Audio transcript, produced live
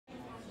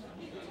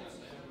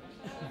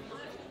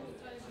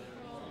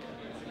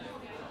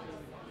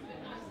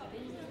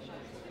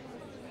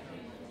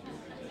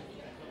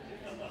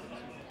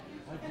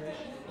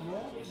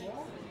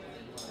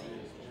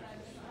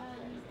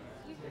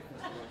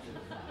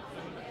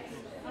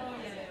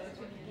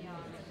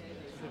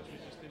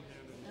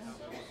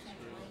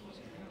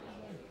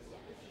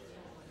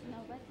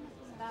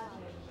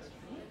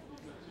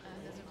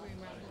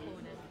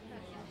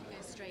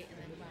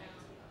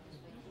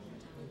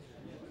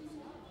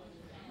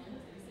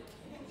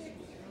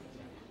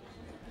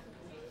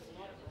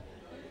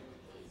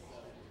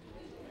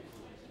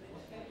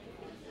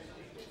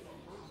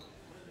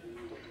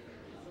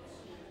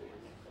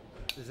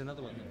There's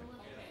another one there.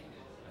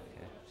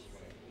 Okay.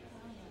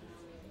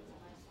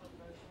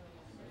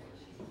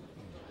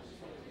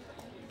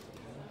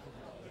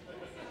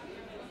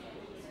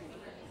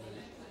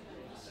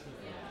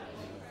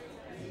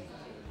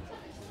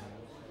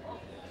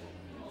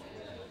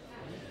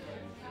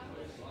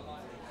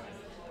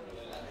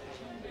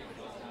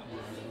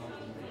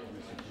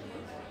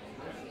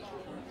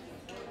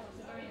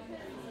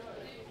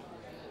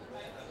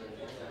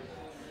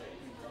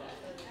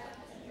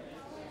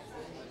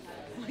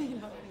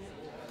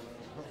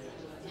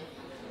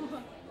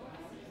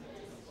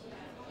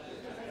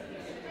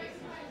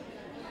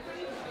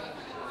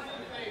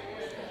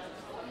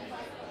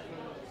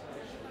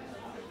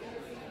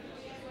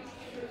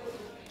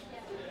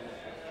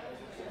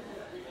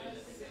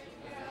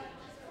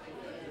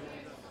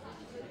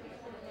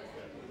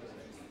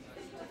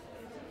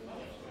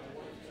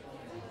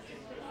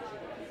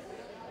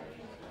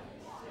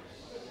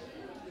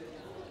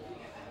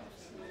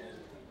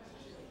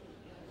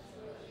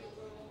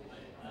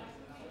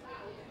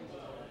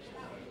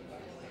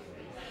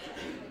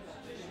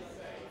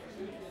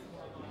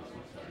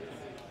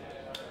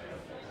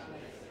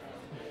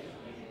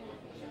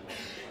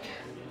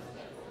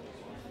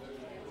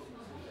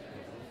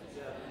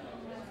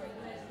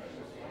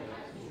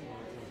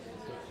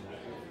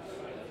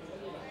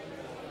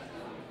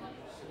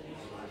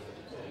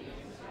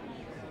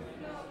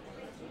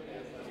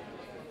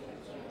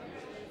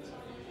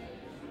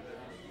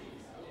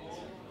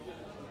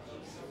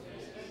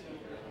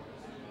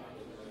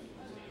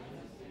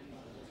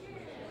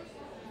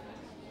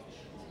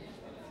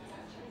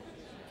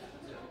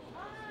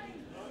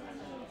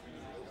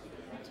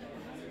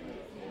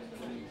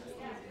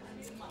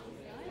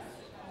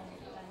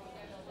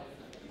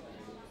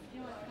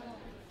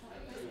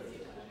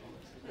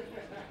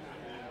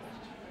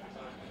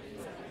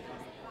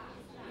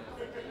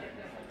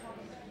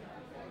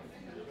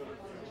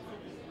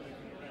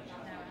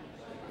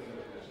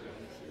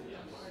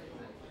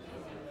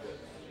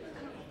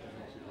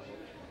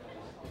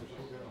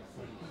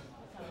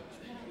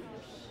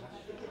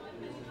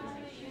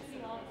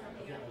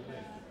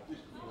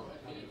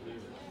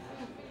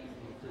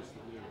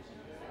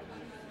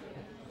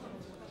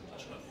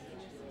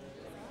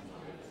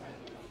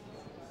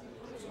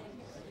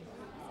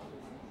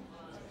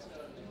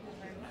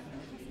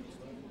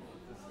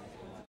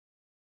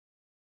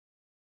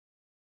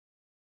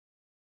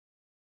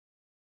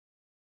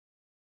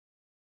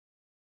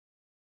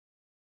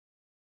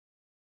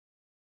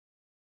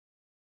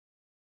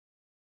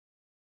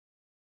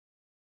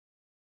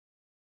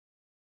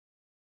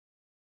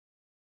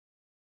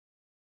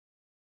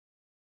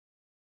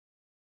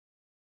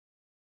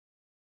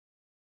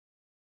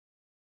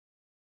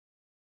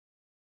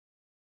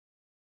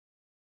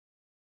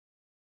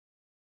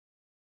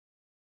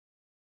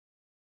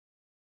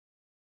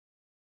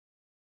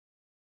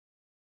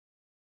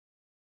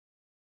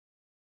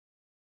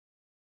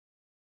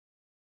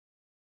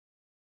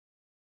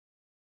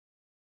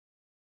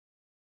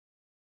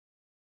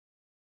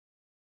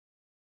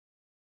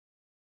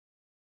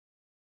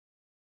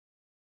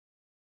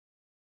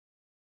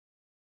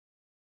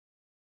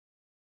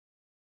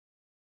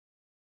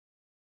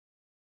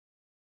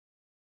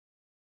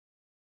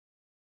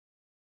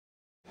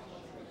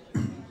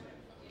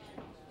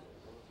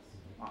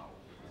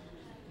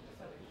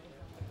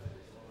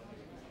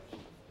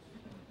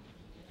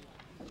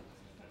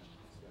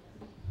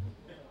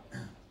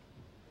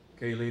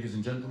 Okay, ladies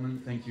and gentlemen,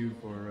 thank you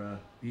for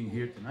being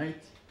here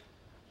tonight.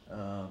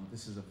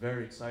 This is a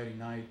very exciting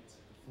night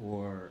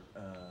for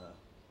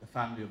the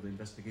family of the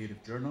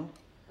Investigative Journal.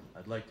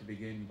 I'd like to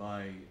begin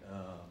by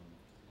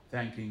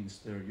thanking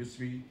Mr.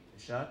 Yusri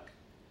Ishaq.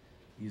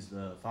 He's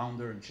the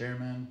founder and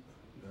chairman,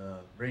 the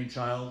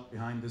brainchild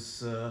behind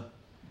this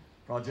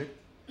project.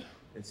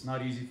 It's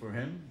not easy for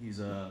him. He's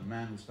a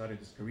man who started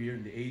his career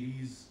in the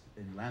 80s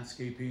in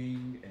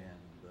landscaping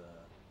and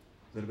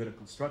a little bit of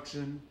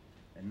construction,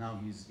 and now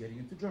he's getting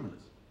into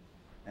journalism.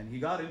 And he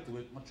got into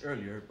it much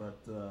earlier, but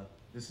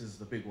this is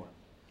the big one.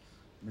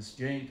 Miss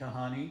Jane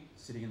Kahani,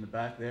 sitting in the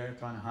back there,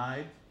 trying to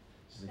hide.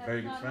 She's a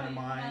very good friend of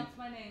mine. That's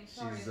my name.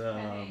 Sorry, She's you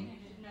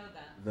should know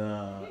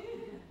that.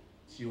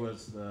 she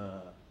was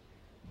the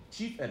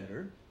chief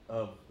editor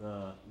of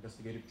the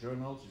Investigative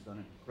Journal. She's done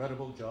an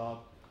incredible job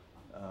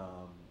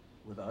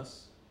with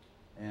us,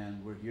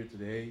 and we're here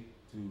today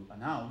to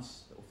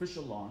announce the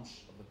official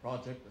launch of the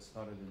project that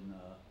started in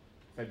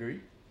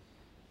February.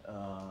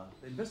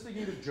 The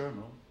Investigative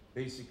Journal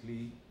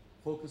basically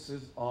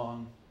focuses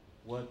on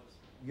what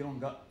we don't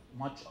got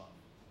much of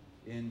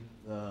in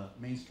the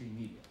mainstream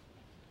media.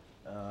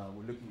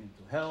 We're looking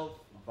into health,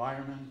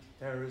 environment,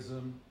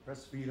 terrorism,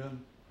 press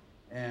freedom,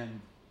 and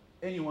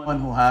anyone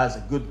who has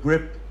a good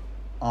grip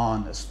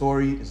on a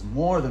story is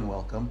more than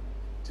welcome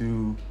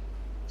to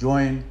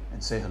join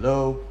and say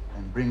hello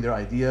and bring their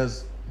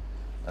ideas.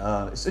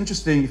 It's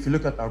interesting if you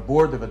look at our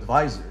board of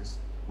advisors,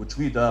 which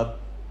we dub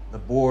the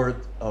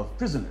board of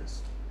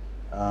prisoners.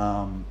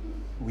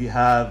 We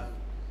have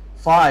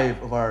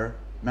 5 of our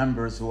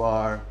members who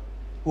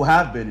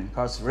have been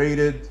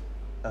incarcerated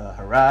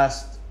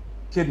harassed,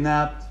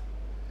 kidnapped,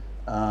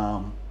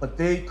 but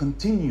they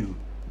continued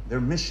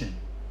their mission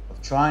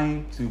of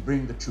trying to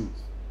bring the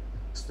truth.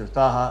 Mr.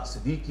 Taha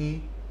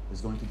Siddiqui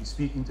is going to be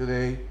speaking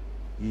today.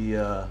 He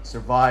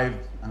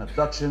survived an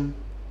abduction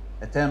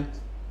attempt.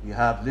 We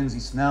have Lindsay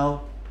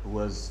Snell, who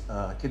was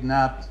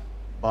kidnapped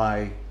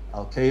by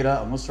Al-Qaeda,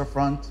 Al-Nusra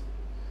Front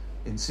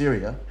in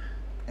Syria,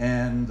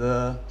 and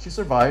she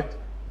survived.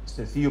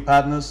 Mr. Theo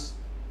Padnos,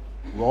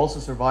 who also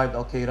survived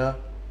Al-Qaeda,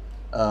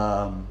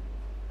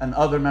 and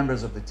other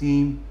members of the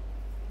team,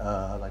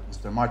 like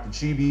Mr. Martin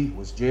Shibi, who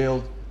was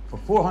jailed for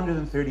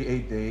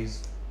 438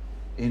 days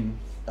in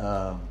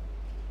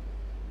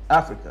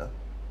Africa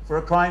for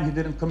a crime he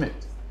didn't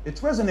commit. It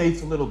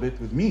resonates a little bit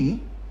with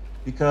me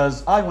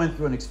because I went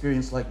through an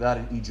experience like that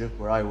in Egypt,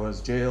 where I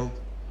was jailed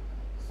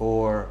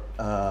for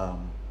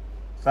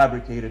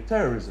fabricated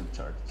terrorism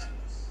charges.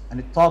 And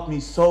it taught me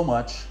so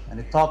much, and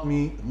it taught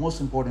me the most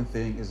important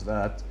thing is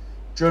that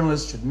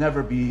journalists should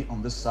never be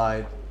on this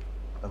side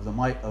of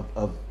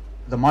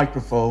the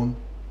microphone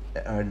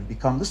and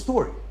become the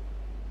story.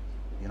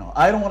 You know,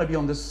 I don't want to be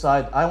on this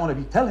side, I want to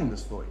be telling the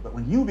story. But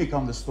when you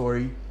become the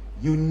story,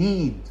 you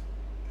need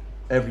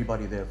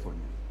everybody there for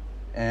you.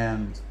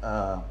 And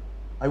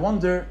I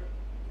wonder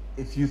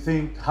if you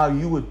think how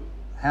you would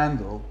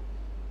handle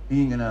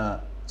being in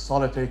a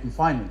solitary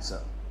confinement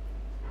cell.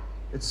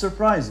 It's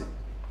surprising.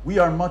 We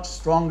are much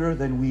stronger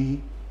than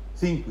we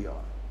think we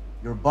are.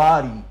 Your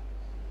body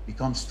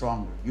becomes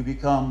stronger. You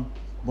become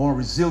more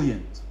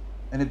resilient.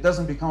 And it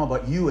doesn't become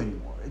about you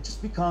anymore. It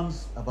just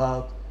becomes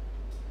about,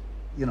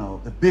 you know,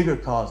 the bigger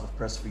cause of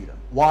press freedom.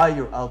 Why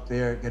you're out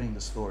there getting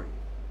the story.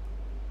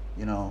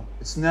 You know,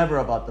 it's never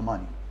about the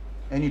money.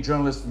 Any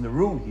journalist in the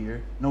room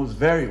here knows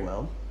very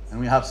well, and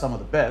we have some of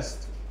the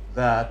best,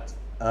 that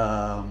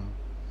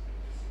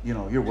you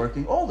know, you're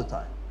working all the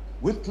time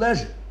with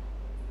pleasure.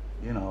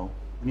 You know,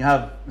 when you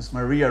have Ms.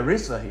 Maria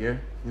Rissa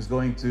here, who's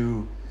going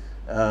to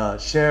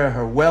share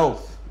her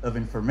wealth of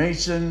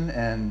information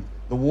and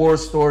the war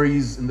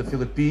stories in the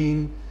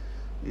Philippines,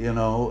 you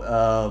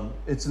know,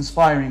 it's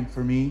inspiring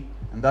for me,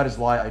 and that is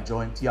why I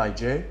joined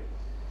TIJ.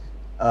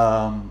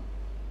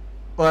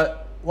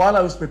 But while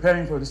I was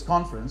preparing for this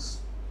conference,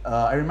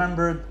 I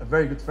remembered a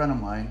very good friend of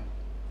mine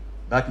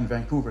back in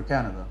Vancouver,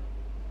 Canada,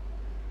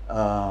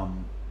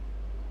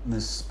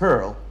 Miss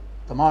Pearl,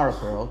 Tamara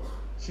Pearl.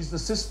 She's the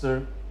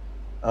sister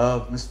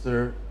of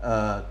Mr.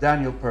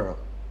 Daniel Pearl.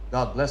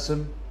 God bless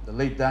him. The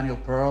late Daniel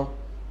Pearl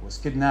was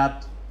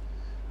kidnapped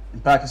in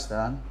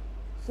Pakistan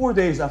 4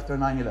 days after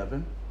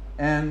 9/11,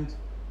 and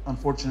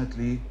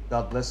unfortunately,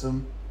 God bless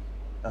him,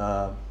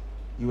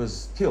 he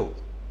was killed.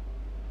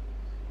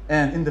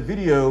 And in the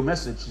video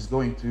message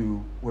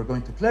we're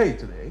going to play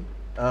today,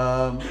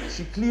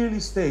 she clearly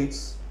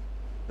states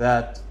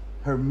that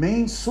her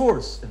main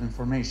source of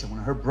information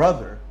when her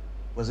brother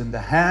was in the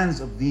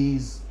hands of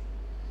these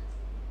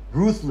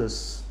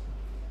ruthless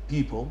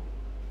people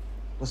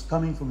was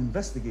coming from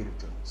investigative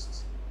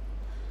journalists.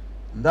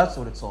 And that's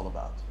what it's all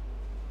about.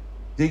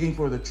 Digging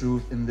for the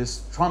truth in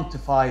this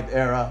Trumpified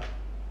era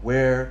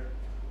where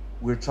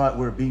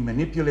we're being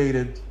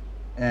manipulated.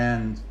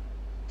 And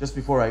just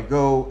before I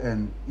go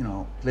and, you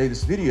know, play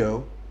this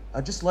video,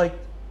 I'd just like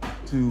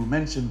to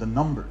mention the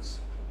numbers.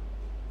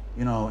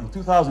 You know, in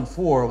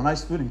 2004, when I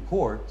stood in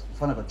court in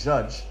front of a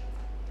judge,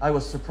 I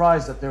was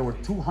surprised that there were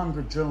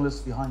 200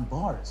 journalists behind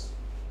bars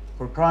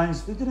for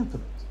crimes they didn't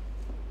commit.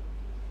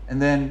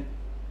 And then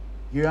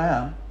here I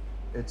am,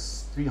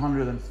 it's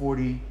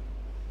 340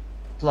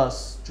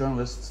 plus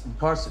journalists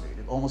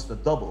incarcerated, almost a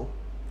double,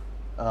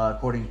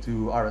 according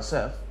to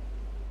RSF,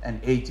 and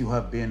 80 who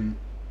have been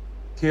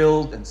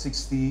killed and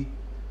 60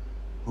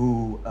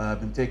 who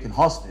have been taken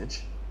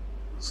hostage.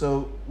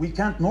 So we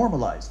can't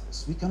normalize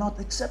this. We cannot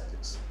accept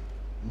this.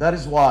 And that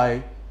is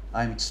why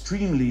I'm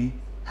extremely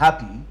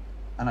happy,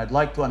 and I'd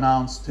like to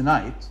announce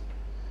tonight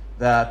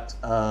that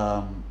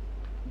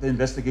the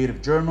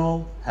Investigative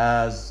Journal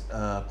has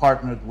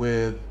partnered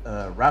with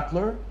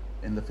Rappler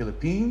in the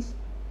Philippines.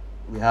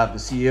 We have the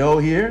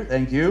CEO here.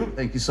 Thank you.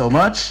 Thank you so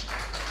much.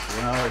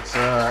 You know, it's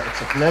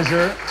a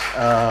pleasure.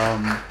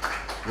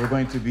 We're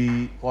going to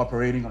be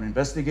cooperating on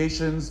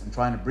investigations and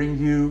trying to bring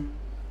you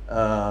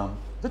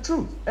the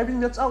truth,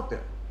 everything that's out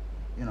there,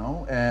 you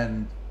know,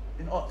 and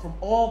from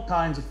all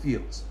kinds of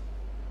fields.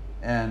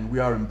 And we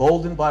are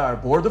emboldened by our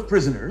board of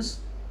prisoners.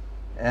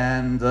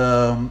 And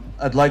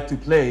I'd like to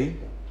play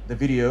the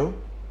video.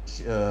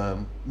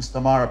 Ms.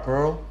 Tamara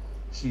Pearl,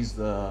 she's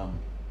the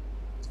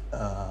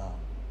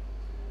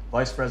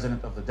vice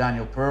president of the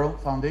Daniel Pearl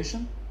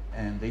Foundation,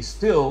 and they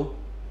still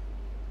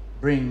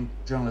bring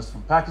journalists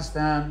from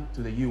Pakistan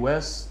to the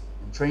US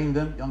and train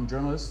them, young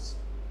journalists.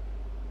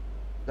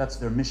 That's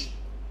their mission.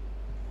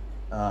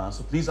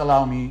 So please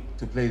allow me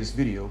to play this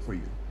video for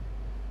you.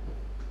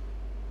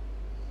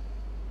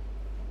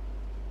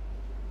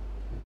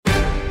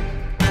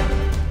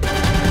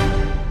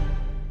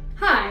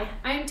 Hi,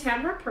 I am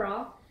Tamara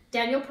Pearl,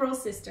 Daniel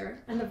Pearl's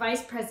sister, and the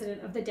vice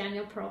president of the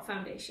Daniel Pearl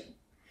Foundation.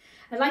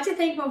 I'd like to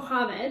thank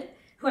Mohammed,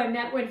 who I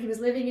met when he was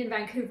living in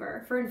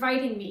Vancouver, for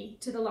inviting me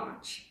to the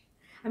launch.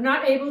 I'm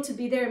not able to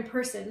be there in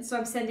person, so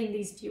I'm sending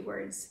these few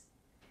words.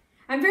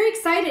 I'm very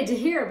excited to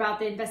hear about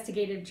the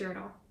Investigative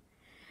Journal.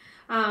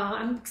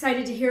 I'm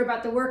excited to hear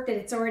about the work that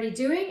it's already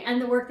doing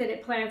and the work that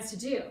it plans to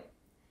do.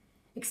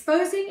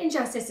 Exposing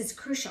injustice is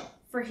crucial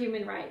for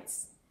human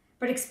rights,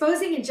 but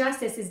exposing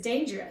injustice is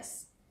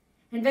dangerous.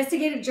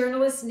 Investigative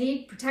journalists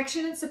need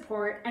protection and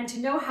support, and to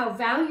know how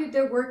valued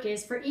their work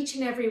is for each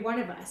and every one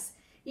of us,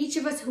 each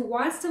of us who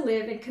wants to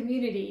live in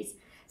communities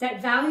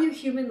that value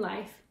human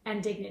life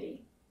and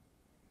dignity.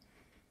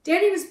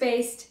 Danny was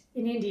based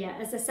in India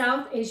as the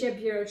South Asia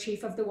Bureau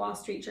Chief of the Wall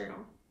Street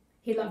Journal.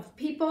 He loved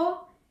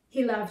people,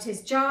 he loved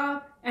his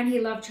job, and he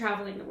loved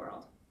traveling the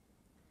world.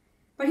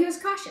 But he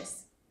was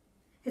cautious.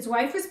 His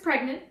wife was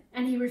pregnant,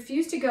 and he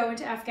refused to go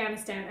into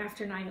Afghanistan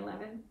after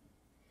 9/11.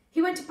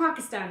 He went to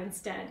Pakistan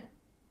instead.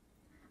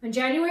 On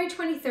January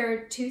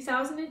 23,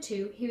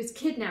 2002, he was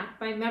kidnapped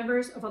by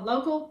members of a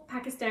local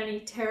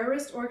Pakistani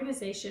terrorist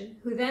organization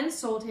who then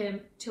sold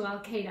him to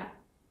Al-Qaeda.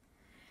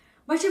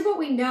 Much of what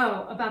we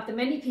know about the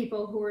many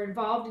people who were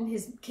involved in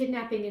his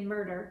kidnapping and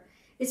murder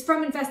is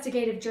from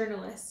investigative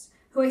journalists,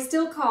 who I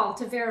still call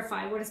to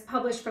verify what is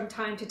published from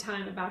time to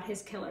time about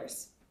his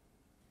killers.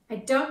 I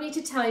don't need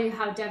to tell you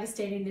how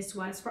devastating this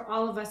was for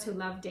all of us who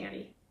love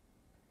Danny.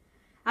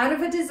 Out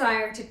of a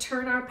desire to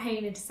turn our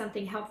pain into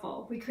something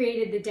helpful, we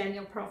created the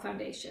Daniel Pearl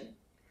Foundation.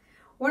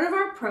 One of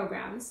our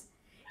programs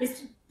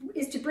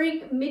is to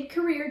bring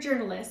mid-career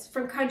journalists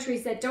from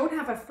countries that don't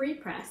have a free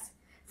press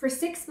for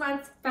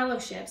 6-month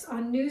fellowships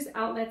on news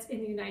outlets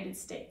in the United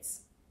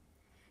States.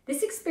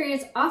 This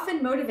experience often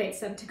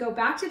motivates them to go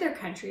back to their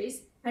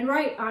countries and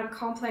write on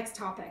complex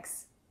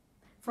topics.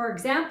 For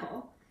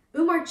example,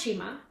 Umar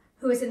Chima,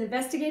 who is an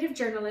investigative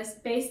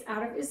journalist based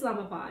out of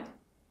Islamabad,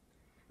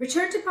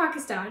 returned to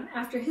Pakistan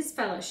after his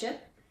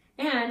fellowship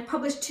and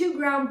published 2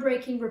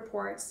 groundbreaking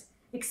reports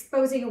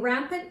exposing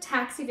rampant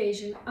tax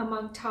evasion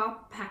among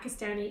top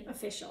Pakistani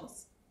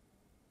officials.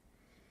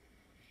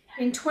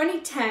 In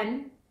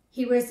 2010,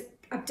 he was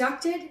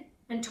abducted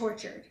and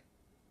tortured.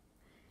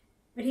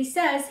 But he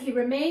says he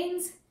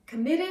remains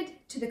committed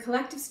to the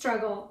collective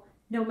struggle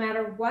no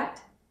matter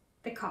what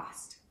the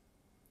cost.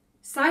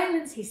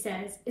 Silence, he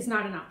says, is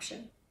not an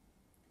option.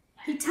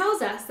 He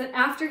tells us that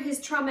after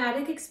his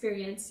traumatic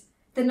experience,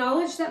 the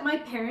knowledge that my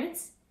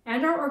parents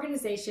and our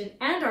organization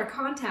and our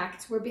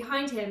contacts were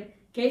behind him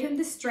gave him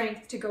the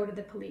strength to go to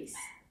the police.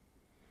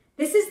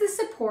 This is the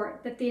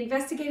support that the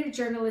investigative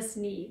journalists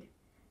need,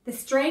 the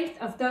strength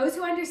of those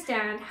who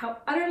understand how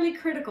utterly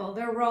critical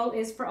their role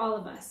is for all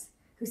of us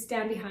who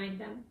stand behind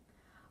them.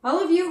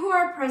 All of you who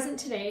are present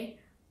today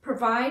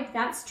provide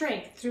that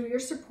strength through your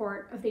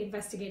support of the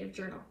Investigative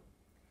Journal.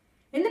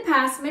 In the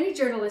past, many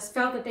journalists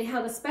felt that they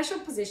held a special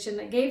position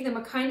that gave them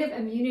a kind of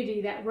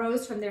immunity that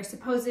rose from their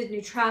supposed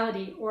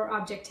neutrality or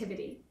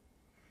objectivity.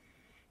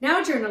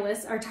 Now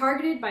journalists are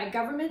targeted by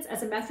governments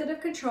as a method of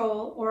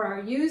control, or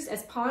are used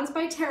as pawns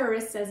by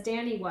terrorists, as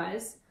Danny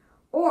was,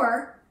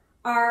 or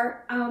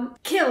are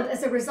killed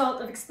as a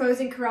result of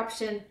exposing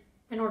corruption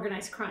and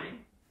organized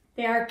crime.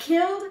 They are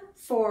killed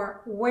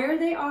for where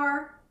they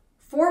are,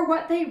 for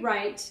what they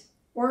write,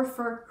 or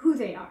for who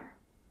they are.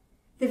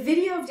 The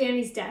video of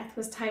Danny's death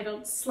was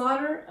titled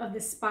 "Slaughter of the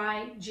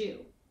Spy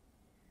Jew."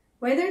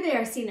 Whether they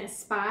are seen as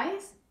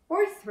spies,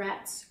 or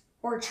threats,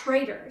 or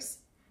traitors,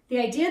 the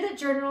idea that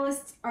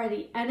journalists are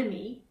the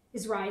enemy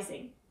is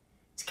rising.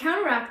 To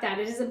counteract that,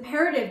 it is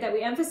imperative that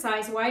we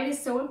emphasize why it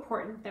is so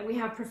important that we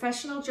have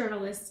professional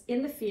journalists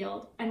in the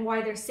field and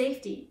why their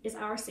safety is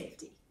our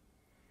safety.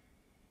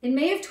 In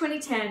May of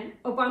 2010,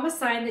 Obama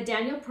signed the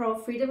Daniel Pearl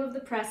Freedom of the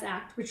Press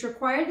Act, which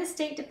required the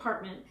State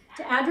Department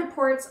to add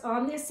reports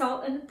on the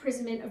assault and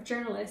imprisonment of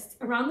journalists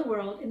around the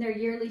world in their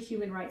yearly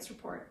human rights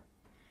report.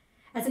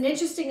 As an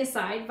interesting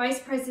aside, Vice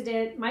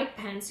President Mike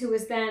Pence, who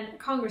was then a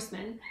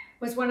congressman,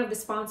 was one of the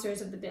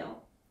sponsors of the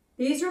bill.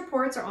 These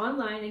reports are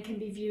online and can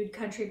be viewed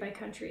country by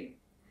country.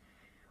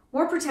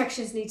 More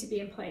protections need to be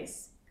in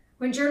place.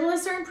 When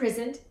journalists are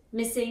imprisoned,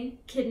 missing,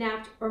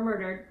 kidnapped, or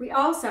murdered, we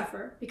all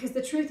suffer because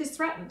the truth is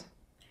threatened.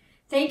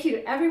 Thank you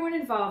to everyone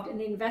involved in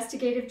the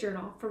Investigative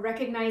Journal for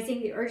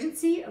recognizing the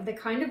urgency of the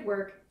kind of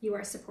work you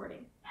are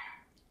supporting.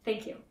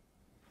 Thank you.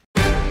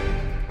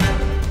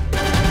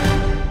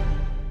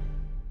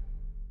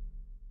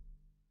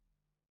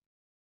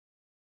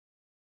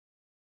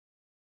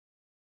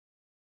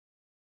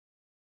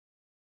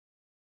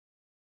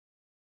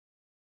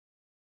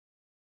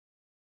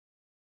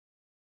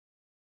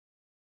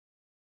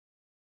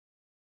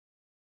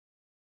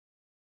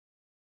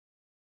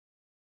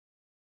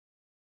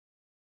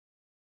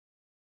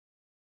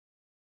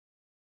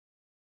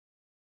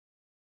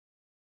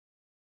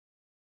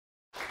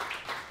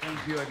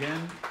 Thank you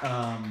again.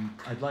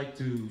 I'd like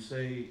to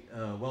say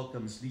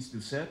welcome Ms. Lise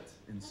Doucette,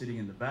 and sitting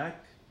in the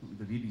back,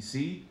 the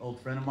BBC, old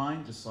friend of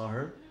mine, just saw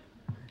her.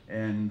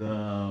 And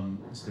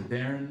Mr.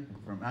 Darren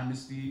from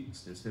Amnesty,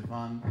 Mr.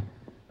 Stefan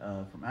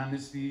from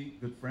Amnesty,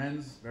 good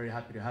friends. Very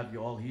happy to have you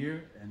all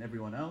here, and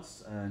everyone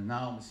else. And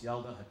now Ms.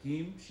 Yalda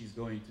Hakim, she's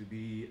going to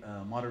be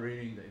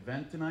moderating the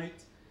event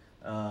tonight.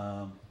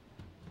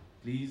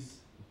 Please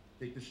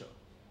take the show.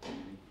 Thank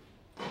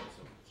you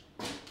so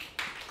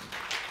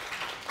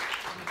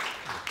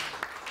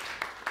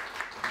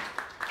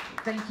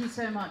much. Thank you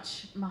so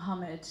much,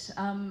 Mohammed.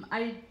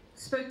 I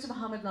spoke to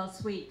Mohammed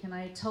last week and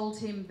I told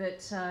him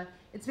that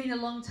it's been a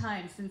long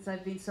time since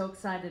I've been so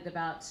excited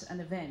about an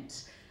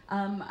event.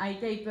 I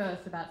gave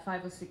birth about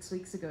 5 or 6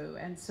 weeks ago,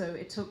 and so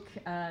it took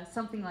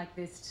something like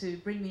this to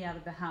bring me out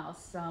of the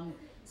house,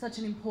 such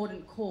an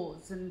important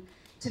cause, and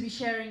to be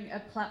sharing a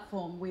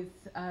platform with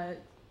the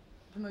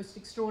most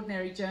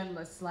extraordinary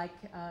journalists like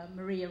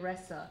Maria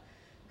Ressa,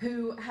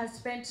 who has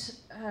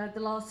spent the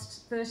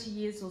last 30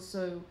 years or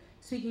so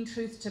speaking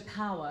truth to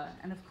power,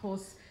 and of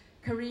course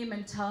Karim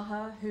and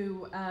Taha,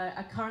 who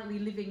are currently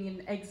living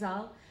in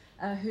exile,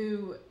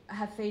 who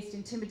have faced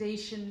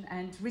intimidation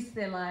and risked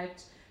their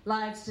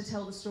lives to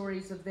tell the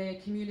stories of their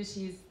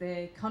communities,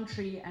 their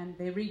country and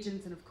their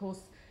regions, and of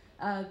course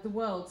the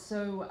world.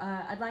 So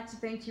I'd like to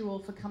thank you all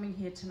for coming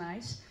here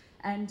tonight,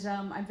 and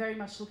I'm very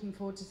much looking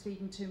forward to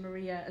speaking to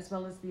Maria as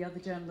well as the other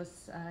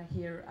journalists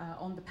here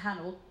on the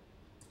panel.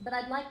 But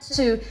I'd like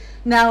to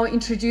now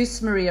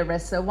introduce Maria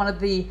Ressa, one of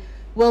the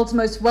world's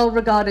most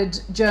well-regarded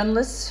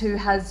journalists who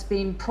has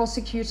been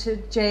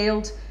prosecuted,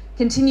 jailed,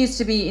 continues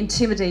to be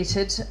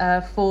intimidated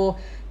for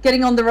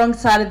getting on the wrong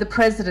side of the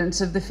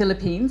president of the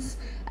Philippines.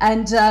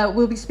 And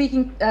we'll be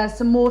speaking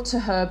some more to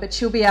her, but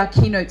she'll be our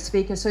keynote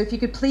speaker. So if you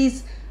could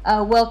please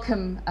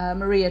welcome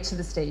Maria to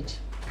the stage.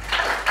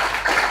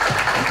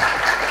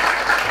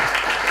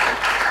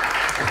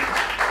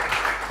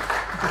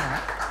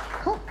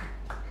 Cool.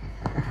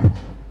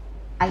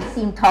 I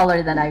seem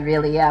taller than I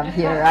really am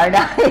here, aren't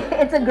I?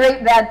 It's a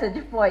great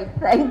vantage point.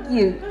 Thank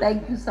you.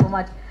 Thank you so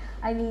much.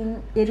 I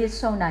mean, it is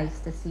so nice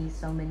to see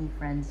so many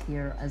friends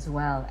here as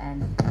well,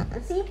 and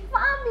to see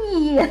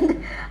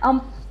Fami.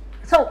 And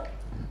so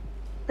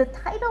the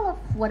title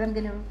of what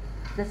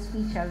the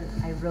speech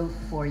I wrote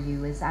for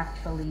you is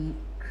actually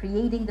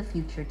Creating the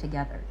Future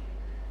Together.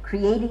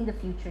 Creating the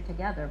future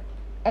together,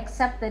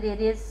 except that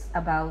it is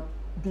about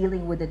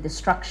dealing with the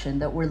destruction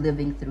that we're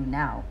living through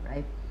now,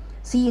 right?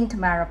 Seeing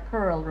Tamara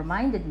Pearl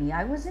reminded me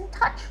I was in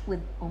touch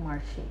with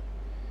Omar Sheikh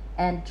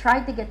and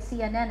tried to get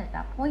CNN at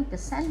that point to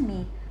send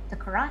me to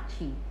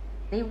Karachi.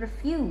 They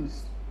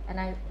refused,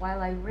 and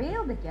while I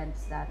railed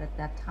against that at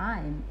that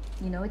time,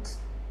 you know, it's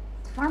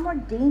a far more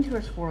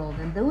dangerous world,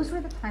 and those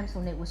were the times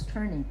when it was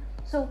turning.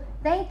 So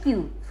thank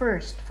you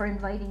first for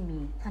inviting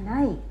me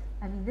tonight.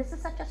 I mean, this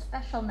is such a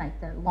special night,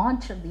 the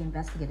launch of the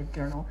Investigative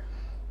Journal.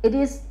 It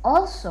is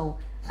also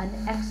an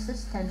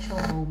existential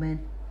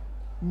moment,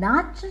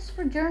 not just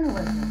for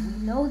journalism.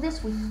 We know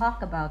this, we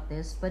talk about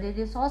this, but it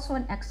is also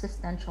an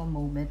existential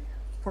moment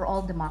for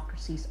all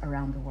democracies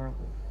around the world.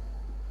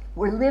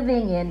 We're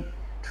living in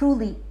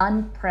truly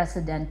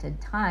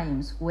unprecedented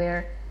times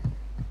where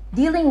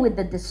dealing with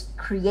the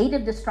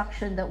creative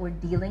destruction that we're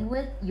dealing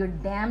with, you're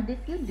damned if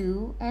you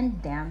do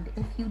and damned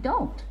if you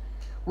don't.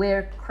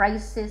 Where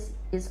crisis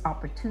is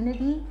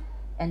opportunity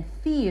and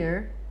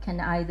fear can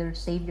either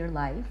save your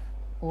life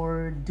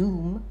or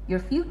doom your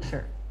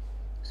future.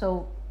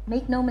 So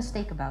make no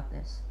mistake about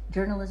this.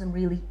 Journalism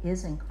really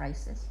is in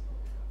crisis.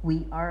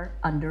 We are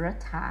under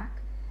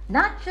attack,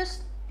 not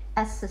just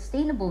as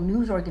sustainable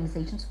news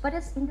organizations, but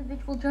as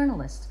individual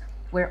journalists,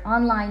 where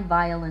online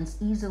violence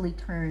easily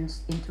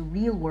turns into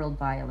real-world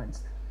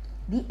violence.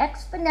 The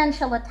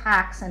exponential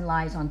attacks and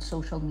lies on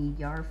social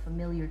media are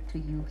familiar to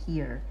you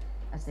here,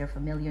 as they're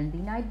familiar in the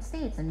United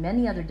States and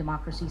many other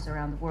democracies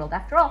around the world.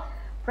 After all,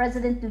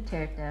 President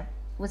Duterte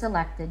was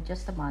elected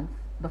just a month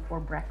before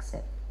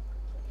Brexit.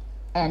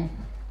 And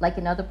like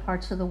in other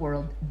parts of the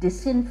world,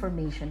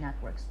 disinformation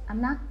networks,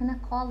 I'm not gonna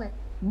call it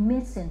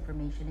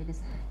misinformation, it is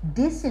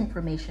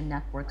disinformation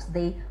networks.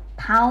 They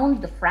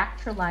pound the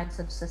fracture lines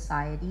of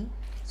society,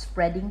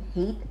 spreading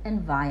hate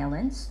and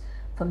violence,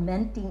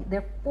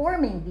 they're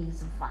forming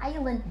these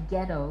violent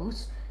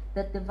ghettos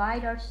that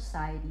divide our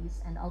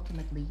societies, and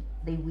ultimately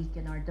they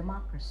weaken our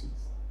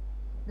democracies.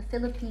 The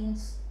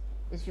Philippines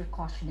is your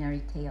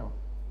cautionary tale.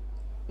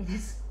 It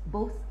is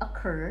both a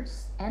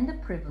curse and a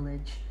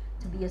privilege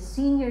to be a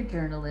senior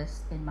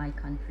journalist in my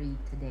country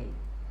today.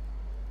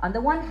 On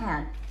the one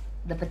hand,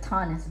 the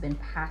baton has been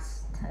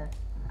passed to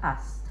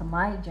us, to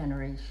my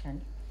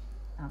generation.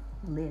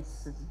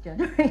 Liz's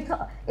generation.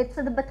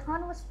 The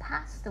baton was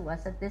passed to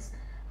us at this,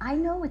 I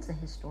know it's a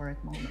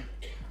historic moment.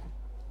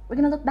 We're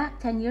gonna look back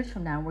 10 years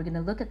from now, we're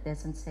gonna look at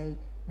this and say,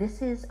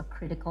 this is a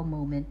critical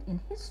moment in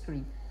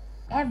history.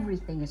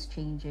 Everything is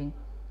changing,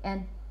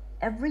 and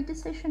every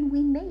decision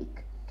we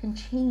make can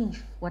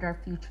change what our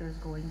future is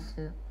going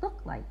to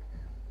look like.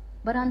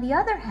 But on the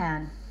other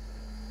hand,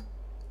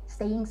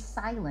 staying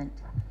silent,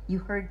 you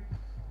heard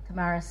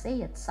Tamara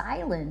say it,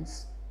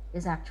 silence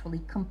is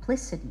actually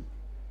complicity.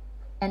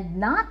 And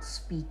not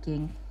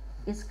speaking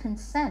is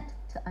consent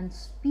to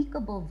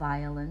unspeakable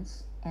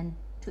violence and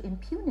to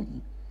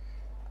impunity.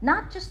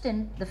 Not just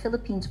in the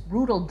Philippines'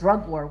 brutal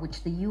drug war,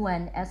 which the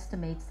UN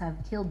estimates have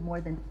killed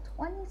more than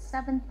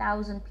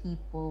 27,000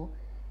 people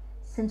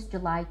since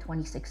July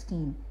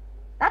 2016.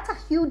 That's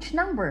a huge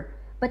number,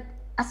 but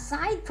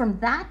aside from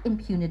that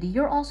impunity,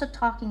 you're also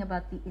talking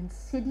about the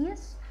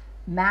insidious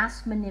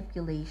mass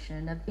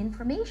manipulation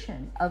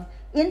of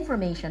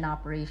information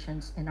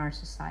operations in our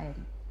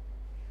society.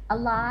 A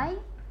lie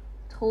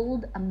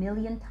told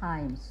 1,000,000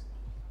 times,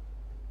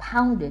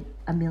 pounded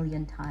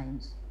 1,000,000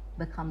 times,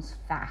 becomes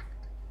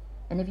fact.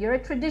 And if you're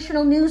a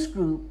traditional news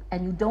group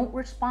and you don't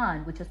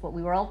respond, which is what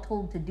we were all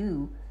told to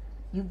do,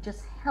 you've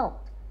just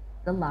helped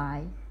the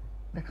lie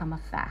become a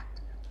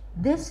fact.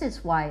 This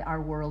is why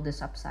our world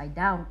is upside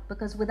down,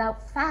 because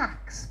without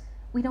facts,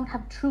 we don't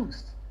have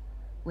truth.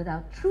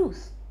 Without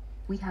truth,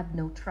 we have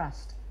no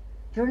trust.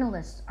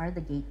 Journalists are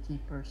the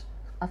gatekeepers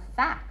of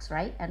facts,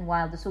 right? And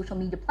while the social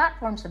media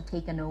platforms have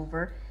taken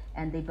over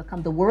and they've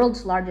become the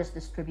world's largest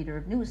distributor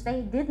of news,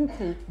 they didn't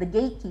take the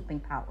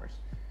gatekeeping powers.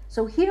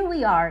 So here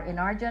we are in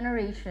our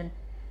generation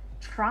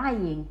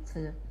trying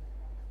to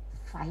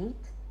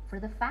fight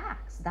for the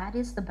facts. That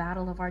is the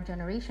battle of our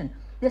generation.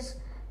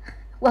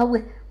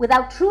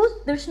 Without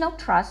truth, there's no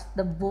trust.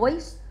 The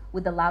voice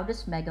with the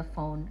loudest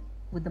megaphone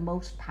with the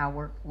most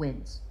power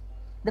wins.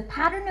 The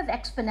pattern of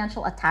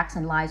exponential attacks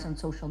and lies on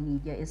social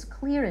media is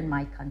clear in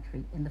my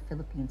country, in the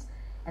Philippines.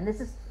 And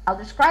I'll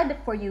describe it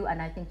for you,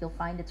 and I think you'll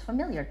find it's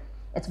familiar.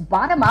 It's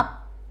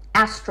bottom-up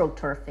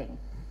astroturfing.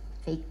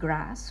 Fake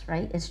grass,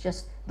 right? It's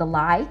just the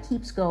lie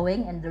keeps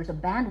going, and there's a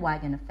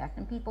bandwagon effect,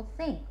 and people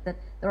think that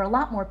there are a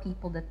lot more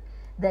people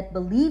that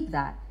believe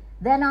that.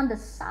 Then on the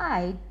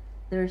side,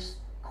 there's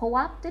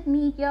co-opted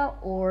media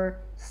or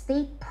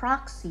state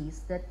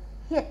proxies that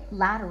hit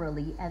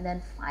laterally, and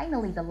then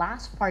finally the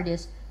last part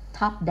is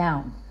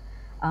top-down.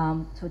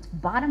 So it's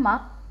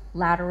bottom-up,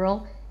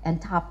 lateral,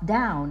 and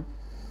top-down.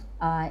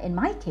 In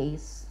my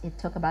case, it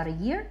took about a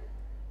year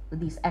with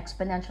these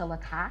exponential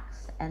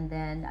attacks, and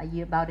then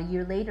about a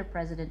year later,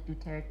 President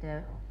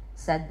Duterte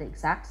said the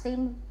exact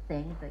same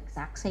thing, the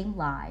exact same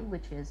lie,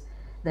 which is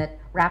that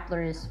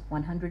Rappler is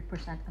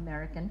 100%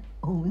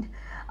 American-owned.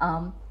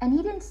 And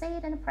he didn't say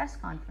it in a press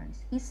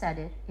conference. He said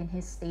it in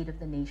his State of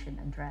the Nation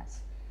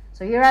address.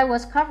 So here I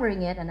was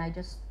covering it, and I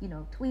just,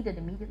 tweeted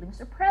immediately,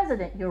 Mr.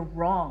 President, you're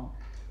wrong.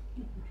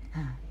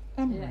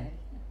 Anyway,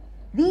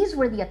 these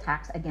were the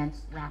attacks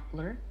against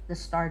Rappler, the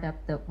startup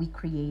that we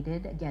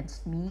created,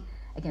 against me,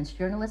 against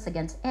journalists,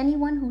 against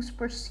anyone who's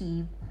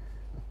perceived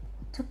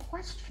to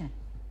question.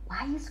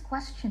 Why is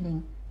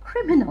questioning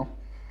criminal?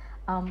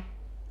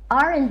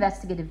 Our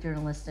investigative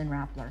journalists in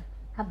Rappler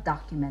have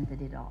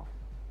documented it all.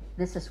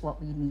 This is what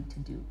we need to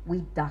do. We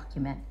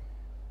document.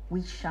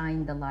 We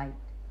shine the light.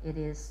 It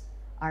is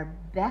our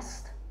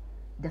best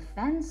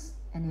defense,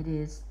 and it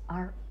is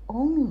our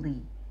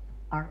only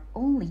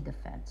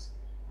defense.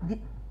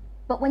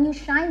 But when you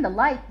shine the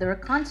light, there are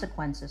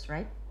consequences,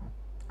 right?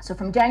 So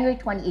from January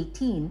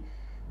 2018,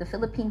 the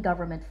Philippine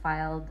government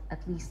filed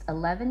at least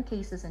 11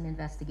 cases and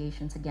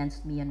investigations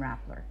against me and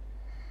Rappler.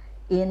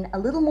 In a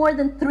little more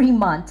than 3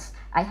 months,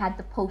 I had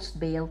to post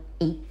bail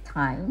 8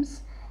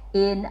 times.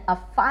 In a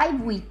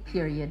 5-week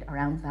period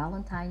around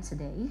Valentine's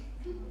Day,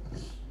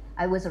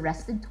 I was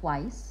arrested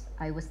twice.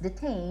 I was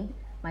detained.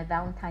 My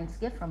Valentine's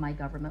gift from my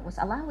government was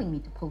allowing me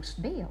to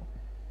post bail.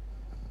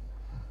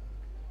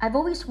 I've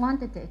always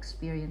wanted to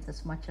experience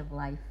as much of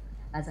life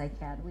as I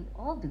can. We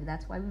all do.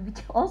 That's why we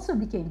also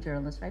became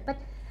journalists, right? But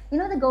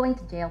the going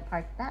to jail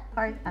part, that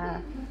part,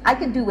 I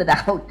could do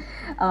without.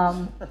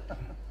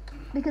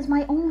 Because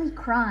my only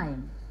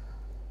crime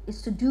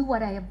is to do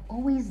what I have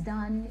always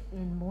done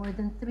in more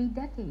than 3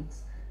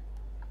 decades.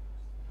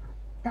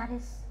 That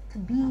is to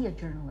be a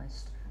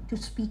journalist, to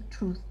speak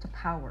truth to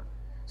power.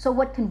 So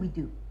what can we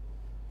do?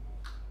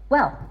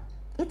 Well,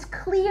 it's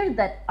clear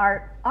that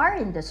our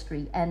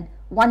industry and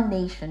one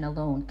nation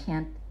alone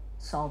can't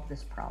solve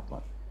this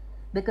problem,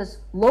 because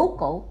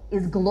local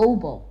is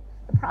global.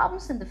 The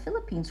problems in the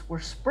Philippines were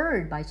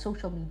spurred by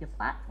social media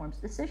platforms,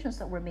 decisions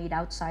that were made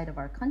outside of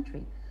our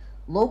country.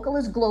 Local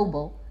is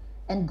global,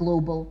 and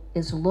global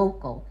is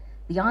local.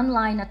 The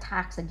online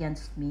attacks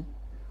against me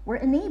were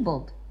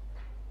enabled.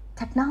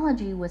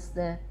 Technology was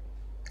the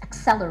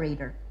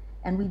accelerator,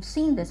 and we've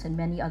seen this in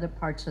many other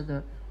parts of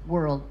the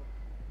world.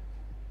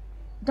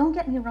 Don't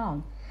get me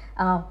wrong.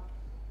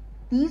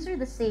 These are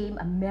the same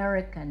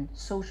American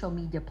social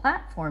media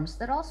platforms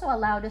that also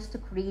allowed us to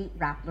create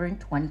Rappler in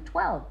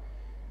 2012.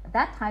 At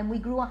that time, we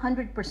grew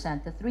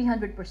 100% to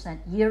 300%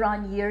 year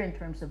on year in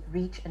terms of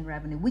reach and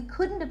revenue. We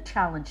couldn't have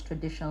challenged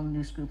traditional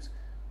news groups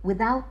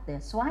without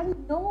this. So I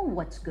know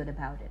what's good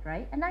about it,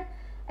 right? And I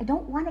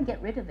don't want to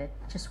get rid of it,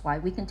 which is why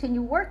we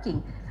continue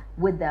working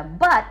with them.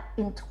 But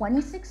in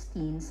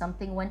 2016,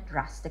 something went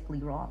drastically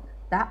wrong.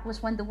 That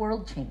was when the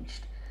world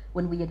changed,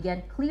 when we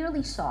again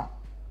clearly saw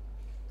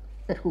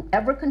that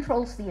whoever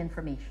controls the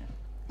information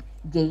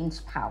gains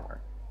power.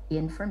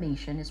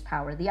 Information is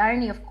power. The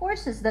irony, of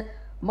course, is that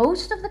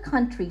most of the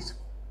countries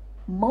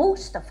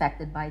most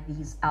affected by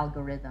these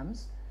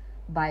algorithms,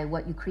 by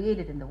what you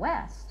created in the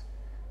West,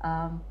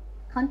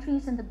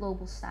 countries in the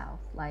global South,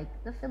 like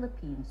the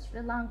Philippines,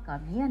 Sri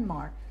Lanka,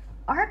 Myanmar,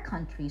 our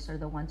countries are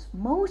the ones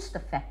most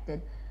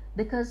affected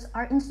because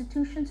our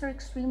institutions are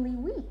extremely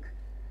weak.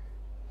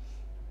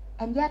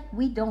 and yet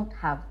we don't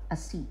have a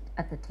seat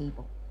at the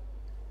table.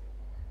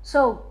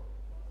 So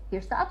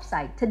here's the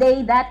upside.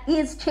 Today that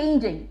is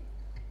changing.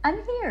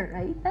 I'm here,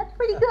 right? That's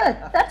pretty good.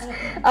 That's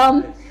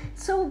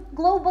so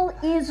global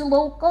is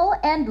local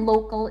and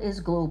local is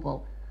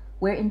global,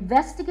 where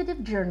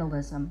investigative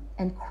journalism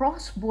and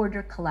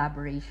cross-border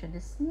collaboration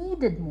is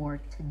needed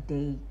more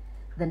today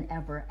than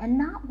ever. And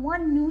not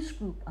one news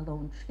group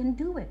alone can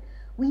do it.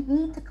 We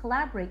need to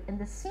collaborate in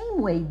the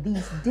same way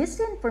these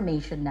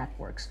disinformation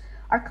networks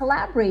are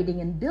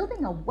collaborating and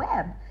building a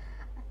web.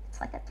 It's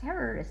like a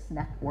terrorist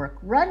network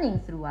running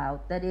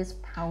throughout that is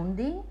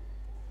pounding,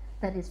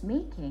 that is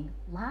making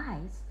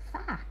lies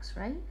facts,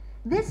 right?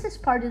 This is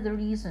part of the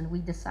reason we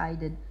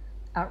decided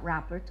at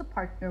Rappler to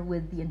partner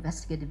with the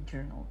Investigative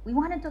Journal. We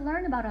wanted to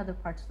learn about other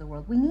parts of the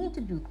world. We need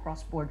to do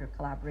cross-border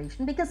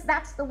collaboration because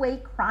that's the way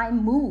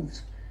crime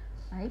moves,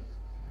 right?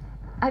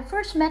 I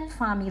first met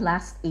Fahmy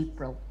last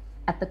April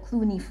at the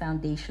Clooney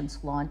Foundation's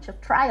launch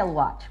of Trial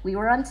Watch. We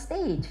were on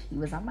stage. He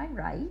was on my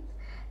right,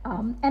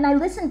 and I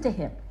listened to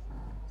him.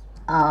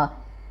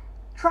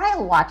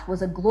 Trial Watch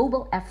was a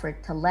global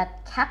effort to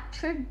let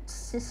captured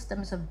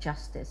systems of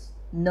justice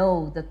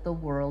know that the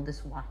world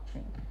is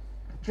watching.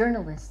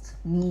 Journalists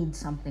need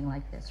something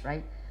like this,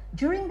 right?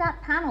 During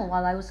that panel,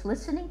 while I was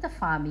listening to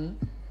Fahmy,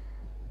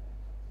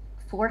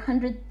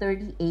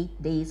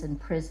 438 days in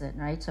prison,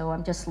 right? So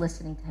I'm just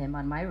listening to him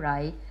on my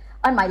right.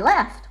 On my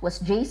left was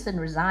Jason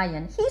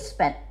Rezaian. He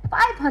spent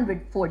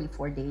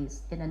 544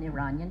 days in an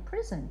Iranian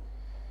prison.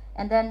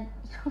 And then,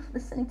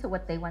 listening to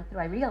what they went through,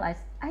 I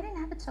realized I didn't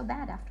have it so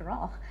bad after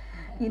all.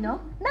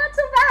 Not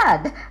so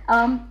bad.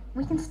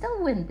 We can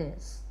still win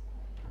this.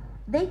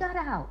 They got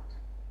out,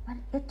 but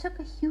it took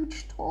a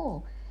huge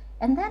toll.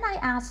 And then I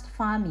asked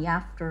Fahmy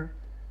after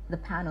the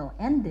panel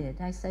ended,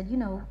 I said,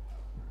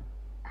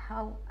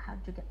 how'd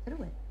you get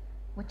through it?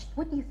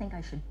 What do you think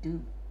I should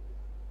do?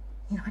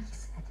 You know what he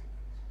said?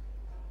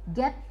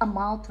 Get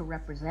Amal to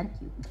represent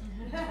you.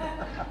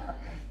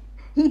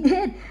 He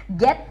did.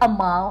 Get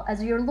Amal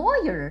as your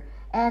lawyer.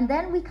 And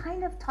then we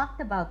kind of talked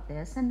about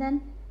this. And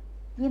then,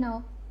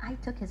 I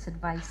took his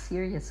advice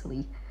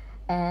seriously.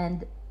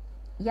 And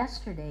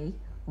yesterday,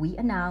 we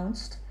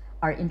announced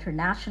our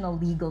international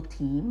legal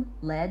team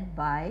led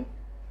by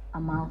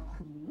Amal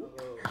Clooney.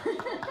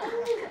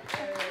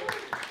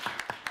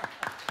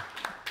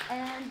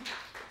 And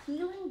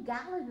Keelan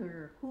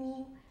Gallagher,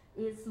 who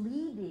is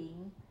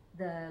leading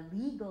the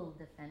legal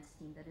defense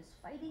team that is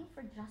fighting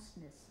for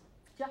justice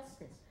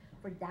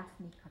for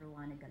Daphne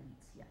Caruana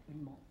Galizia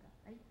in Malta,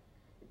 right?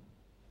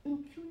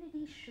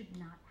 Impunity should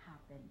not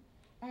happen.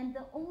 And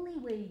the only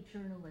way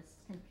journalists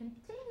can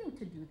continue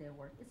to do their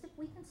work is if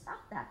we can stop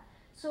that.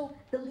 So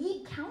the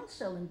lead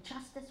counsel in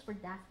Justice for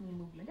Daphne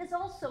movement is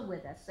also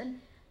with us. And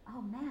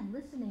oh man,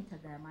 listening to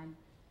them,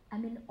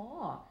 I'm in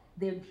awe.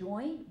 They're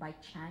joined by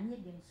Chania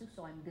Ginsu,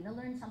 so I'm gonna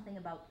learn something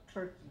about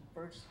Turkey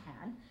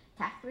firsthand.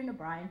 Catherine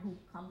O'Brien, who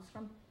comes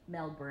from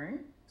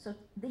Melbourne. So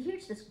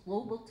here's this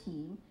global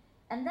team.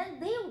 And then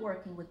they're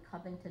working with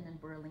Covington and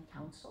Berlin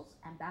councils.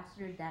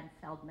 Ambassador Dan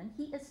Feldman,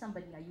 he is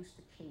somebody I used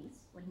to chase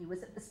when he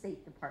was at the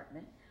State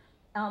Department.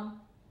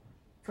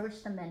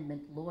 First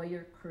Amendment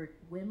lawyer Kurt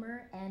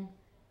Wimmer, and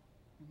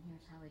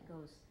here's how it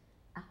goes.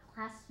 A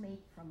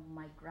classmate from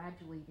my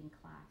graduating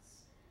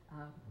class.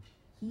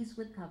 He's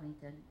with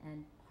Covington,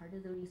 and part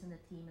of the reason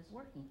the team is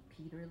working,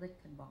 Peter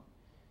Lichtenbaum.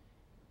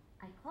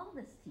 I call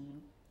this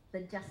team the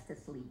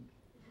Justice League.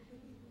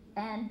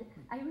 And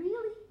I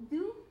really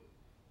do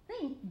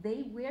think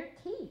they wear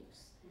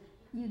capes,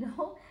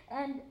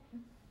 and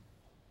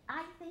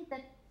I think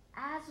that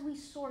as we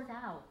sort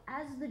out,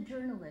 as the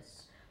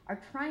journalists are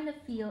trying to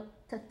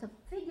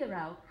figure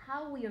out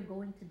how we are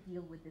going to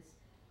deal with this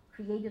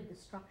creative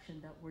destruction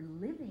that we're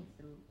living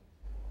through,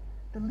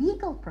 the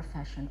legal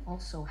profession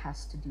also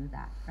has to do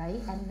that,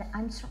 right? And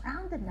I'm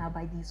surrounded now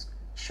by these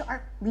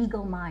sharp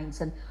legal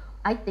minds, and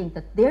I think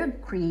that they're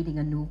creating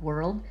a new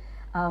world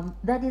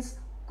that is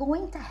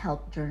going to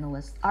help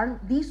journalists.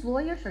 These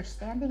lawyers are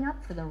standing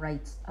up for the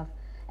rights of,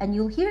 and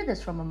you'll hear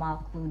this from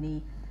Amal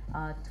Clooney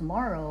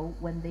tomorrow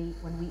when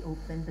we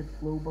open the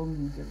Global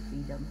Media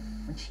Freedom,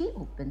 when she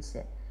opens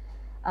it.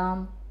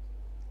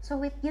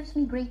 So it gives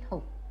me great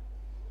hope.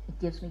 It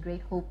gives me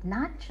great hope,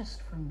 not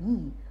just for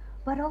me,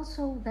 but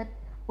also that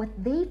what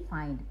they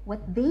find,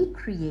 what they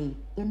create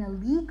in a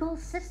legal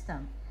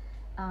system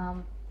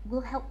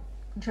will help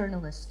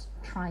journalists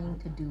trying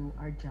to do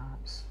our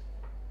jobs.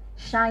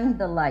 Shine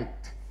the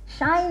light.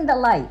 Shine the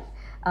light.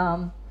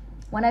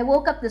 When I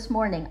woke up this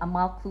morning,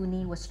 Amal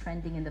Clooney was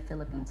trending in the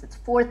Philippines. It's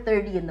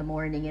 4:30 in the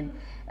morning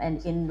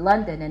in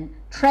London, and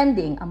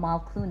trending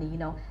Amal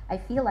Clooney. I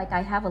feel like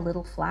I have a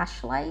little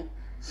flashlight.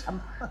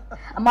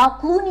 Amal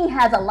Clooney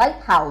has a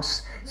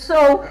lighthouse.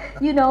 So,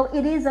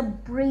 it is a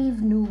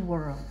brave new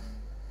world.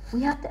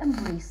 We have to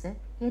embrace it.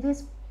 It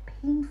is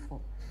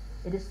painful.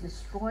 It is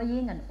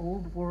destroying an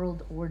old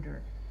world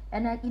order.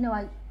 And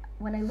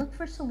when I look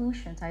for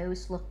solutions, I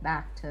always look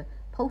back to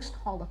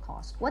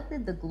post-Holocaust. What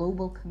did the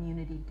global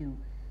community do?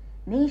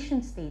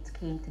 Nation states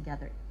came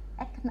together.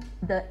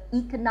 the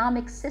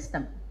economic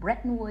system,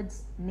 Bretton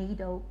Woods,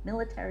 NATO,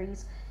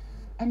 militaries,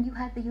 and you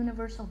had the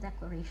Universal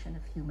Declaration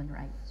of Human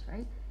Rights,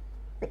 right?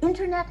 The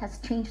internet has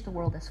changed the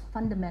world as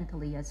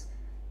fundamentally as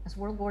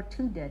World War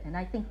II did, and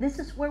I think this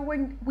is where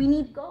we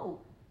need to go.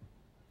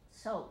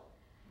 So,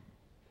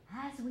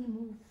 as we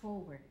move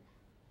forward,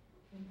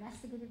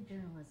 investigative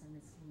journalism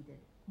is needed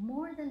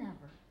more than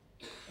ever.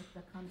 It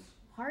becomes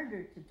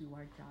harder to do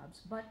our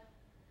jobs, but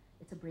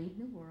it's a brave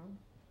new world.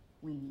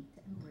 We need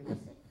to embrace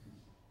it.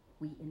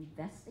 We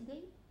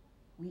investigate,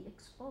 we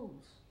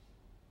expose,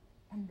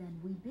 and then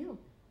we build.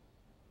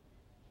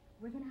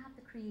 We're going to have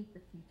to create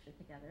the future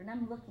together, and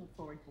I'm looking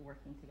forward to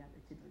working together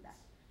to do that.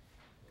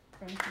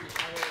 Thank you.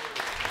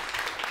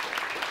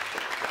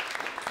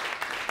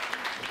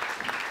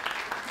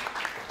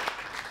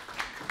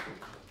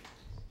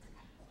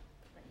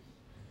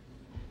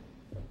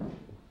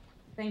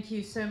 Thank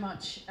you so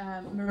much,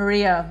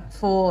 Maria,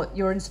 for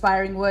your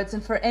inspiring words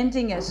and for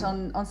ending it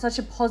on such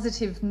a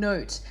positive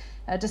note,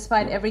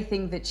 despite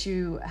everything that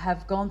you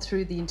have gone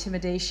through, the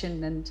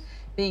intimidation and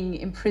being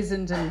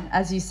imprisoned, and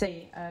as you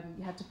say,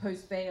 you had to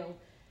post bail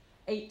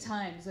 8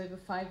 times over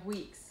 5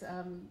 weeks.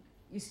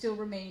 You still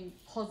remain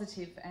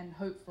positive and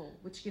hopeful,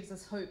 which gives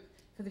us hope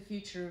for the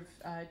future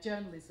of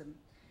journalism.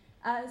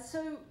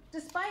 So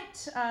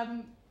despite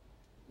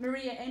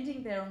Maria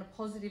ending there on a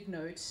positive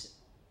note,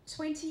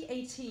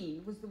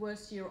 2018 was the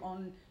worst year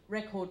on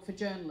record for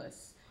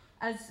journalists.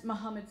 As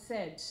Mohammed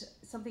said,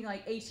 something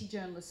like 80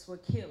 journalists were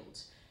killed,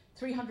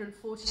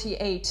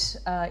 348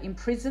 in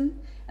prison,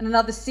 and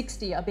another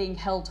 60 are being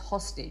held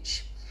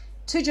hostage.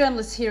 2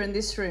 journalists here in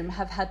this room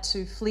have had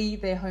to flee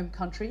their home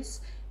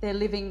countries. They're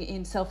living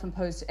in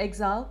self-imposed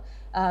exile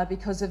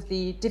because of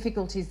the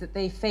difficulties that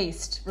they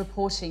faced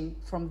reporting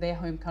from their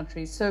home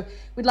countries. So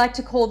we'd like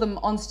to call them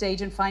on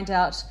stage and find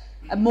out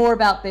more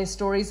about their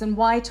stories and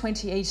why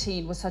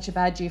 2018 was such a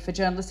bad year for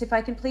journalists. If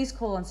I can please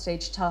call on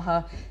stage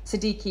Taha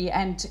Siddiqui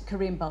and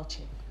Karim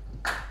Balchi.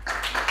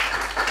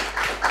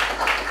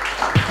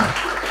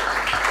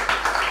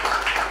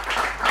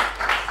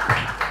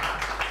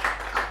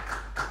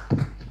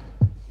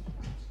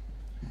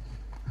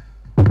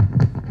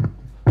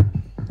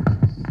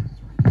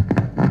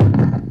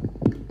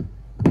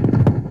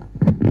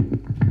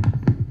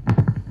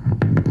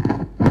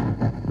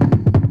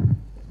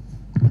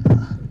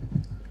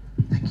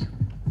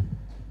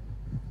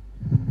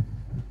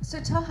 So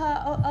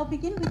Taha, I'll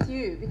begin with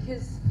you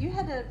because you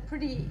had a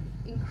pretty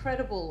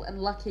incredible and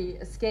lucky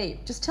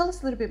escape. Just tell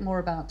us a little bit more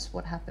about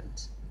what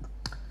happened.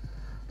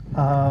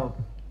 That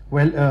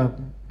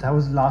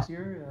was last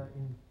year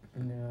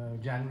in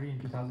January in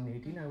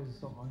 2018. I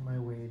was on my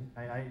way.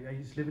 I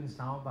used to live in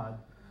Islamabad,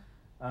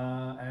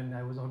 and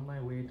I was on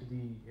my way to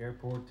the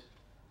airport,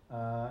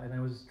 and I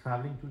was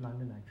traveling to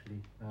London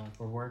actually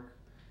for work.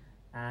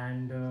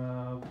 And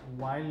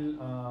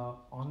while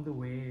on the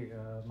way,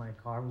 my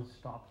car was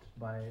stopped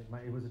by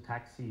it was a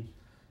taxi.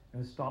 It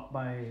was stopped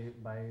by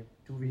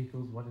 2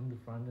 vehicles, one in the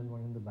front and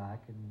one in the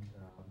back, and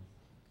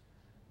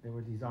there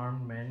were these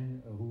armed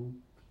men who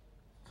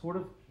sort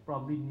of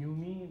probably knew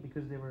me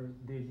because they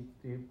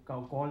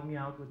called me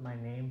out with my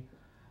name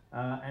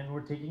and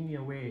were taking me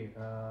away.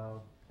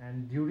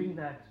 And during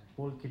that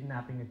whole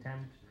kidnapping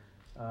attempt,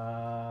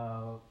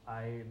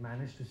 I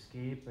managed to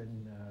escape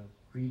and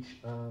reach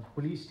a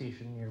police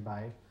station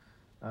nearby.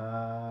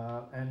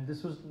 And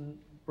this was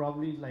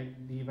probably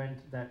like the event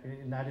that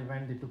in that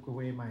event they took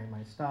away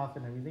my stuff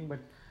and everything. But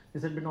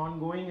this had been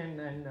ongoing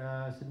and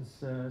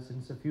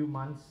since a few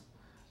months.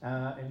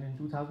 And in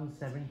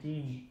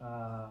 2017,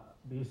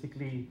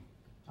 basically,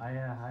 I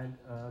had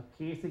a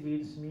case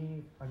against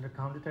me under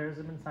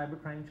counterterrorism and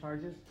cybercrime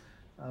charges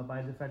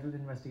by the Federal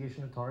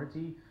Investigation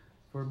Authority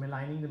for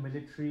maligning the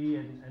military,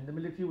 and the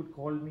military would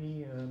call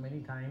me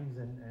many times,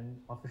 and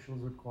officials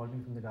would call me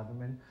from the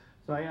government.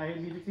 So I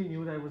immediately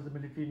knew that it was the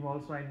military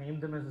involved, so I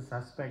named them as a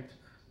suspect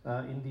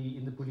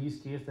in the police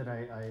case that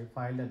I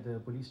filed at the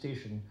police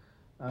station.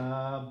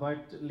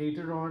 But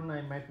later on,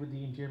 I met with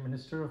the Interior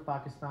Minister of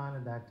Pakistan.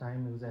 At that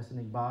time, it was S.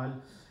 Iqbal,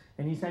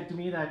 and he said to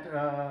me that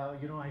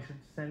I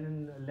should send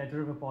in a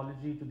letter of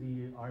apology to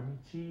the army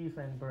chief,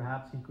 and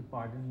perhaps he could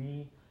pardon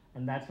me.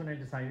 And that's when I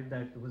decided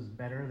that it was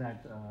better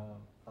that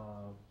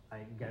I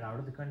get out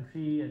of the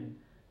country and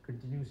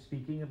continue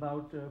speaking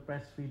about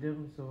press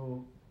freedom.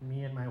 So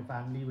me and my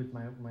family, with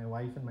my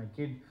wife and my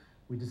kid,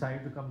 we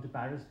decided to come to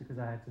Paris because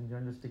I had some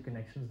journalistic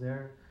connections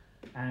there.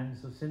 And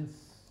so since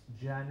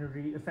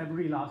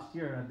February last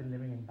year, I've been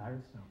living in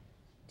Paris now.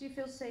 Do you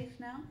feel safe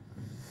now?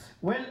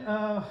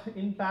 Well,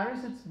 in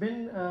Paris, it's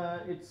been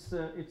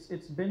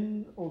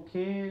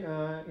okay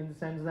in the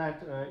sense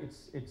that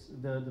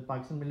the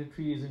Pakistan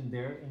military isn't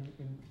there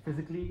in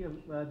physically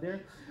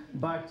there,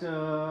 but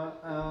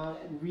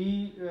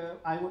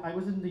I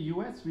was in the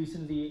U.S.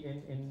 recently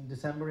in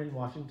December in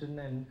Washington,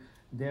 and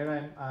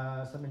there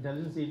some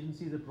intelligence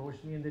agencies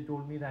approached me and they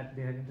told me that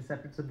they had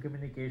intercepted some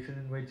communication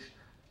in which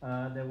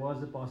there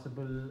was a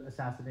possible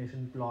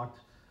assassination plot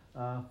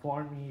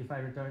for me if I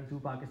return to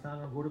Pakistan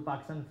or go to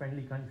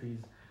Pakistan-friendly countries.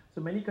 So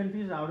many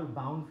countries are out of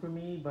bound for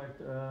me, but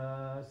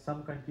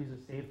some countries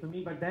are safe for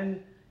me. But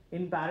then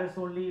in Paris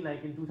only,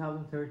 like in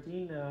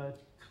 2013,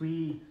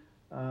 three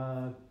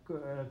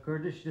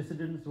Kurdish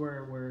dissidents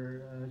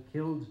were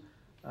killed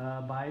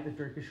by the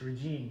Turkish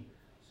regime.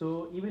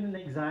 So even in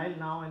exile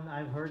now, and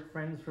I've heard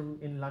friends from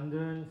in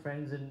London,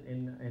 friends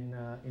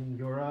in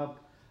Europe,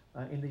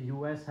 in the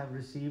US have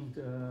received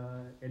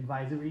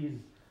advisories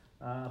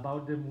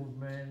about their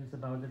movements,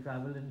 about their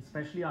travel, and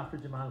especially after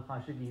Jamal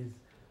Khashoggi's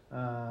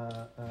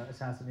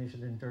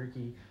assassination in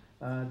Turkey,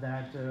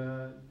 that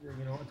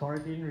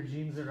authoritarian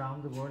regimes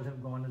around the world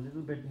have gone a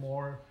little bit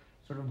more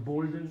sort of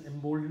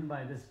emboldened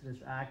by this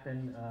act,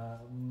 and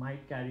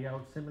might carry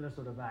out similar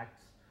sort of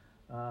acts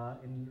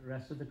in the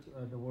rest of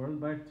the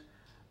world. But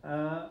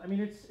I mean,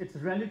 it's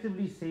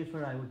relatively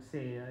safer, I would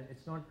say.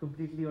 It's not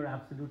completely or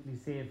absolutely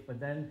safe,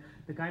 but then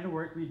the kind of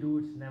work we do,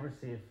 it's never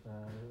safe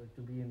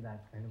to be in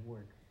that kind of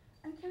work.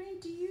 And Karim,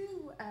 do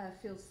you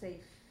feel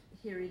safe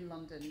here in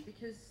London?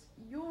 Because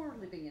you're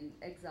living in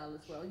exile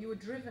as well. You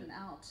were driven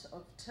out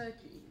of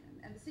Turkey,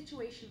 and the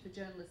situation for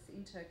journalists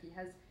in Turkey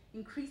has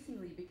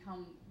increasingly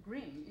become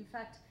grim. In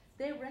fact,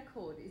 their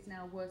record is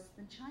now worse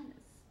than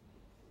China's.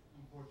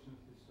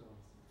 Unfortunately so.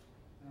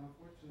 And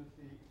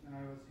unfortunately, when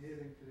I was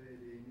hearing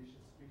today the initial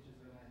speeches,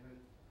 when I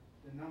heard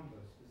the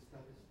numbers, the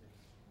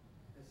statistics,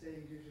 a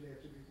saying usually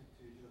attributed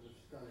to Joseph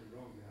Stalin,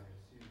 wrongly I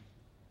assume,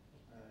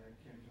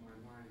 came to my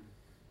mind.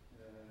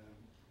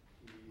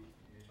 He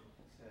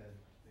said,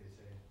 they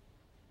say,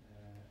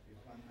 if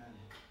one man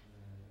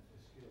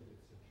is killed,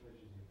 it's a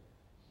tragedy.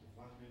 If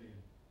 1 million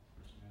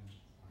men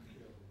are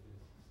killed, it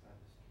is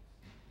statistics.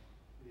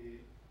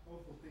 The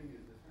awful thing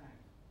is the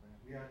fact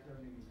we are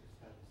turning into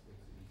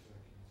statistics in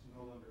Turkey. It's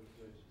no longer a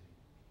tragedy.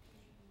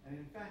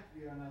 And in fact,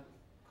 we are not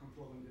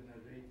controlling the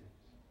narrative.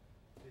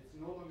 It's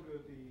no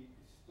longer the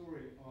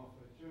story of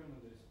a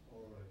journalist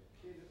or a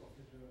kid of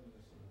a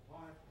journalist or a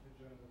wife of a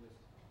journalist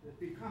that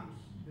becomes,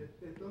 that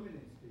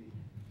dominates the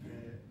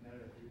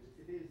narrative.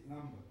 It is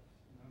numbers.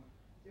 You know?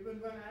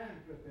 Even when I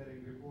am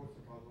preparing reports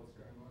about what's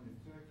going on in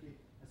Turkey,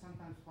 I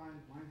sometimes find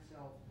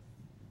myself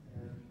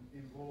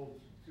involved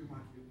too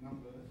much with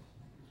numbers,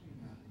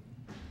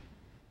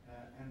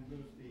 and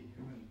lose the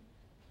human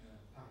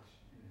touch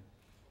in it.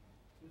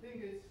 The thing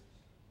is,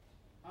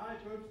 I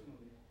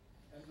personally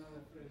am not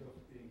afraid of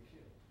being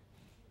killed.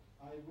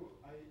 I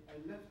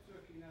left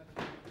Turkey not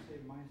to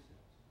save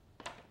myself.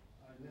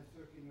 I left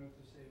Turkey in order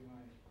to save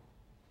my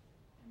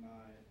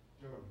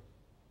journal.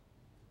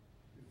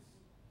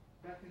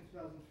 Back in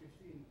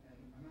 2015, an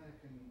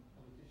American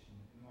politician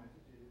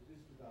invited to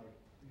visit our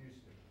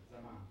newspaper,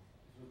 Zaman.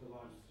 It was the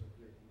largest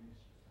circulating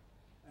newspaper.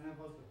 And I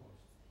was the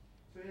host.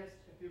 So he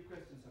asked a few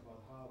questions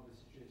about how the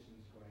situation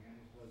is going, and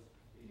it was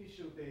the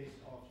initial days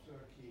of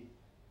Turkey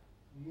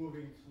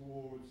moving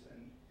towards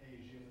an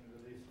Asian,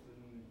 Middle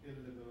Eastern,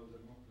 illiberal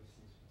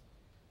democracy.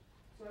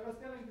 So I was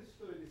telling this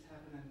story, this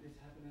happened, and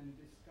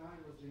this guy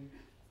was in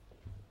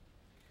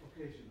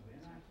occasionally,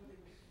 and I thought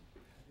he was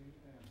having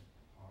a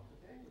heart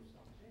attack or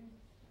something.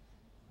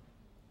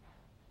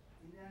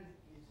 And then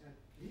he said,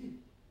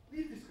 leave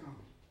this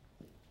country.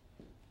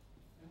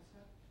 And I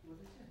said, what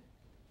is it?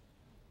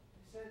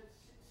 He said,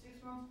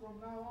 6 months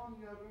from now on,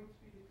 you are going to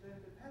be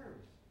declared a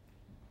terrorist.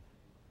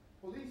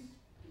 Police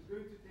is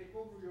going to take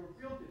over your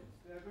buildings.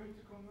 They are going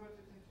to convert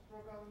it into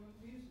pro-government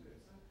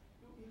newsrooms.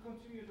 And he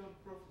continued on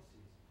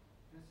prophecies.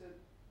 And I said,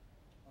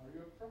 are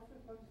you a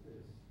prophet? What is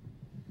this?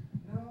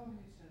 No,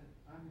 he said,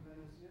 I'm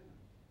Venezuelan.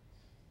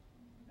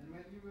 And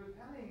when you were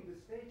telling the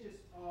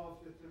stages of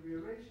the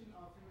deterioration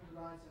of human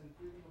rights and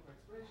freedom of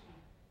expression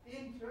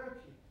in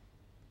Turkey,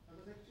 I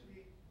was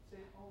actually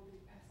saying, oh, they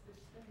passed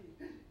this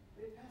stage.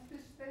 They passed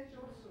this stage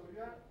also.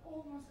 You are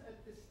almost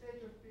at the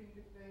stage of being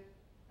declared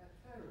a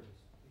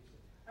terrorist.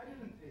 I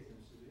didn't take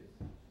him serious.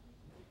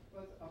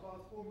 But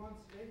about 4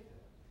 months later,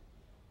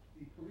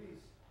 the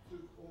police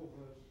took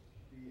over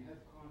the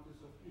headquarters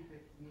of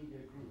Effect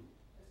Media Group.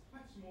 It's a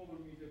much smaller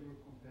media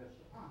group compared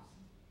to us.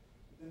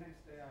 The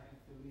next day I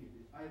had to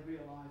leave. I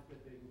realized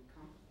that they would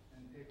come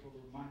and take over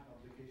my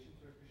publication,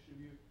 Turkish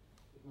Review.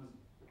 It was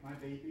my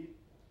baby.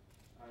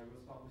 I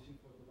was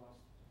publishing for the last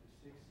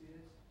 6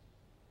 years.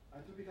 I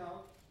took it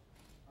out.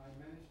 I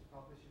managed to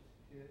publish it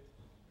here.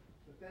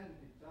 But then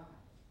it died.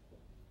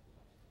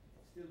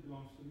 It still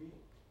belongs to me.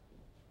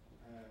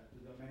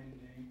 The domain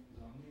name is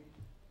on me.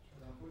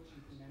 But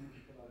unfortunately, many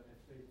people are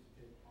afraid to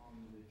take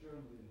on the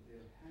journal in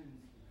their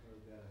hands because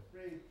they're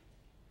afraid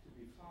to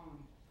be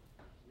found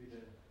with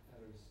a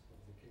terrorist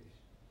publication.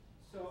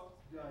 So,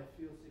 do I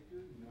feel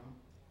secure? No.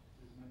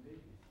 This is my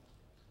baby.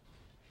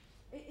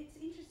 It's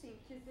interesting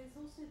because there's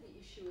also the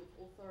issue of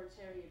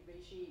authoritarian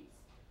regimes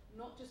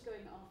not just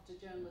going after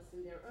journalists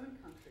in their own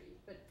country,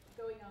 but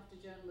going after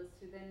journalists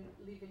who then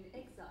live in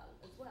exile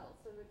as well.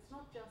 So it's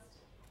not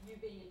just you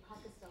being in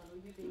Pakistan or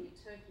you being in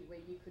Turkey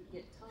where you could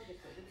get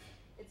targeted.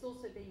 It's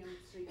also being on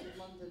the streets of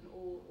London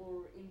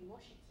or in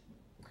Washington.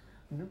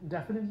 No,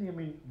 definitely, I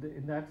mean,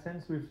 in that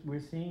sense,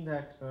 we're seeing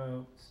that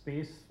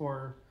space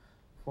for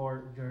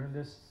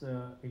journalists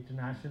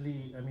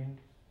internationally. I mean,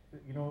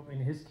 you know, in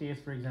his case,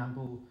 for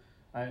example,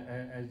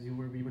 as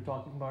we were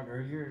talking about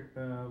earlier,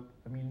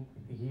 I mean,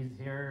 he's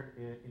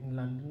here in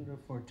London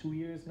for 2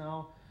 years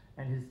now,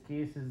 and his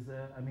case is,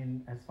 I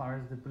mean, as far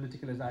as the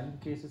political asylum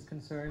case is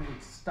concerned,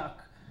 it's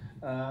stuck,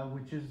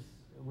 which is,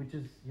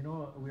 you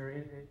know,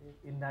 we're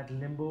in that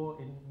limbo.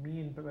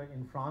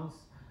 In France,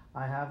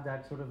 I have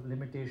that sort of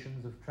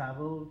limitations of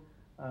travel.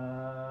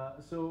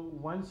 So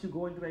once you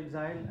go into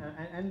exile,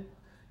 and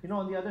you know,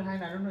 on the other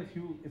hand, I don't know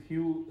if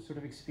you sort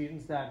of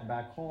experience that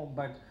back home,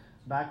 but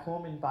back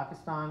home in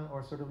Pakistan,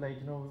 or sort of like,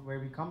 you know, where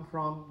we come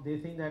from, they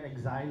think that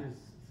exile is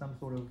some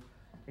sort of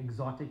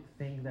exotic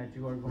thing, that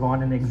you are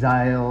gone in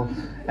exile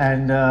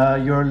and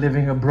you're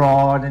living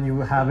abroad and you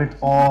have it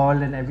all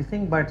and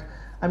everything. But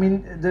I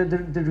mean,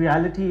 the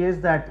reality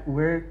is that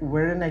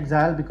we're in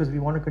exile because we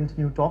want to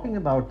continue talking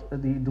about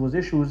those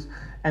issues.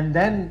 And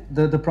then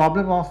the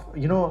problem of,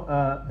 you know,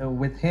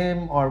 with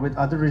him or with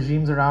other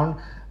regimes around,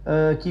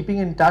 keeping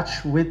in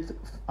touch with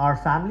our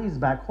families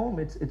back home,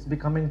 it's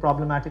becoming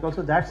problematic.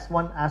 Also, that's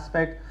one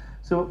aspect.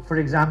 So, for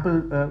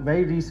example,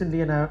 very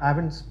recently, and I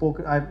haven't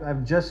spoken,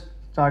 I've just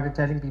started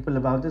telling people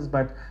about this,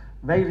 but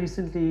very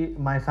recently,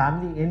 my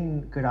family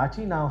in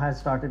Karachi now has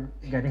started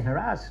getting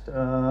harassed.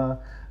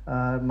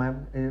 My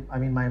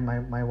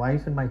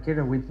wife and my kid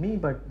are with me,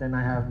 but then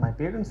I have my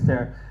parents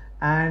there.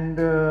 And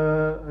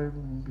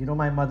you know,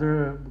 my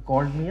mother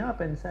called me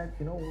up and said,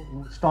 you know,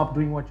 stop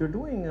doing what you're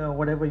doing,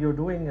 whatever you're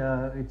doing.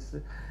 I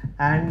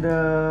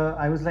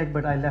was like,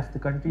 but I left the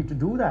country to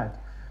do that.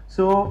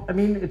 So I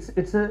mean, it's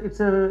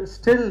a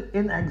still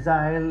in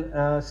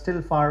exile,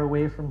 still far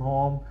away from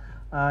home.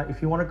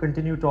 If you want to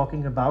continue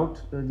talking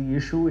about the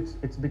issue,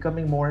 it's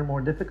becoming more and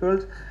more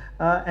difficult.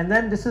 And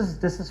then this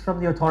is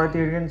from the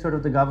authoritarian sort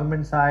of the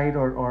government side,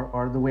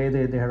 or the way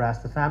they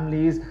harass the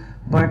families.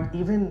 But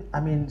even, I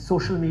mean,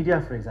 social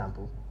media, for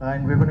example,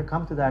 and we're going to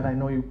come to that. I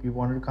know you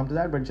wanted to come to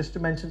that, but just to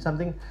mention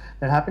something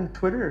that happened,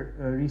 Twitter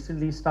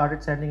recently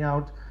started sending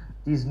out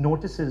these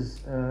notices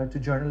to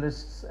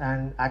journalists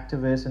and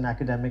activists and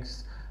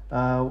academics.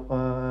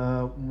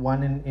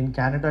 One in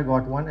Canada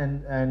got one,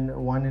 and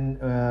one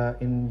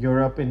in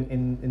Europe,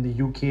 in the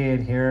UK,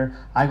 and here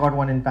I got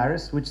one in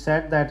Paris, which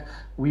said that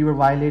we were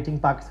violating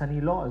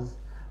Pakistani laws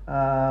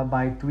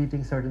by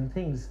tweeting certain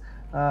things.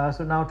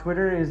 So now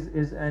Twitter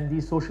is and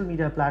these social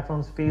media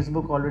platforms,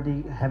 Facebook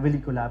already heavily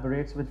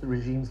collaborates with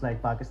regimes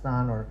like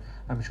Pakistan, or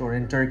I'm sure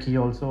in Turkey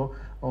also,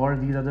 or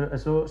these other.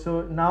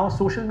 So now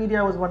social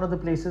media was one of the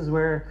places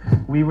where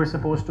we were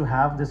supposed to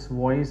have this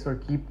voice, or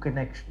keep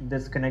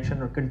this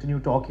connection, or continue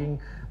talking.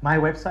 My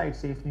website,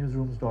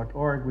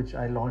 safenewsrooms.org, which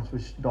I launched,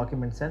 which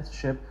documents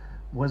censorship,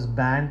 was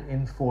banned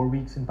in 4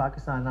 weeks in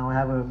Pakistan. Now I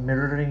have a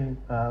mirroring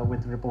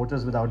with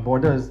Reporters Without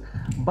Borders.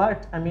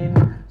 But I mean,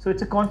 so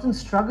it's a constant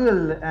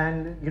struggle.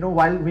 And you know,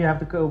 while we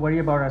have to worry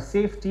about our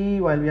safety,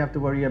 while we have to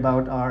worry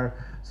about our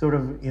sort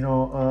of, you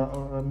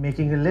know,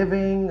 making a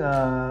living,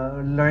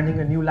 learning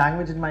a new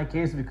language in my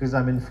case, because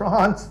I'm in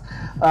France,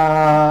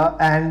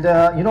 and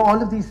you know,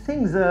 all of these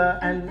things.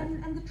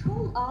 And the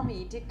troll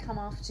army did come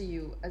after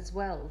you as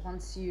well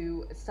once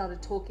you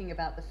started talking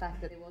about the fact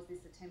that there was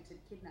this attempted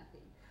kidnapping.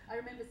 I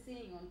remember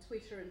seeing on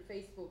Twitter and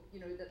Facebook, you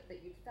know, that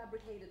you'd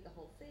fabricated the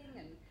whole thing,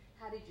 and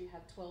how did you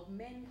have 12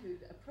 men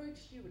who'd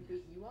approached you and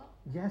beaten you up?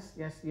 Yes.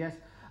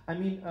 I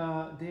mean,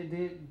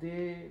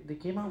 they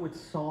came out with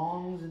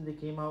songs, and they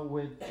came out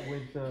with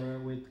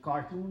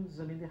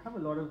cartoons. I mean, they have a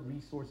lot of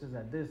resources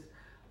at this,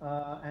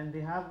 and they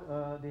have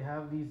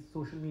these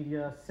social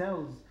media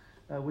cells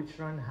which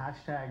run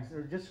hashtags.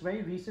 Or just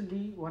very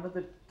recently, one of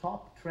the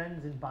top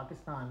trends in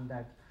Pakistan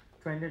that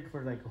trended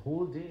for like a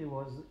whole day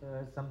was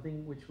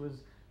something which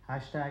was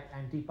hashtag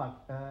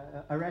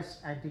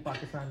arrest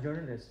anti-Pakistan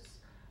journalists.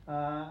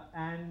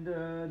 And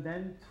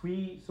then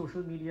 3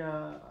 social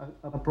media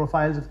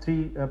profiles of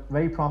 3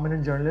 very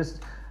prominent journalists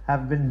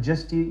have been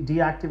just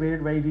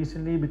deactivated very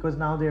recently, because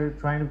now they're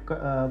trying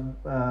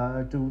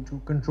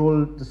to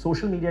control the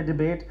social media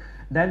debate.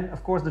 Then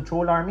of course the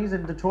troll armies,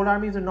 and the troll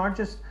armies are not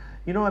just,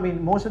 you know, I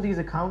mean, most of these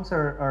accounts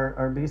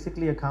are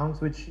basically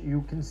accounts which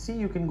you can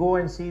go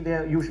and see.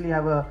 They usually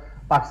have a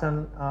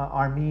Pakistan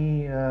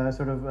army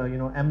sort of you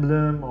know,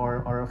 emblem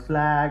or a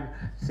flag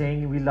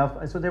saying we love.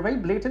 So they're very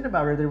blatant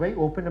about it. They're very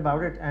open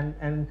about it,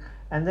 and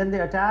then they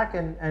attack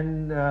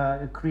and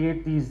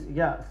create these.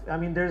 Yeah, I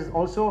mean, there's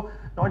also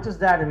not just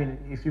that. I mean,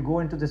 if you go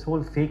into this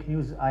whole fake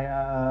news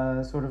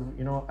sort of,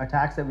 you know,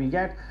 attacks that we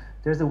get,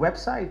 there's a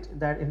website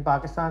that in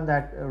Pakistan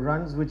that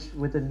runs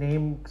with a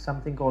name,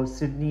 something called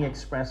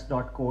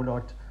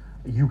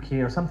sydneyexpress.co.uk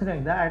or something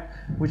like that,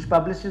 which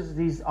publishes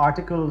these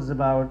articles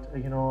about,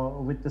 you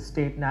know, with the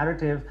state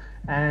narrative,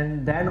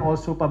 and then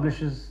also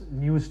publishes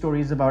news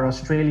stories about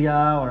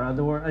Australia or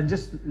other, and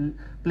just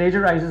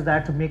plagiarizes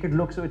that to make it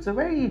look. So it's a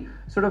very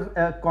sort of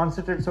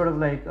concerted sort of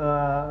like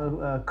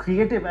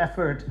creative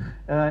effort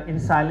in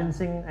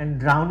silencing and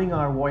drowning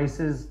our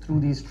voices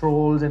through these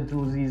trolls and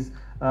through these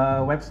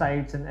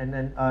websites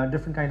and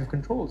different kinds of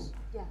controls.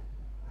 Yeah.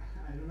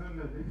 I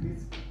remember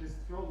this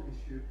troll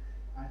issue,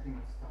 I think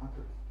it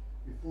started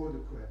before the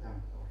coup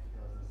attempt of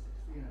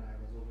 2016, and I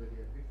was already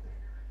a victim.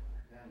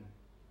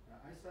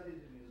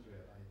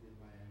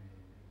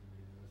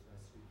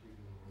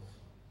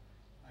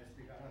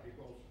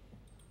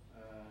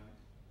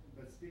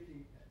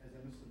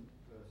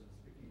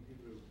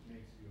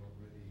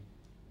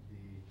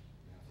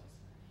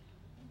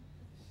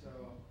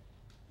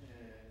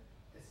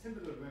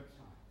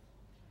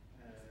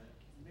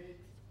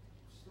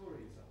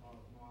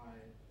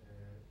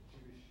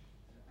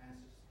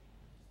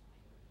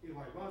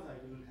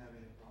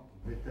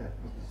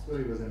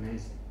 story was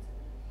amazing.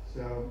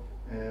 So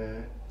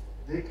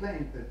they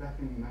claimed that back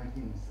in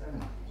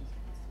 1970,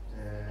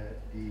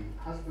 the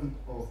husband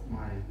of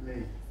my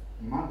late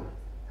mother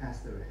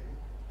passed away,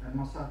 and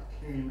Mossad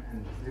came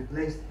and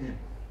replaced him,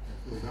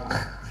 that poor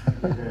guy,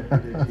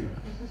 with a Jew.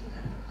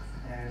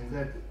 And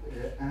that,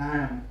 and I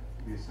am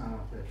the son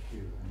of that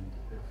Jew. And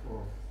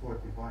for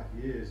 45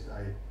 years,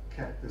 I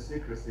kept the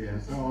secrecy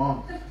and so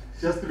on,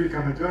 just to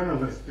become a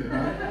journalist, you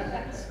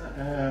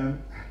know.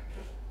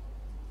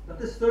 But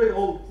the story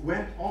all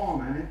went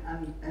on,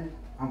 and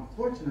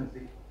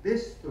unfortunately,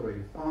 this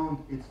story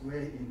found its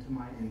way into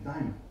my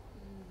indictment.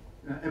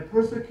 A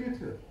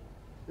prosecutor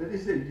that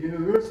is a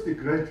university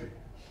graduate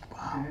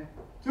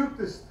took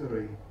the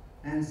story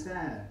and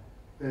said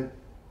that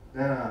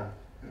there are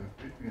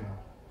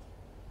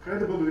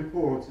credible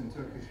reports in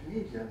Turkish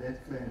media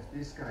that claims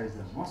this guy is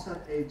a Mossad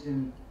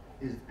agent,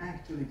 is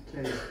actually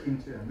placed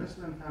into a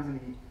Muslim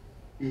family,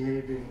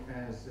 behaving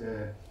as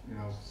a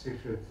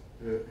secret,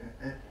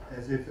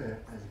 as if a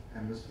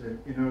Muslim,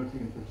 in order to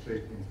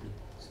infiltrate into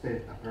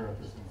state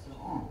apparatus and so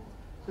on.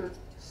 So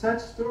such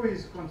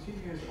stories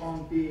continues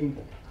on being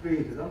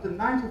created. On the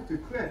night of the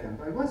coup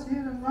attempt, I was here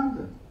in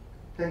London,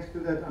 thanks to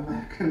that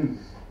American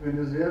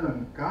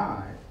Venezuelan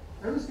guy.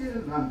 I was here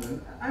in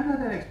London. I'm not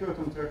an expert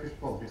on Turkish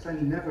politics. I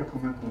never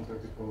comment on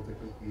Turkish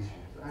political issues.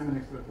 I'm an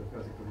expert of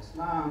radical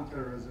Islam,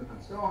 terrorism,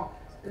 and so on.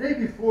 The day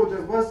before,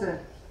 there was a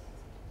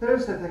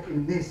terrorist attack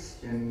in Nice,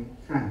 in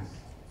France.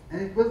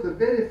 And it was the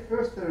very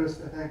first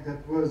terrorist attack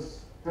that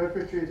was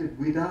perpetrated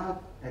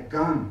without a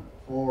gun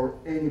or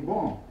any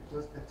bomb. It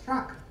was a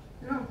truck,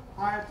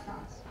 hired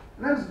trucks.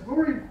 And I was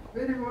worried,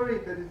 very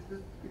worried that it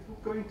was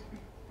going to be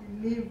the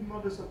new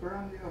modus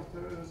operandi of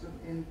terrorism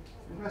in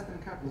Western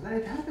capitals. And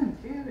it happened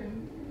here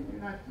in the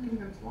United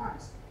Kingdom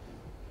twice.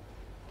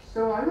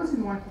 So I was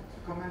invited to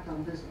comment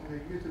on this on the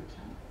YouTube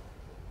channel.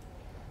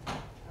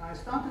 And I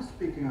started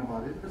speaking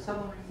about it, but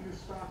suddenly news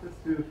started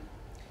to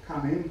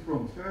come in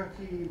from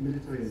Turkey,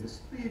 military in the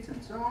streets,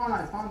 and so on.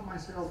 I found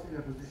myself in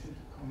a position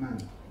to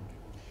comment.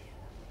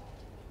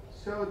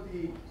 So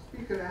the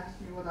speaker asked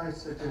me what I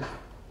suggest,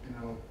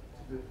 to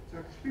the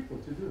Turkish people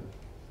to do.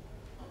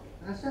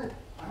 And I said,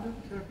 I'm not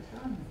the Turkish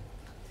army.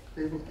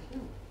 They will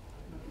kill.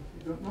 If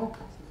you don't know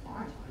how to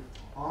fight,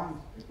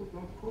 armed people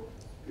don't go to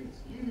the streets.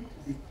 You need to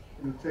be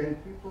trained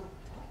people.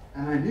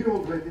 And I knew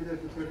already that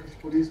the Turkish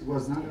police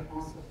was not a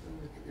part of the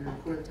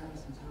coup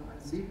attempts, and so I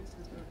leave it to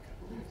the Turkish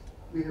police.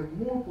 We have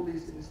more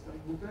police in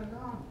Istanbul than the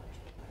army.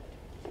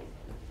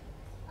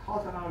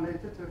 Half an hour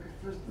later, Turkish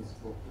president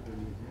spoke to the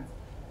media,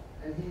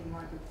 and he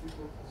invited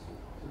people to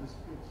the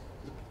streets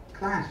to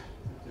clash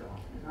with the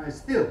army. And I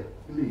still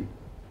believe.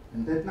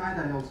 And that night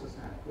I also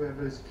said,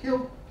 whoever is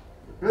killed,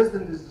 the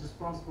president is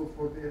responsible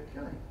for their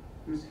killing,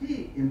 because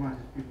he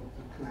invited people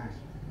to clash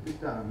with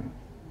the army,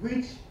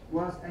 which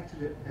was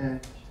actually a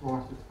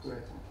thwarted coup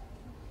attempt.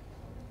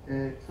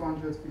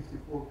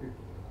 254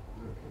 people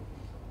were killed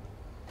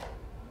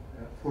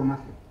for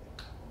nothing.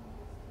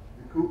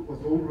 The coup was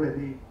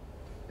already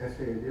a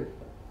failure,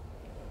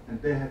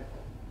 and they had.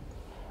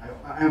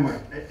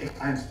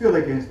 I'm still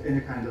against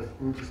any kind of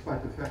coup,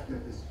 despite the fact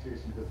that the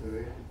situation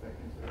deteriorated back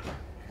in Turkey.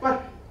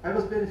 But I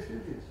was very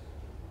furious.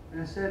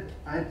 And I said,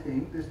 I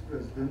think this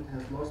president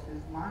has lost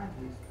his mind.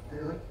 He's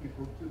telling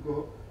people to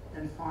go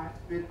and fight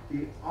with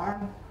the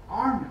armed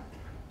army.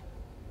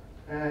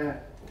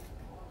 And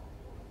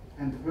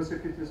the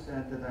prosecutor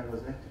said that I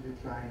was actually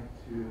trying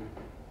to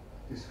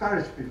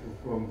discourage people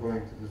from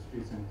going to the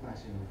streets and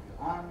clashing with the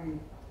army,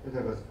 that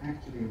I was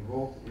actually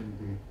involved in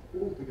the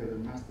altogether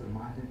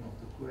masterminding of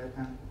the coup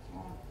attempt and so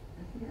on.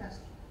 And he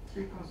asked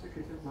 3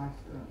 consecutive life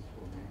terms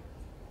for me,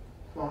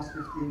 plus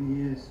 15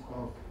 years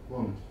of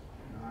bonus.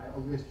 I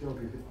always joke,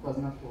 if it was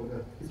not for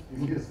that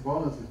 15 years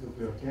bonus, it would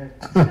be okay.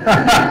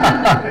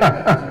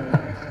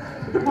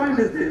 The point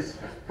is this,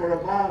 for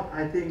about,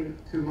 I think,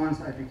 2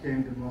 months, I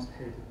became the most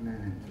hated man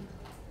in Turkey,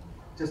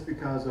 just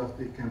because of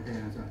the campaign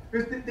and so on.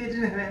 Because they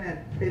didn't have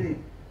any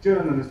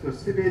journalist or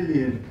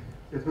civilian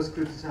that was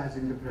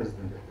criticizing the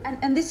president.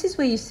 And this is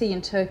where you see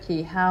in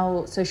Turkey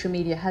how social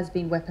media has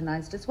been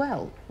weaponized as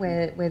well,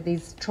 where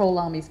these troll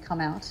armies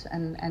come out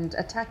and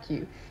attack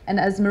you. And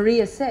as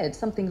Maria said,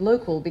 something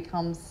local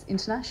becomes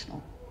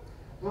international.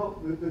 Well,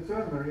 the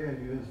term Maria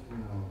used,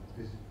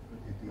 the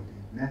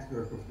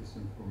network of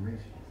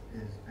disinformation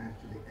is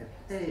actually a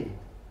paid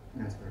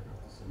network of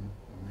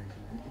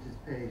disinformation, and it is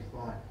paid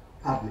by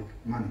public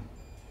money.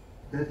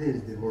 That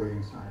is the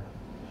worrying side of it.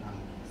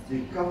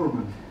 The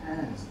government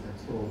has that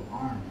sole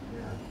army.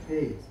 They are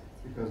paid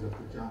because of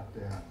the job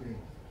they are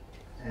doing.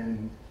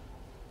 And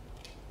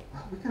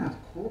we cannot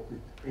cope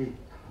with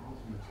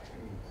 8,000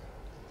 trades.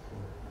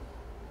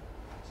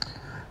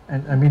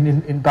 And I mean,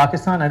 in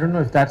Pakistan, I don't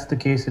know if that's the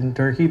case in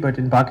Turkey, but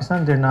in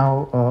Pakistan, they're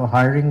now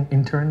hiring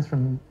interns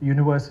from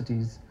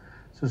universities.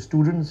 So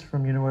students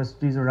from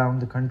universities around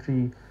the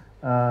country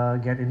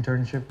get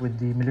internship with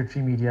the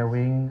military media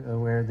wing,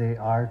 where they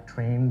are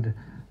trained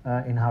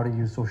in how to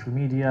use social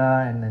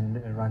media and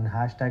run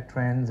hashtag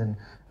trends. And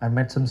I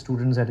met some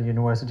students at a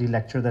university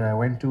lecture that I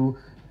went to,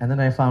 And then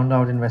I found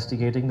out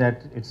investigating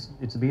that it's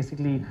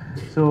basically,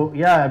 so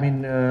yeah, I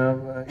mean,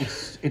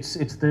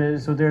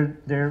 so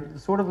they're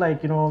sort of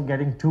like, you know,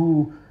 getting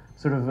two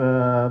sort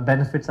of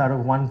benefits out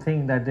of one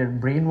thing, that they're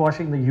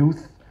brainwashing the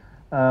youth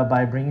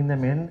by bringing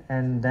them in,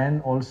 and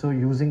then also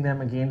using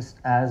them against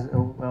as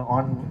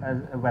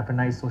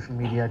weaponized social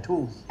media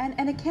tools.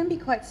 And it can be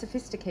quite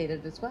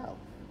sophisticated as well.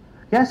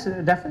 Yes,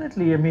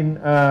 definitely. I mean,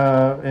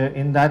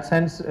 in that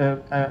sense,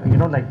 you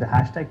know, like the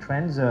hashtag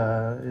trends,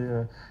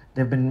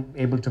 they've been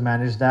able to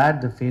manage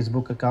that. The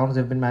Facebook accounts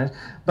have been managed.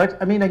 But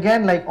I mean,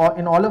 again, like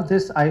in all of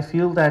this, I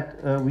feel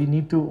that we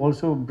need to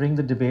also bring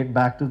the debate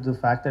back to the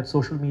fact that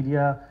social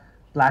media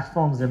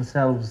platforms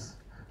themselves,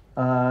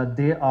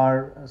 they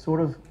are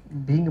sort of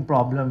being a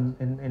problem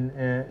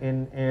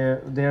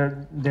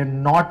they're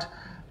not,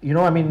 you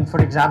know, I mean,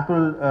 for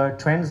example,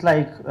 trends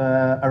like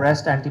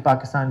arrest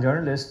anti-Pakistan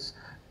journalists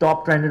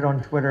top trended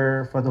on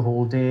Twitter for the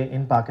whole day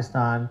in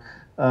Pakistan.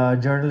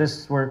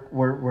 Journalists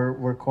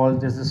were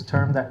called, there's this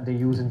term that they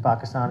use in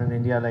Pakistan and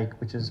India, like,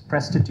 which is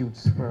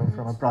prostitutes,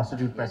 from a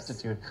prostitute,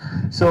 prostitute.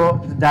 So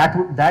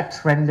that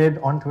trended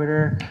on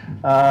Twitter.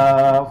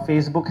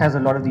 Facebook has a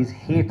lot of these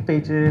hate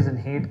pages and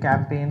hate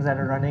campaigns that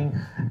are running.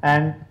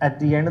 And at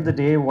the end of the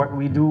day, what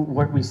we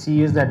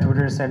see is that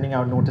Twitter is sending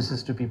out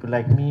notices to people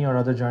like me or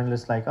other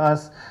journalists like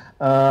us.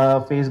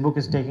 Facebook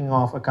is taking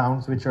off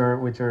accounts which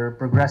are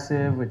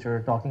progressive, which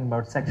are talking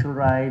about sexual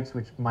rights,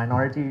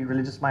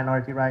 religious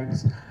minority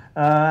rights,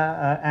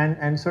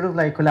 and sort of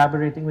like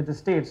collaborating with the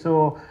state.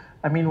 So,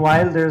 I mean,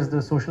 while there's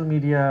the social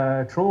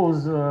media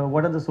trolls,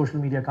 what are the social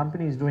media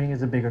companies doing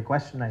is a bigger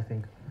question, I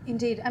think.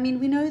 Indeed. I mean,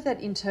 we know that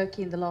in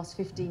Turkey in the last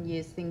 15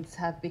 years, things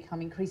have become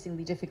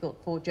increasingly difficult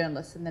for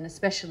journalists, and then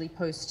especially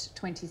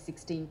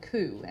post-2016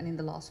 coup and in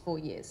the last 4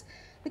 years.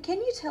 But can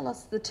you tell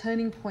us the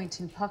turning point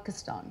in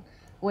Pakistan?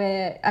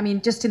 Where, I mean,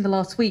 just in the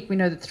last week, we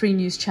know that 3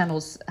 news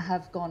channels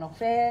have gone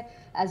off air.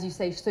 As you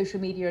say, social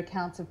media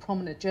accounts of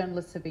prominent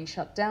journalists have been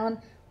shut down.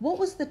 What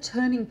was the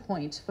turning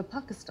point for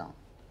Pakistan?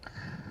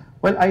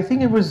 Well, I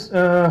think it was,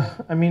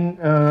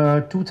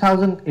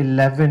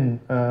 2011,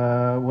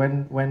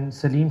 when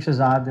Salim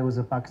Shahzad, there was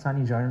a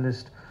Pakistani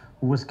journalist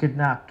who was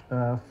kidnapped he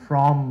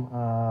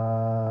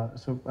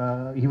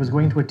was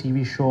going to a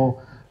TV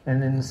show,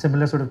 and in a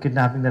similar sort of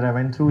kidnapping that I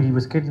went through, he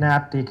was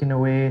kidnapped, taken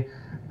away,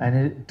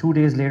 and 2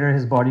 days later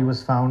his body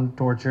was found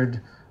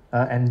tortured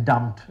and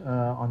dumped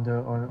on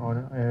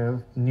a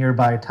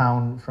nearby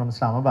town from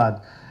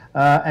Islamabad.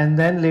 And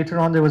then later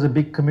on there was a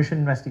big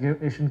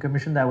investigation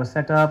commission that was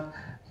set up.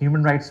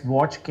 Human Rights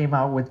Watch came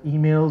out with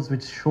emails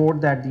which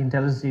showed that the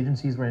intelligence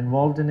agencies were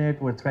involved in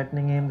it, were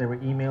threatening him, there were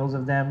emails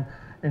of them,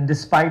 and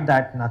despite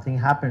that nothing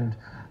happened.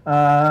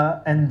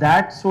 And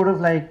that sort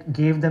of like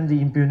gave them the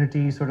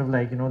impunity, sort of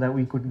like, you know, that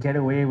we could get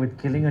away with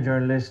killing a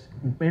journalist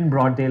in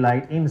broad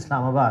daylight in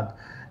Islamabad.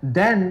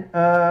 Then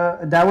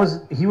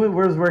he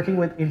was working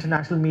with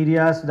international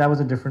media, so that was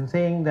a different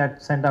thing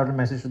that sent out a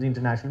message to the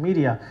international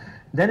media.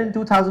 Then in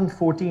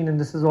 2014, and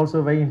this is also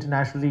a very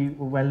internationally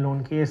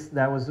well-known case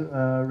that was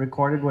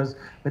recorded, was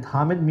with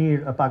Hamid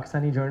Mir, a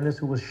Pakistani journalist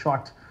who was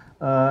shot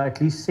at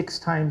least 6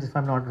 times, if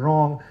I'm not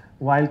wrong,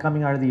 while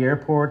coming out of the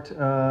airport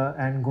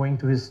and going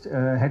to his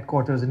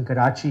headquarters in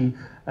Karachi.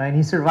 And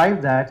he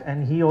survived that,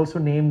 and he also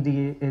named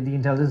the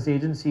intelligence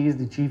agencies,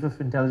 the chief of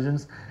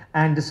intelligence.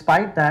 And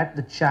despite that,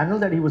 the channel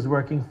that he was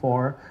working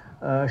for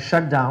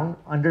shut down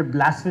under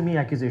blasphemy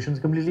accusations,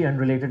 completely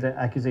unrelated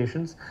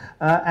accusations.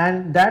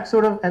 And that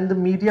sort of, and the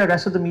media,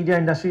 rest of the media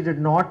industry did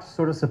not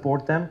sort of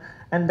support them.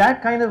 And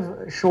that kind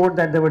of showed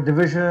that there were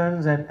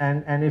divisions,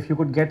 and if you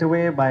could get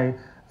away by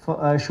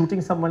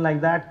shooting someone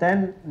like that,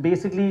 then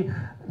basically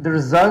the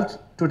result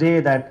today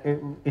that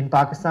in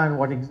Pakistan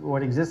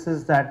what exists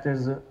is that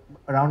there's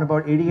around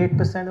about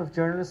 88% of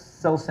journalists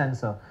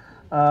self-censor.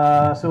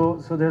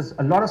 So there's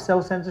a lot of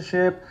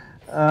self-censorship,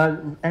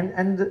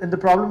 and the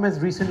problem is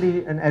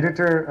recently an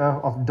editor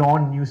of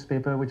Dawn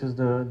newspaper, which is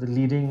the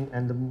leading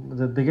and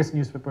the biggest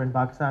newspaper in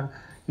Pakistan,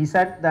 he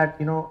said that,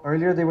 you know,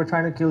 earlier they were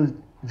trying to kill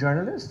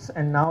journalists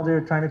and now they're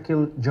trying to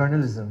kill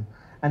journalism.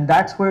 And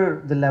that's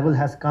where the level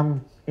has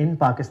come in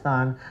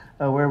Pakistan,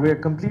 where we're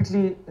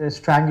completely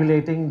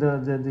strangulating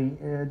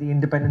the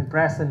independent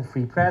press and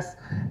free press,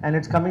 and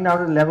it's coming down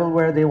to a level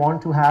where they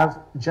want to have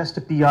just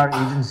a PR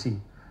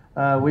agency,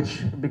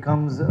 which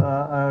becomes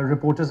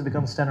reporters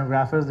become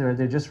stenographers.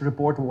 They just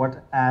report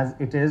what as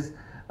it is,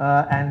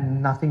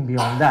 and nothing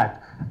beyond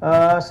that.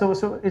 So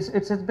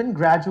it's been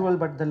gradual,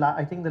 but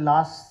I think the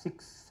last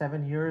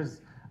 6-7 years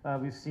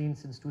we've seen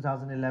since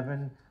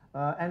 2011.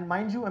 And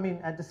mind you, I mean,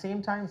 at the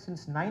same time,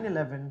 since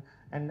 9/11,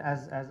 and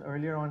as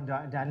earlier on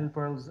Daniel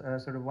Pearl's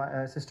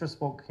sister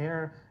spoke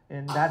here,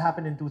 and that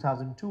happened in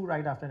 2002,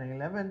 right after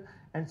 9/11.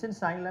 And since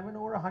 9/11,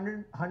 over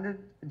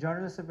 100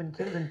 journalists have been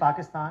killed in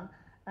Pakistan,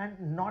 and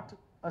not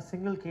a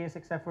single case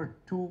except for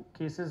 2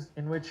 cases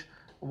in which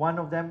one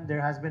of them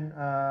there has been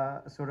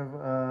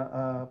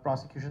a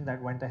prosecution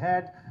that went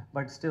ahead,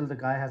 but still the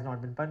guy has not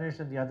been punished,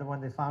 and the other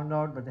one they found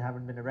out, but they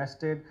haven't been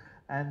arrested.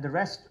 and the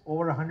rest,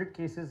 over 100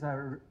 cases,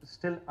 are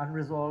still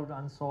unresolved,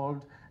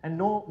 unsolved, and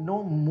no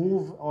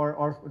move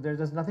or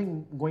there's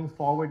nothing going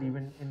forward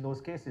even in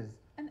those cases.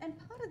 And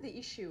part of the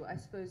issue, I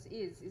suppose,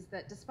 is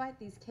that despite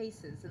these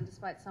cases and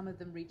despite some of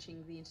them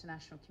reaching the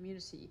international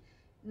community,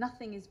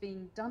 nothing is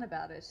being done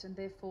about it, and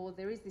therefore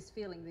there is this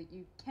feeling that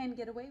you can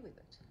get away with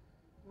it.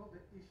 Well, the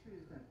issue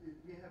is that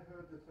we have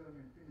heard the term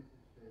impunity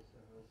today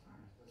several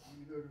times, but we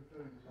were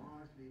referring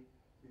largely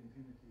to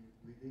impunity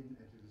within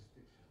a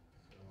jurisdiction.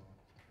 So, a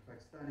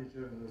Pakistani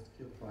journalist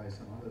killed by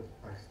some other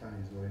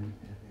Pakistanis or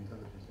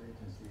intelligence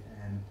agency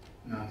and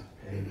not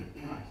paid the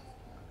price.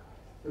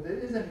 But there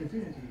is an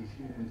impunity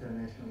issue in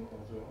international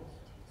law.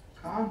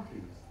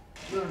 Countries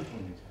learn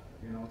from each other.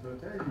 You know,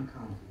 authoritarian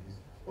countries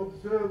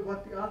observe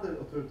what the other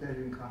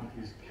authoritarian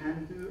countries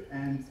can do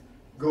and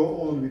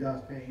go on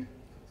without paying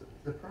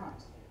the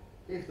price.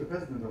 If the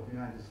President of the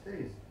United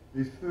States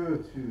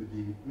referred to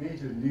the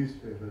major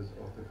newspapers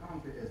of the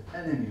country as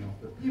enemy of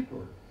the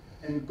people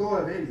and go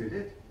away with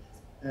it,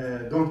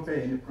 don't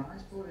pay any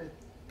price for it,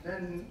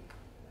 then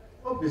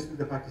obviously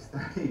the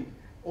Pakistani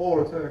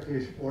or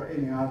Turkish or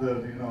any other,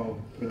 you know...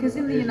 Because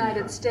in the Asian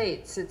United country.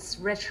 States it's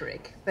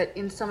rhetoric, but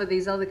in some of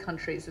these other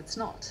countries it's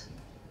not.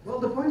 Well,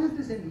 the point is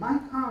this, in my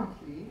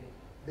country,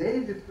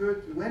 they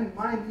referred to when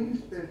my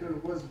newspaper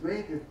was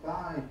raided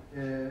by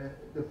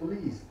the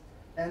police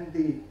and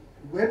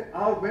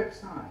our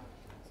website,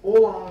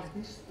 all our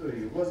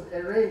history was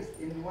erased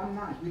in one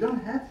night. We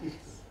don't have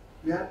history.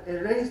 We are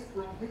erased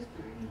from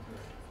history in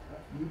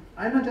Turkey.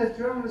 I'm not a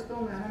journalist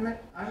only, I'm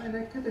an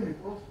academic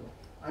also.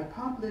 I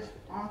published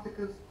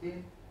articles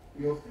in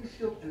the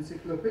official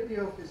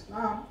Encyclopedia of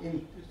Islam,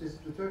 this is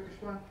the Turkish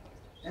one,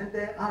 and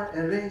they are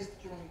erased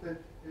from the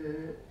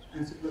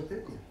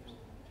encyclopedia.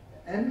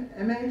 And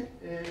MA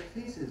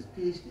thesis,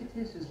 PhD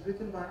thesis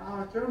written by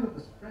our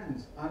journalist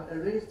friends are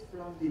erased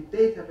from the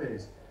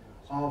database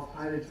of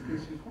higher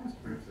education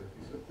consequences.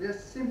 So they are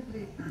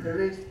simply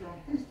erased from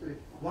history.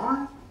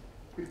 Why?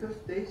 Because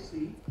they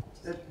see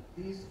that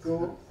these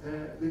go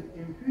with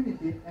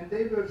impunity, and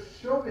they were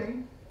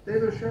showing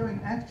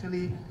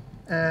actually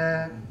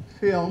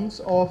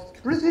films of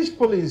British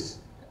police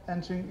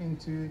entering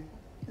into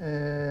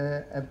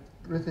a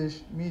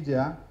British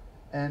media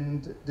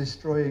and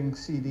destroying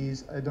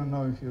CDs. I don't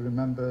know if you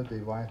remember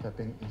the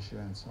wiretapping issue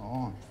and so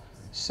on.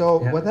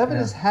 So Yeah, whatever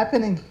yeah. is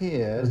happening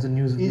here There's the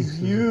news is leaks.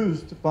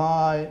 used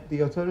by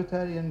the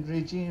authoritarian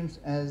regimes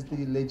as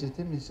the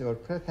legitimacy or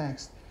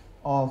pretext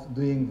of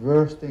doing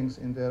worse things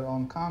in their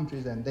own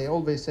countries. And they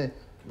always say,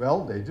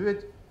 well, they do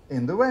it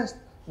in the West.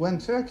 When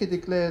Turkey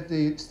declared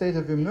the state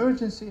of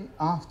emergency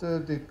after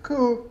the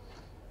coup,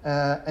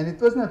 and it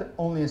was not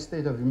only a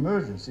state of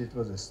emergency, it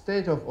was a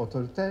state of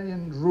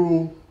authoritarian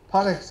rule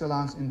par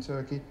excellence in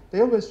Turkey. They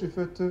always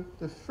referred to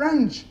the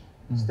French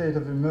state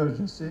of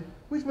emergency,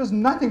 which was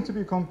nothing to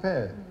be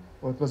compared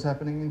what was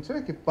happening in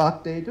Turkey,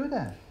 but they do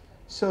that.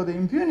 So the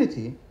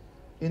impunity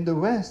in the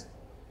West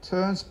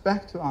turns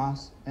back to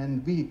us,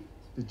 and we,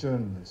 the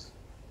journalists,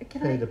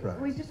 pay the price.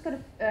 We've just got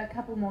a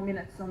couple more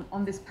minutes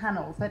on this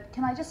panel, but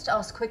can I just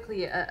ask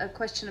quickly a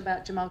question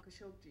about Jamal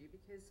Khashoggi,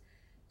 because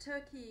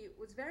Turkey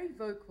was very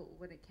vocal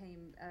when it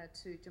came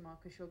to Jamal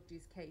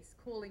Khashoggi's case,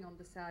 calling on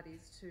the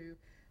Saudis to,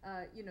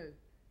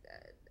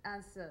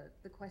 answer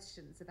the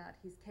questions about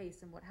his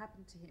case and what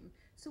happened to him.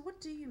 So what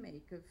do you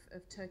make of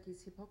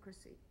Turkey's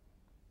hypocrisy?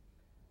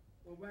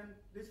 Well, when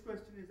this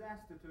question is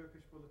asked to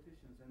Turkish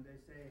politicians and they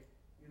say,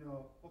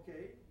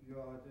 okay, you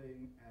are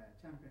doing a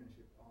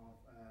championship of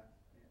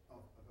a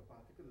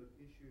particular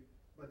issue,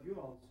 but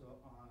you also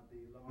are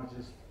the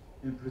largest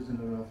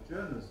imprisoner of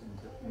journalists in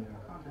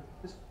your country.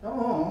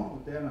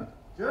 No, they're not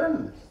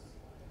journalists.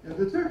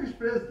 The Turkish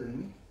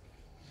president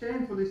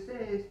shamefully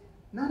says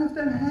none of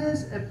them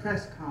has a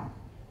press conference.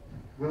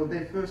 Well,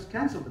 they first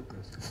canceled the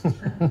press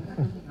conference.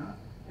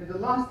 In the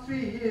last 3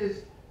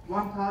 years,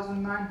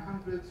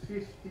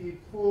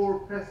 1,954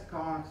 press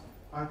cards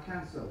are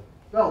cancelled.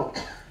 Well,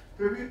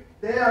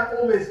 they are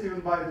always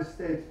given by the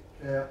state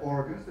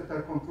organs that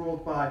are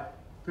controlled by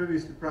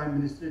previously Prime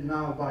Minister,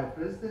 now by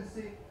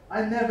Presidency.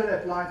 I never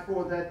applied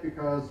for that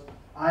because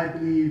I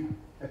believe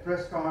a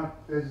press card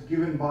that is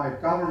given by a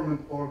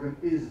government organ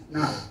is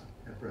not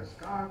a press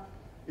card.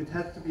 It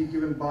has to be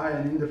given by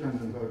an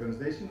independent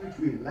organization, which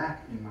we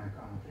lack in my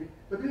country.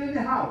 But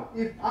anyhow,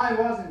 if I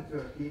was in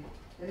Turkey,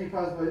 and if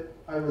I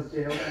was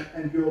jailed,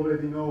 and you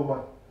already know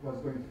what was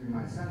going to be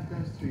my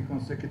sentence, 3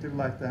 consecutive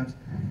lifetimes,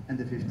 and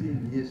the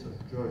 15 years of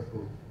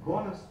joyful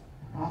bonus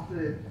after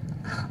it.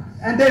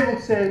 And they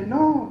would say,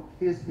 no,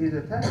 he's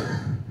a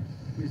terrorist.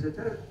 He's a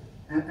terrorist.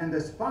 And a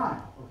spy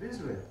of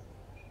Israel.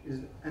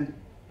 And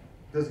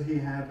does he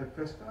have a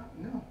press card?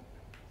 No.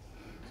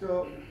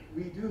 So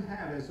we do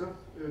have, as of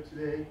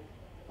today,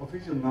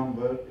 official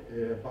number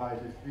by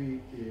the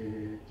free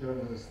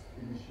journalists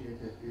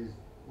initiated is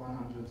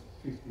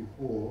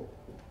 154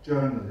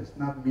 journalists,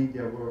 not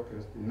media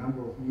workers. The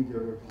number of media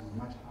workers is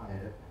much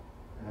higher.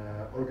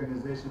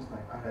 Organizations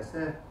like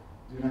RSF,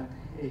 do not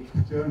take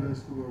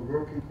journalists who are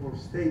working for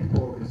state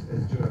organs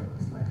as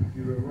journalists. Like if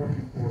you were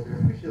working for the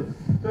official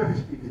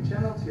Turkish TV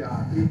channel,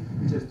 TRT,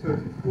 which has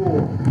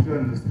 34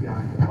 journalists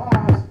behind the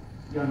bars,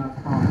 you're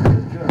not counted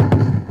as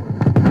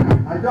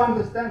journalists. I don't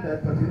understand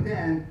that, but in the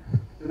end,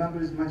 the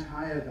number is much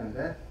higher than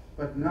that,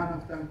 but none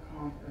of them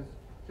count as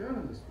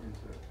journalists in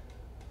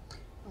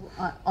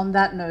Turkey. On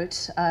that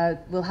note,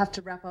 we'll have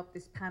to wrap up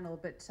this panel,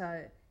 but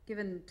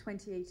given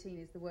 2018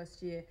 is the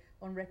worst year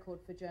on record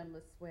for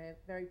journalists, we're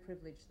very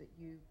privileged that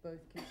you both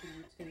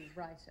continue to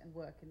write and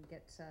work and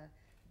get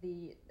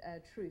the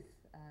truth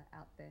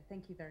out there.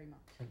 Thank you very much.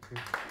 Thank you.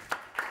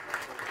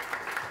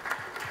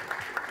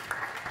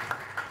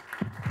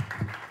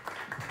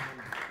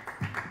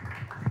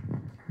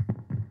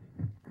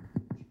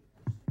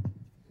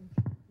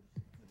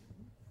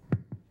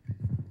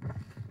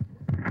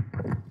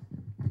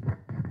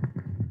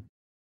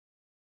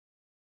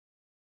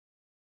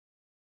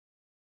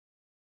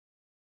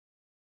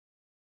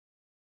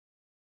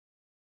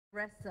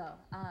 Ressa,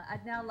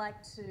 I'd now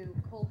like to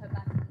call her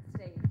back on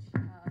stage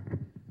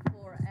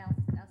for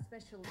our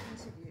special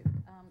interview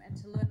and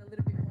to learn a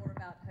little bit more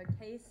about her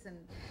case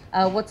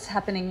and what's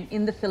happening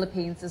in the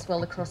Philippines as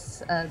well across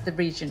the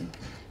region.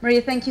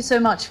 Maria, thank you so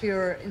much for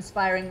your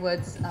inspiring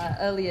words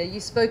earlier. You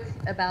spoke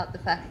about the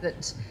fact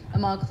that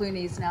Amal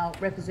Clooney is now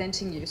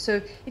representing you. So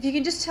if you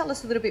can just tell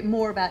us a little bit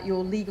more about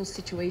your legal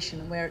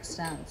situation and where it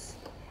stands.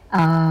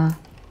 I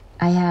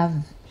have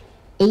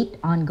 8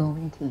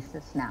 ongoing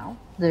cases now.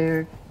 There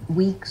are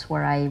weeks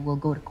where I will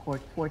go to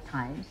court 4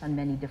 times on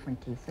many different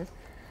cases.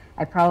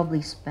 I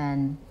probably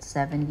spend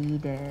 70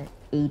 to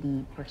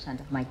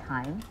 80% of my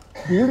time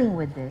dealing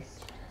with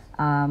this,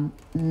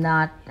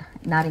 not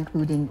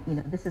including,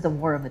 this is a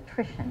war of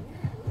attrition.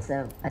 It's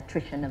a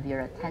attrition of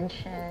your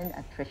attention,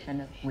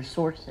 attrition of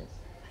resources.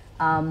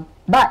 But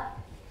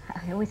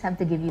I always have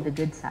to give you the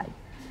good side.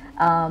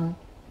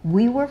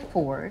 We were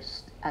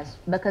forced,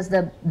 because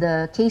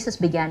the cases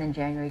began in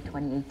January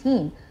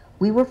 2018,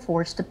 we were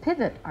forced to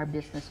pivot our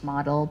business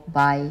model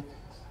by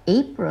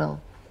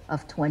April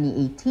of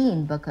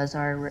 2018 because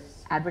our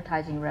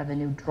advertising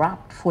revenue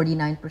dropped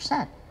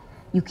 49%.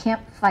 You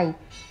can't fight.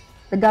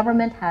 The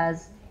government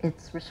has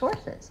its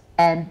resources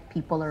and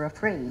people are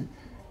afraid.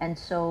 And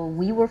so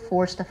we were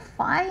forced to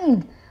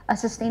find a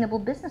sustainable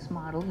business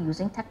model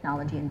using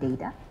technology and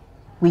data.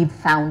 We've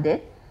found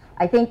it.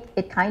 I think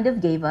it kind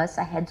of gave us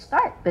a head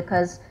start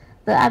because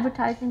the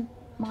advertising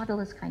model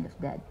is kind of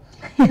dead.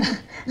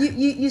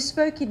 You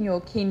spoke in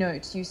your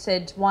keynote, you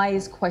said, why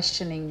is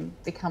questioning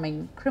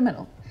becoming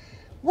criminal?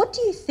 What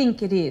do you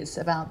think it is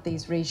about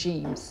these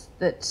regimes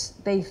that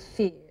they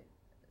fear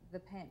the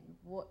pen,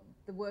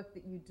 the work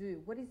that you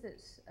do? What is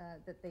it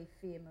that they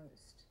fear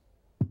most?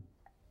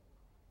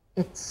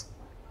 It's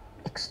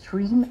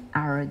extreme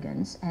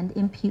arrogance and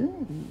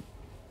impunity.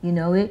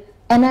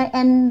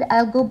 And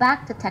I'll go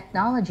back to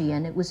technology,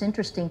 and it was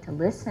interesting to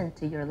listen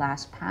to your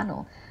last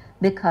panel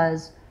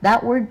because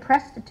that word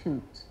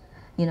prostitutes,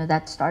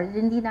 that started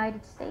in the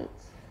United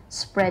States,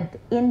 spread to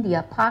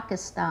India,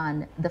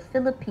 Pakistan, the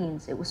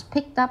Philippines. It was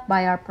picked up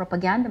by our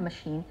propaganda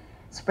machine,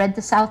 spread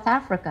to South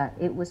Africa.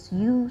 It was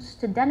used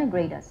to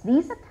denigrate us.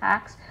 These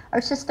attacks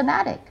are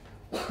systematic.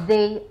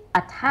 They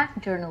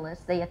attack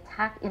journalists, they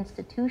attack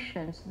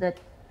institutions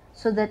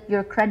so that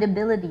your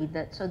credibility,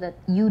 so that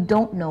you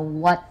don't know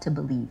what to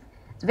believe.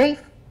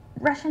 It's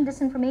Russian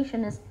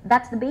disinformation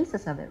that's the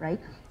basis of it, right?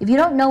 If you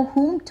don't know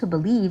whom to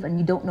believe and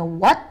you don't know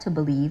what to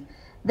believe,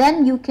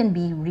 then you can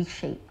be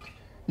reshaped.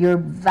 Your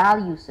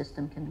value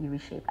system can be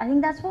reshaped. I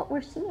think that's what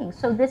we're seeing.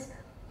 So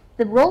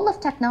the role of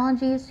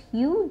technology is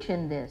huge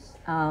in this.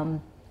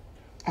 And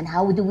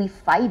how do we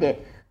fight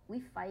it? We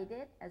fight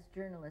it as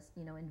journalists,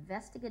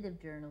 investigative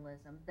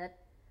journalism that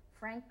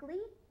frankly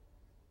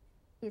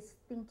is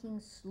thinking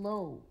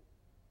slow,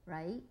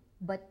 right?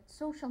 But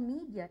social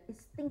media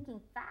is thinking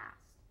fast.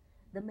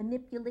 The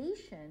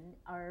manipulation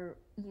are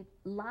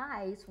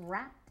lies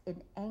wrapped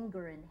in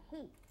anger and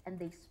hate, and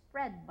they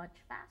spread much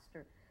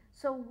faster.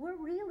 So we're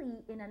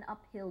really in an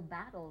uphill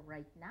battle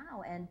right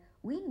now, and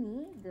we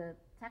need the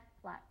tech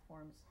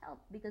platforms'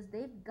 help because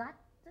they've got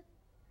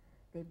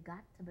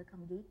to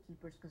become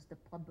gatekeepers because the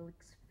public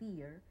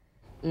sphere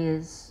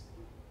is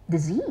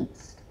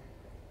diseased.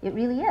 It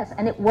really is,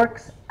 and it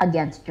works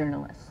against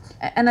journalists.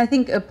 And I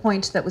think a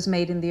point that was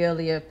made in the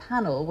earlier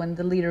panel when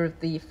the leader of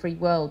the free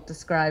world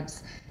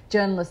describes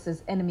journalists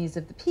as enemies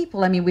of the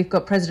people. I mean, we've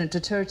got President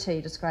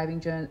Duterte describing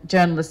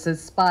journalists as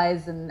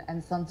spies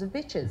and sons of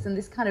bitches, and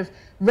this kind of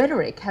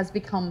rhetoric has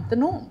become the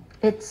norm.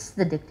 It's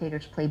the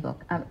dictator's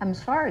playbook. I'm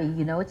sorry,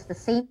 it's the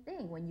same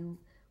thing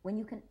when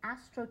you can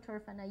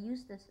astroturf, and I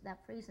use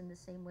that phrase in the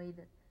same way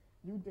that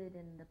you did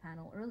in the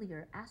panel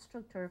earlier.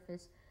 Astroturf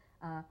is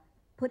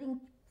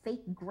putting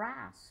fake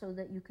grass so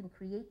that you can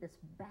create this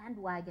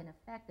bandwagon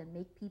effect and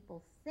make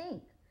people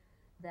think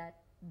that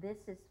this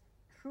is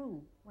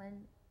true when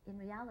in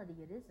reality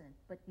it isn't,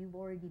 but you've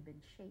already been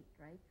shaped,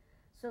 right?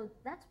 So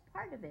that's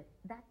part of it.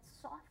 That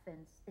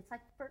softens. It's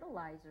like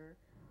fertilizer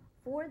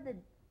for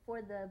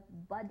the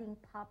budding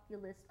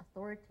populist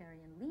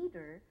authoritarian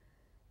leader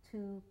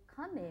to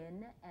come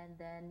in and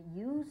then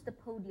use the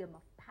podium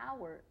of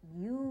power,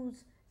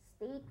 use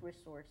state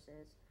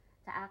resources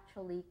to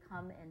actually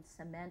come and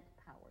cement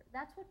power.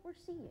 That's what we're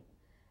seeing.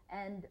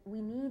 And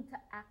we need to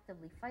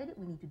actively fight it.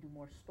 We need to do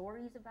more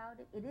stories about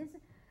it. It is,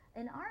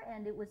 in our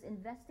end, it was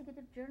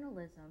investigative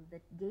journalism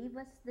that gave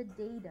us the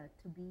data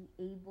to be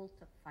able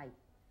to fight.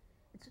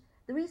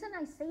 The reason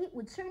I say it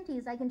with certainty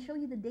is I can show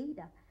you the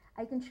data.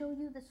 I can show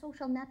you the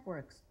social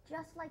networks,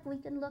 just like we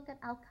can look at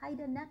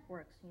Al-Qaeda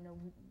networks. You know,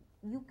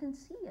 you can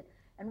see it.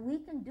 And we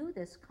can do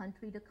this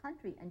country to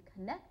country and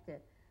connect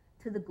it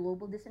to the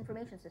global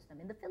disinformation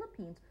system. In the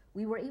Philippines,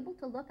 we were able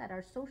to look at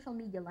our social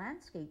media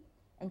landscape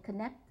and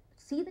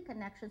see the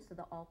connections to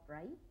the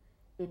alt-right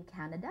in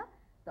Canada,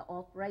 the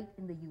alt-right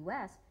in the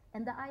US,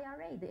 and the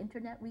IRA, the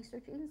Internet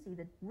Research Agency,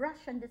 the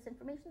Russian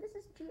disinformation. This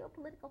is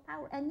geopolitical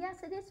power. And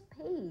yes, it is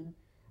paid.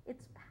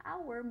 It's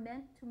power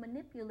meant to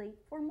manipulate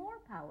for more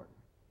power.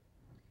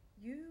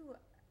 You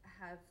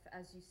have,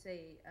 as you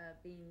say,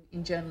 been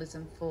in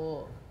journalism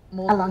for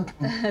more than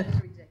 3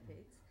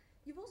 decades.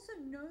 You've also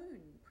known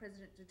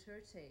President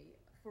Duterte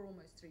for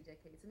almost 3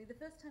 decades. I mean, the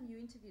first time you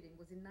interviewed him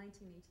was in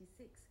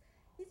 1986.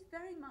 He's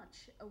very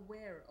much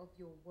aware of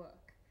your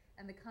work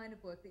and the kind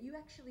of work that you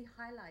actually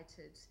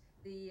highlighted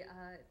the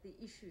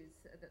issues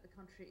that the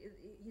country,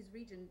 his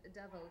region,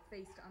 Davao,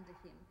 faced under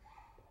him.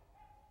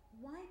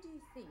 Why do you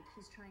think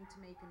he's trying to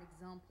make an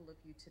example of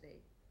you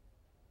today?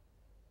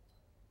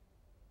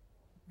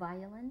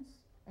 Violence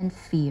and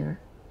fear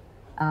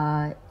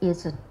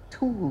is a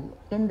tool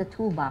in the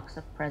toolbox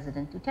of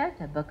President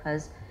Duterte,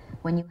 because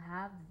when you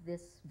have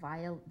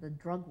the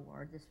drug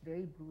war, this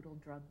very brutal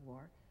drug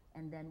war,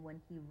 and then when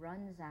he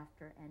runs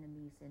after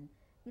enemies, and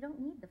you don't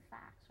need the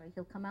facts, right?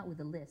 He'll come out with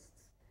a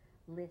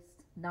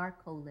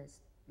narco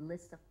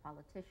list of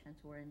politicians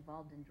who are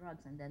involved in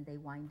drugs, and then they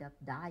wind up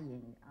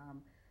dying.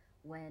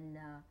 When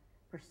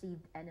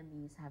perceived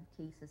enemies have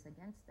cases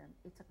against them,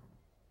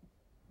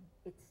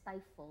 it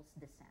stifles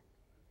dissent.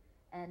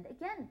 And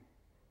again,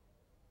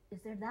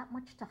 is there that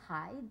much to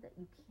hide that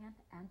you can't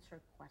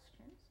answer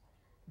questions,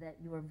 that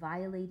you are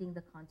violating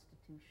the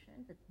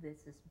Constitution, that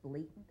this is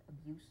blatant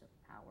abuse of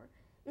power?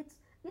 It's,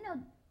 you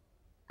know,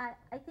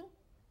 I think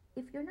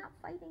if you're not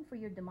fighting for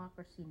your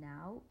democracy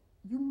now,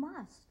 you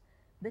must,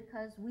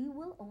 because we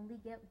will only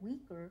get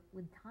weaker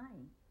with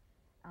time.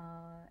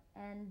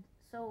 And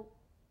so,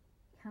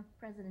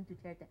 President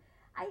Duterte,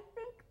 I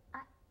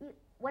think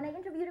when I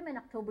interviewed him in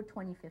October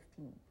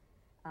 2015,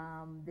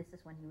 this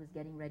is when he was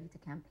getting ready to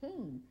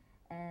campaign,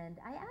 and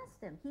I asked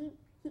him,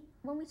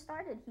 when we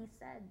started, he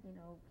said, you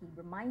know, he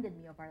reminded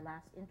me of our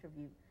last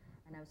interview,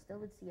 and I was still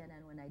with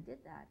CNN when I did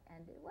that,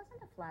 and it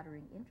wasn't a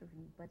flattering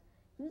interview, but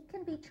he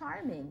can be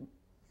charming.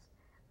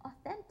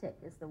 Authentic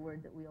is the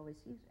word that we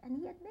always use, and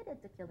he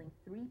admitted to killing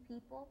 3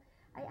 people.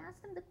 I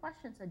asked him the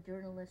questions a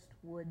journalist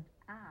would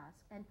ask,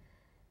 and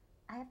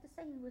I have to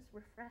say he was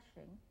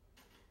refreshing,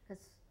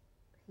 because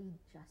he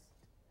just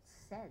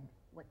said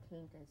what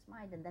came to his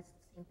mind, and that's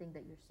the same thing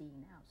that you're seeing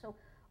now. So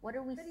what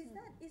are we seeing?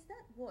 But is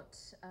that what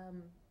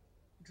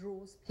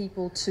draws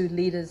people to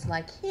leaders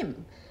like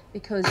him?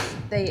 Because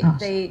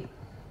they,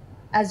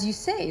 as you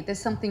say, there's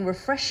something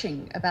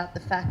refreshing about the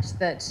fact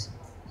that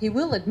he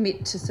will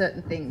admit to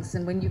certain things,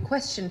 and when you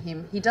question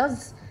him, he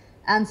does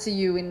answer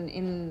you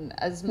in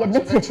as much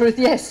of the truth.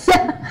 Yes.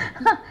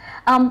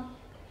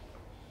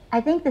 I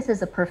think this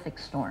is a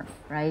perfect storm,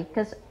 right?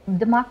 Because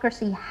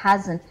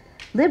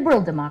liberal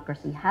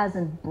democracy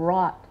hasn't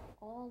brought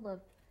all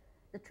of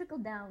the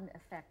trickle-down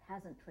effect,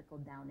 hasn't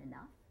trickled down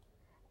enough.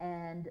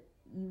 And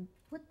you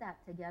put that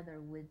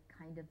together with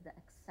kind of the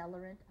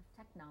accelerant of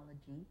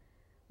technology,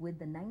 with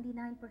the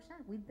 99%.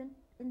 We've been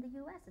in the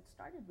US, it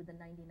started with the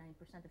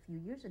 99% a few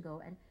years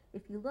ago. And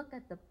if you look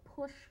at the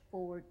push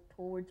forward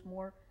towards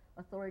more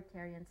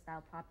authoritarian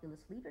style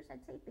populist leaders,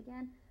 I'd say it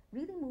began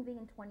really moving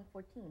in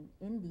 2014.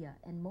 India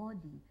and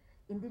Modi.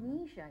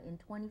 Indonesia in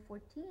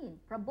 2014.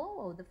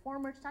 Prabowo, the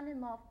former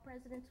son-in-law of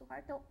President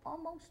Suharto,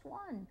 almost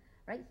won,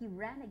 right? He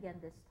ran again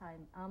this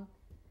time.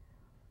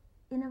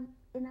 In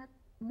a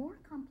more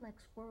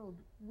complex world,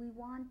 we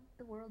want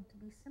the world to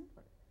be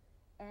simpler.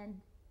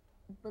 And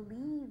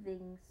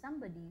believing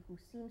somebody who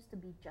seems to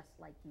be just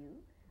like you,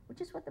 which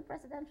is what the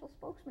presidential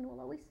spokesman will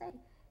always say,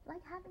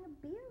 like having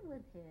a beer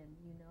with him,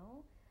 you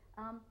know?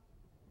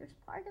 There's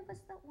part of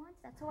us that wants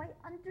that. So I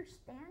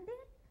understand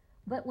it,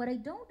 but what I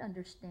don't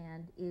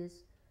understand is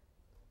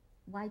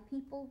why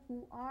people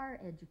who are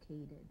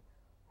educated,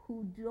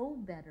 who know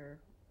better,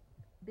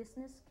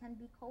 business can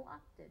be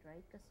co-opted,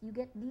 right? Because you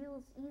get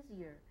deals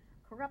easier.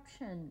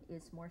 Corruption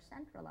is more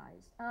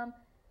centralized.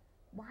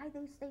 Why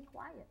they stay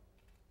quiet?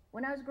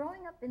 When I was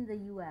growing up in the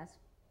U.S.,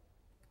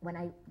 when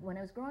I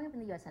was growing up in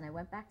the U.S. and I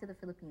went back to the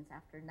Philippines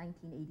after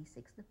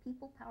 1986, the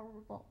People Power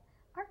Revolt,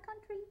 our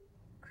country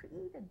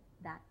created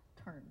that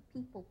term,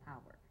 people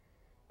power.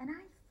 And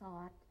I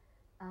thought,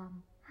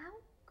 how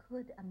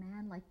could a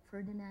man like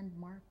Ferdinand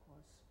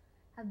Marcos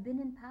have been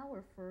in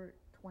power for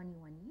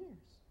 21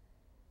 years?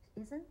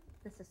 Isn't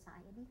the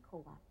society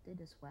co-opted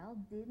as well?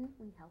 Didn't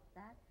we help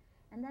that?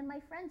 And then my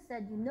friend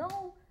said, you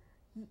know,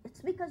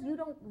 it's because you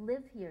don't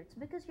live here. It's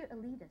because you're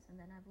elitist. And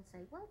then I will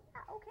say, well,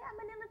 yeah, okay, I'm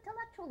an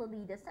intellectual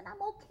elitist, and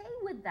I'm okay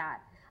with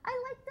that. I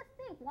like to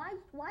think.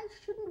 Why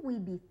shouldn't we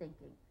be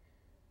thinking?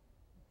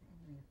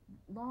 Anyway,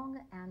 long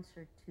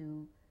answer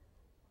to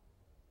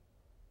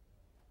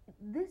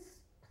this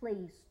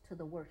plays to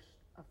the worst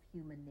of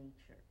human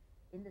nature.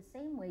 In the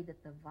same way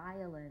that the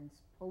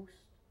violence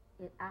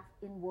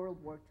in World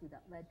War II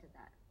that led to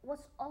that was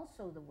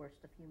also the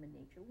worst of human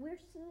nature. We're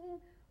seeing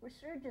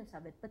resurgence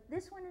of it, but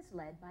this one is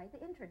led by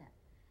the internet.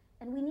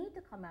 And we need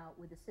to come out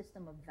with a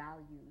system of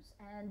values.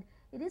 And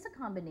it is a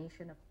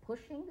combination of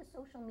pushing the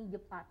social media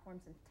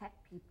platforms and tech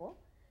people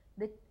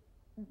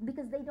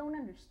because they don't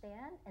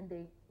understand, and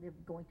they're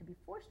going to be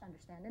forced to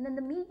understand. And then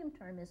the medium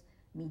term is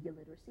media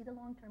literacy. The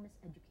long term is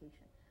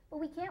education. But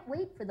we can't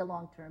wait for the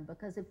long term,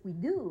 because if we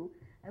do,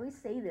 I always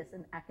say this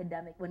in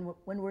academic,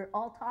 when we're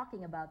all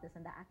talking about this,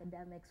 and the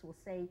academics will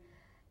say,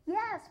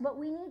 yes, but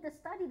we need to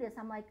study this.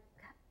 I'm like,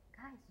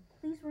 guys,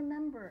 please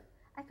remember,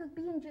 I could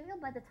be in jail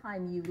by the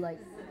time you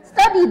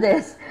study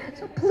this.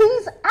 So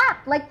please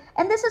act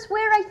and this is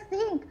where I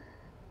think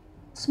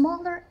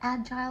smaller,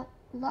 agile,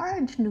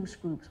 large news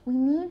groups, we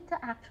need to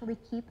actually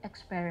keep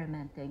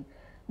experimenting,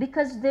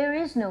 because there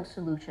is no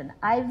solution.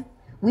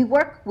 We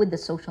work with the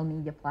social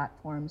media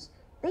platforms.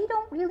 They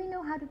don't really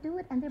know how to do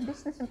it, and their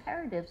business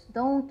imperatives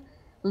don't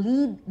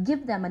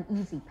give them an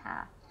easy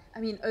path. I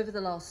mean, over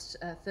the last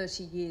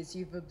 30 years,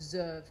 you've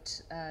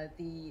observed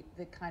the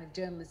kind of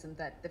journalism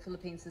that the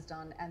Philippines has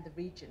done and the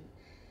region.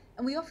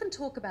 And we often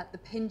talk about the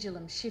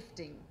pendulum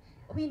shifting.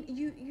 I mean,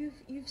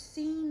 you've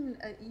seen,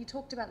 you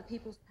talked about the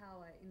people's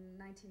power in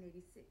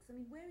 1986. I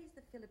mean, where is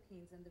the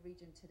Philippines and the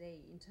region today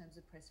in terms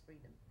of press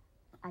freedom?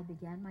 I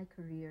began my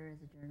career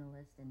as a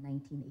journalist in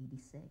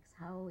 1986.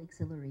 How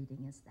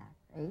exhilarating is that,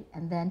 right?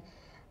 And then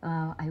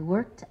I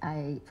worked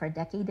for a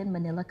decade in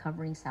Manila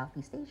covering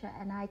Southeast Asia,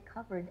 and I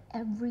covered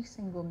every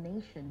single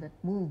nation that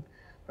moved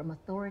from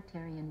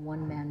authoritarian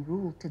one-man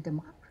rule to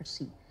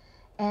democracy.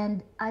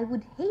 And I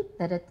would hate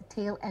that at the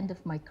tail end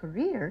of my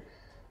career,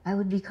 I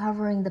would be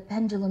covering the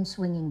pendulum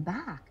swinging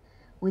back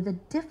with a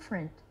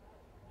different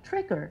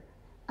trigger.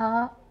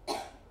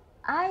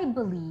 I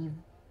believe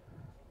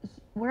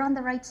we're on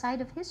the right side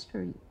of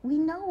history. We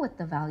know what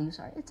the values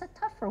are. It's a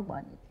tougher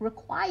one. It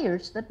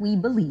requires that we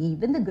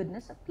believe in the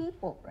goodness of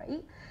people,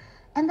 right?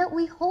 And that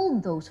we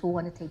hold those who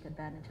want to take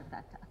advantage of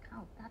that to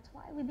account. That's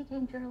why we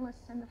became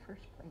journalists in the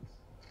first place.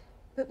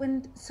 But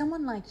when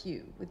someone like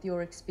you, with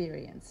your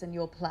experience and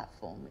your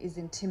platform, is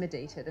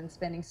intimidated and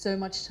spending so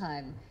much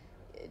time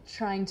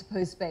trying to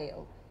post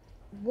bail,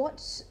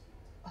 what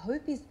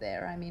hope is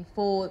there, I mean,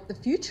 for the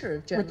future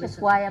of journalism? Which is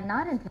why I'm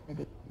not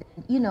intimidated.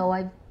 You know,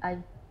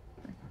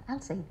 I'll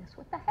say this,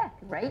 what the heck,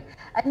 right?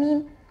 I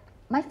mean,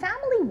 my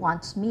family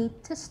wants me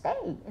to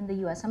stay in the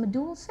US. I'm a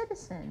dual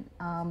citizen.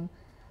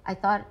 I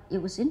thought it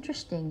was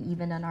interesting,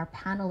 even on our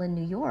panel in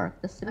New York,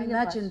 the three of us.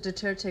 I imagine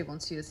Duterte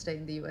wants you to stay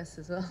in the US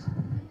as well.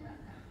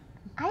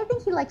 I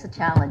think he likes a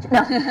challenge.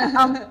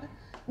 No,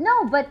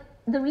 no, but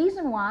the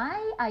reason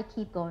why I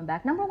keep going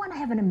back, number one, I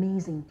have an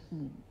amazing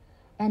team.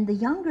 And the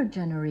younger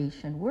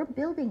generation, we're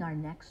building our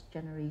next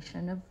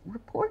generation of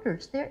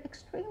reporters. They're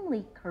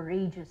extremely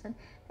courageous, and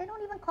they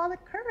don't even call it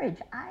courage.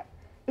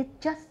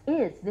 It just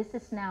is. This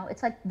is now,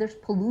 it's like there's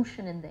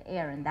pollution in the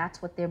air, and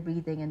that's what they're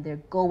breathing, and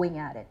they're going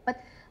at it.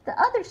 But the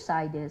other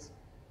side is,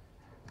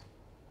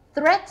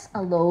 threats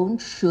alone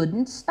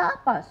shouldn't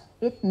stop us.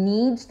 It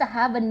needs to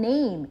have a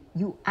name.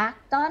 You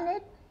act on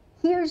it,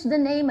 here's the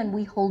name, and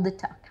we hold it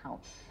to account.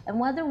 And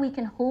whether we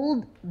can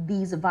hold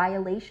these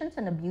violations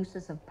and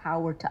abuses of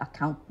power to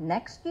account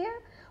next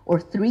year, or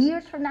 3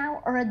 years from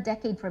now, or a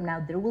decade from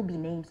now, there will be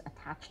names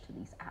attached to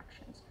these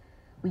actions.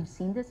 We've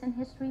seen this in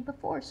history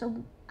before,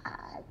 so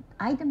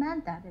I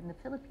demand that in the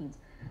Philippines.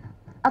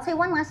 I'll say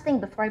one last thing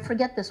before I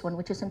forget this one,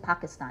 which is in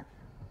Pakistan.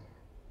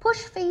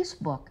 Push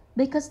Facebook,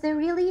 because they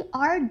really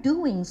are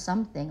doing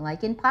something.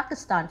 Like in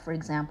Pakistan, for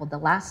example, the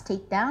last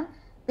takedown,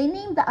 they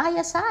named the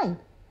ISI.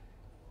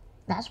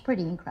 That's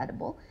pretty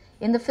incredible.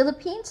 In the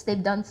Philippines,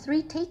 they've done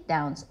 3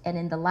 takedowns, and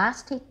in the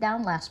last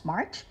takedown last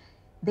March,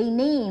 they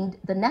named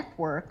the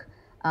network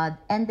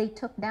and they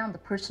took down the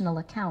personal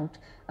account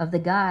of the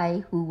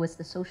guy who was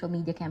the social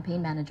media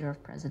campaign manager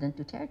of President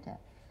Duterte,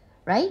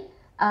 right?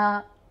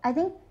 I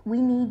think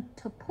we need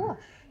to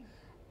push,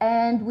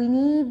 and we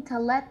need to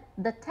let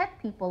the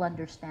tech people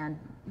understand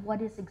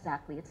what is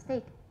exactly at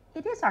stake.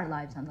 It is our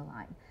lives on the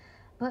line,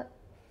 but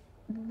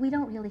we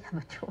don't really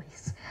have a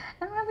choice.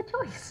 I don't have a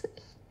choice.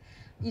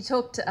 You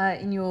talked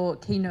in your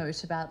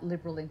keynote about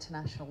liberal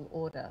international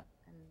order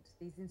and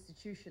these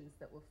institutions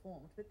that were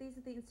formed. But these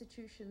are the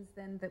institutions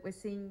then that we're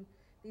seeing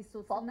these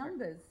sorts of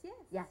numbers. Yes.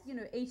 Yes. You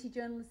know, 80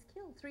 journalists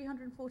killed,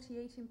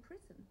 348 in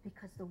prison.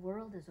 Because the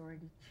world has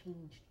already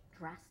changed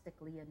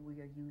drastically, and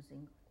we are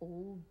using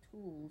old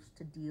tools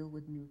to deal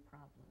with new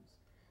problems.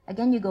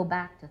 Again, you go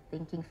back to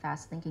thinking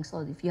fast, thinking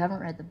slowly. If you haven't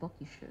read the book,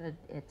 you should.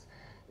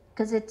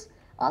 Because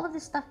all of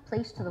this stuff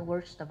plays to the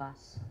worst of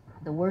us,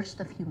 the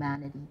worst of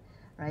humanity.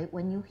 Right?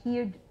 When you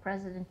hear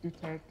President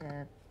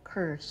Duterte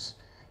curse,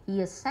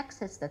 He is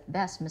sexist at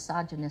best,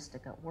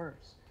 misogynistic at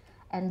worst.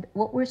 And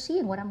what we're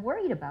seeing, what I'm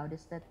worried about,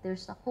 is that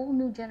there's a whole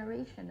new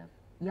generation of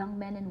young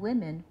men and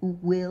women who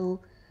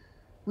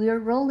we are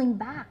rolling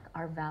back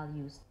our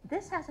values.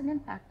 This has an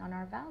impact on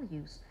our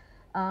values.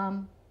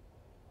 And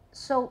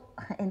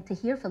to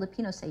hear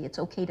Filipinos say it's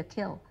okay to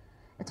kill.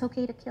 It's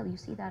okay to kill, you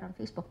see that on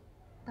Facebook.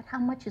 But how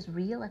much is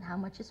real and how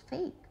much is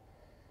fake?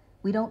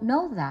 We don't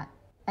know that.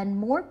 And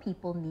more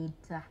people need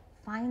to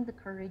find the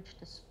courage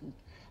to speak.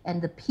 And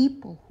the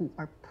people who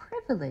are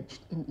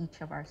privileged in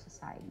each of our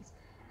societies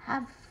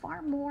have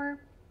far more,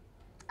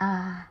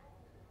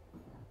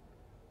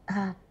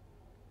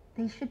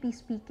 they should be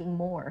speaking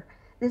more.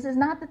 This is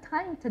not the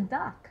time to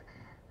duck.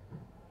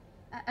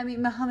 I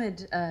mean,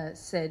 Mohammed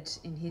said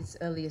in his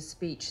earlier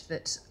speech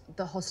that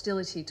the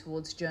hostility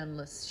towards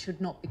journalists should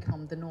not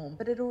become the norm,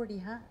 but it already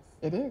has.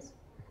 It is.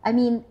 I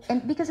mean,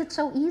 and because it's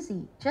so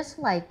easy, just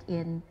like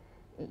in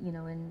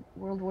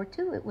World War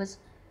II, it was,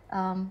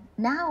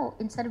 now,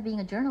 instead of being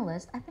a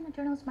journalist, I've been a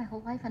journalist my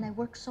whole life and I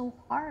work so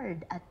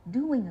hard at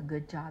doing a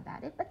good job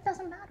at it, but it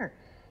doesn't matter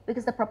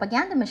because the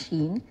propaganda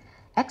machine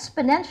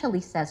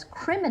exponentially says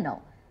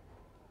criminal.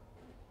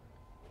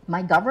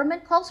 My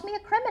government calls me a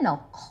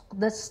criminal.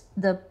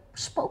 The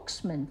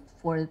spokesman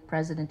for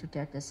President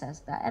Duterte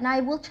says that, and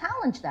I will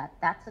challenge that.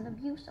 That's an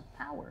abuse of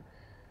power.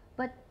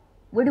 But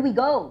where do we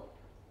go,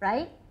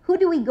 right? Who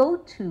do we go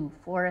to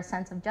for a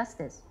sense of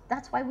justice?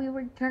 That's why we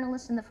were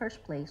journalists in the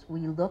first place.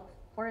 We look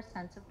for a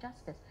sense of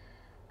justice.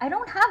 I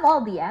don't have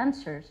all the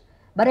answers,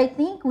 but I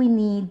think we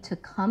need to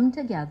come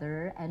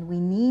together and we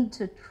need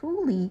to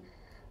truly,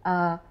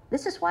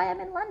 this is why I'm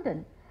in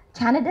London.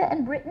 Canada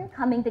and Britain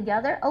coming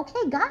together,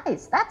 okay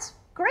guys, that's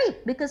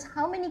great, because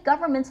how many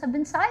governments have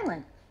been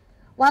silent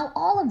while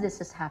all of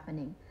this is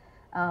happening?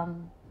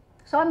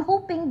 So I'm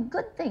hoping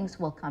good things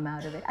will come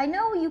out of it. I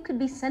know you could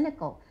be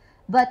cynical,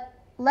 but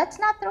let's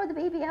not throw the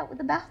baby out with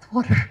the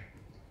bathwater.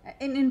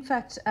 In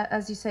fact,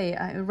 as you say,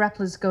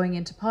 Rappler's going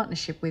into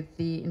partnership with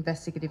the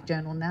Investigative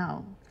Journal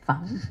now.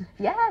 Fun.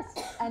 Yes.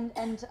 And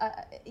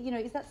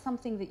is that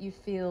something that you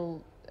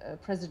feel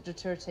President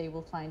Duterte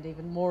will find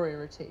even more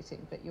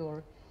irritating, that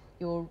you're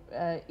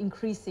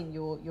increasing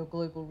your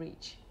global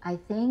reach? I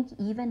think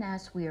even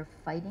as we are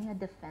fighting a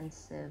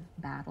defensive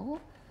battle,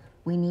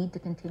 we need to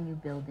continue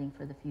building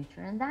for the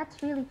future. And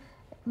that's really,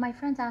 my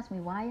friends ask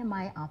me, why am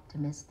I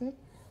optimistic?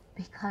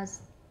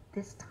 Because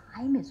this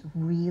time is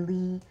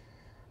really,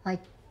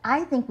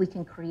 I think we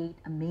can create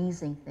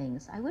amazing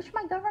things. I wish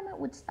my government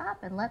would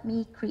stop and let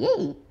me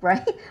create,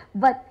 right?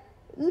 But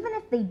even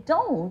if they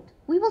don't,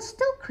 we will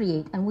still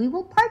create and we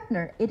will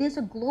partner. It is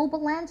a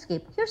global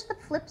landscape. Here's the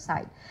flip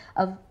side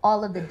of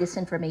all of the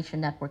disinformation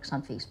networks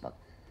on Facebook.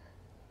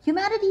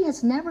 Humanity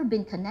has never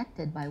been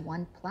connected by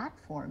one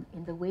platform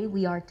in the way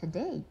we are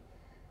today.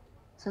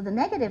 So the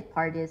negative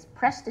part is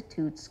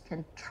prostitutes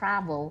can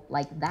travel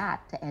like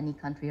that to any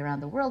country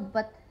around the world,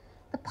 but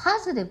the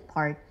positive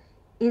part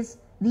is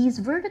these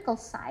vertical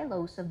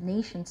silos of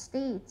nation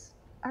states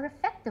are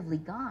effectively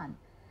gone.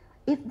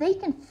 If they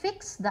can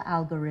fix the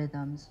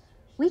algorithms,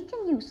 we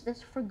can use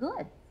this for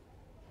good.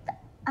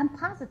 I'm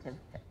positive.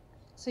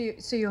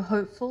 So you're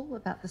hopeful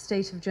about the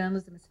state of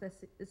journalism,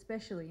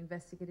 especially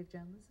investigative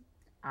journalism?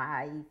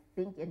 I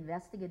think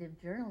investigative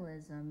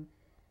journalism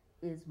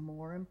is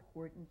more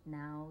important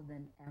now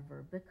than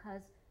ever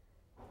because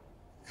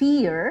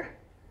fear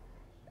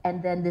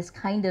and then this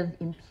kind of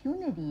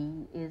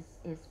impunity is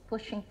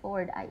pushing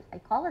forward. I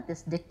call it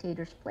this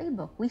dictator's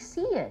playbook. We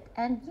see it.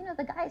 And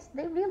the guys,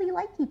 they really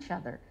like each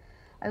other.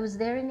 I was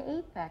there in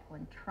APEC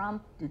when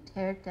Trump,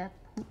 Duterte,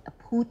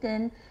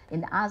 Putin,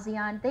 in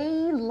ASEAN,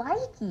 they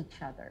like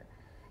each other.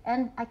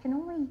 And I can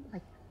only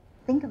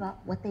think about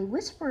what they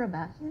whisper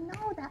about.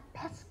 That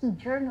pesky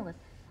journalist.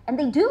 And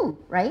they do,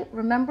 right?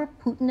 Remember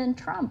Putin and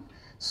Trump.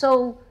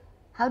 So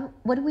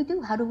what do we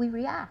do? How do we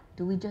react?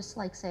 Do we just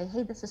say,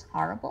 hey, this is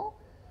horrible?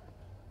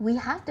 We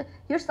have to,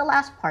 here's the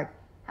last part.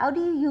 How do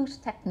you use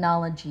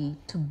technology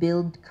to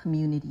build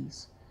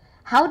communities?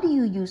 How do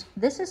you use,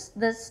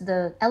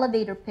 the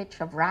elevator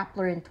pitch of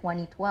Rappler in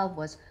 2012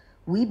 was,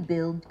 we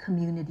build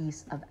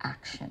communities of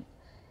action.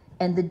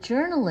 And the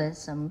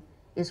journalism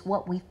is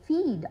what we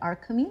feed our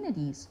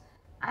communities.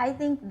 I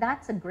think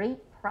that's a great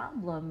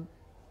problem,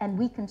 and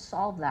we can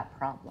solve that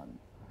problem.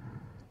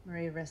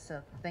 Maria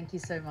Ressa, thank you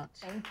so much.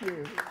 Thank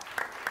you.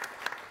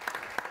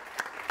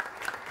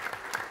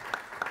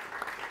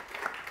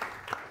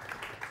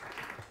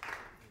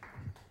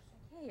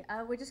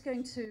 We're just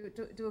going to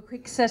do a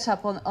quick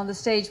setup on the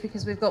stage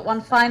because we've got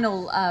one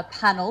final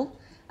panel.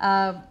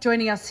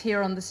 Joining us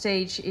here on the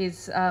stage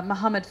is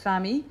Mohammed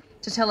Fahmy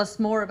to tell us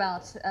more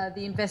about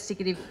the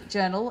Investigative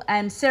Journal,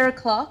 and Sarah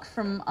Clark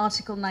from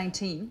Article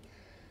 19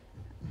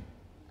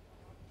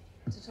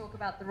 to talk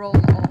about the role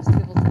of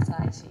civil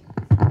society.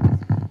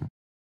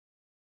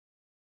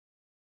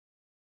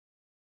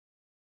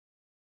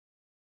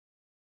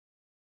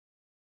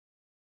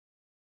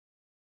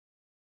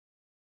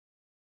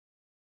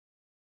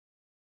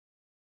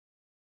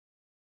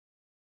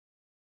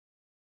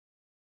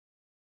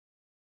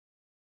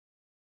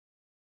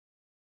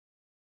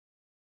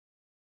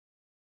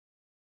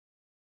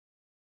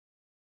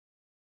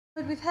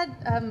 We've had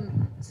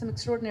some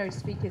extraordinary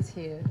speakers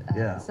here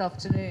this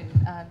afternoon,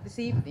 this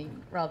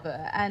evening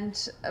rather,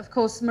 and of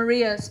course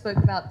Maria spoke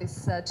about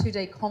this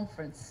two-day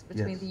conference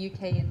between the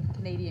UK and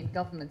Canadian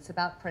governments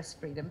about press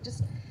freedom.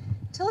 Just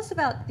tell us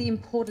about the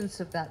importance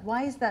of that.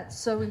 Why is that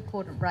so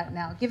important right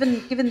now,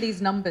 given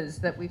these numbers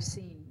that we've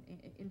seen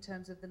in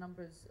terms of the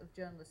numbers of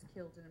journalists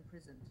killed and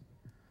imprisoned?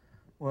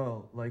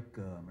 Well, like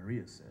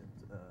Maria said,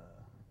 the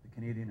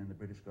Canadian and the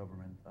British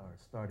government are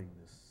starting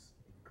this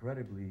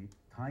incredibly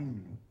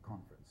timely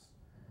conference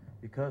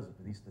because of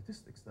these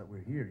statistics that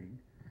we're hearing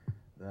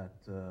that,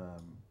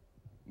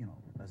 you know,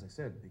 as I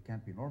said, they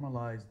can't be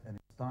normalized, and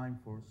it's time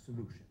for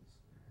solutions.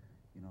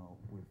 You know,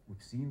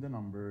 we've seen the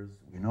numbers,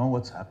 we know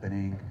what's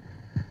happening.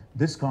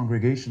 This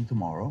congregation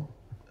tomorrow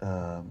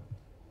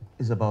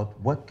is about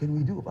what can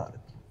we do about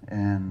it.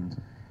 And,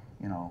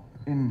 you know,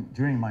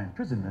 during my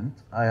imprisonment,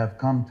 I have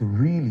come to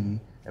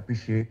really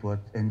appreciate what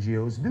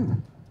NGOs do.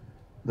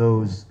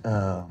 Those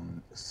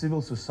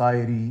civil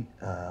society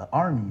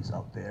armies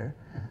out there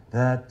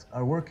that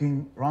are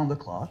working round the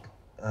clock,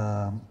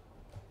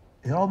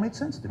 it all made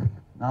sense to me.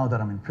 Now that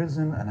I'm in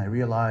prison and I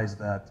realize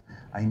that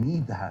I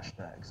need the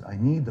hashtags, I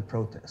need the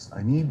protests,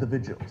 I need the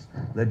vigils,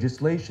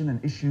 legislation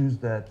and issues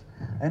that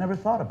I never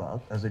thought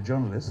about as a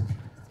journalist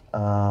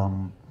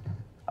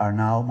are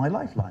now my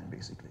lifeline,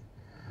 basically.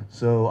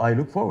 So I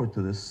look forward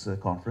to this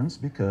conference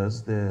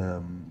because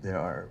there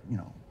are, you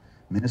know,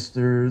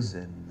 ministers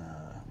and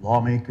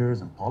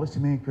lawmakers and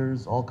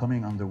policymakers all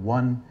coming under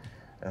one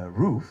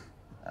roof.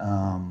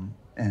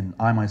 And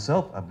I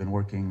myself, I've been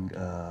working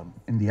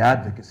in the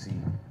advocacy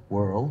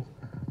world.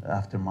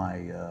 After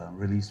my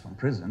release from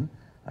prison,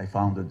 I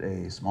founded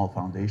a small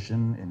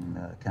foundation in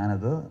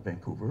Canada,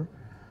 Vancouver.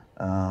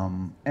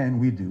 And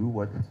we do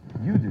what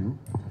you do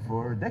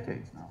for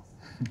decades now.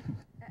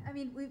 I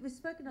mean, we've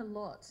spoken a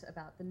lot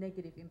about the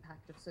negative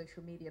impact of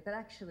social media, but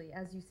actually,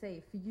 as you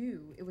say, for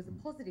you, it was a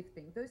positive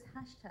thing. Those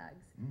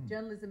hashtags,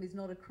 journalism is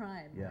not a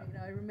crime. Yeah. You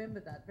know, I remember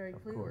that very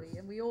Of clearly, course.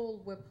 and we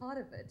all were part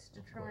of it to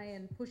try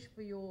and push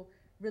for your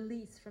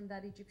release from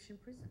that Egyptian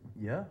prison.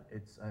 Yeah,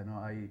 it's, I know,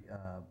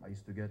 I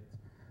used to get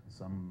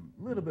some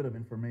little bit of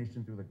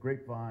information through the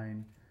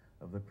grapevine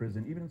of the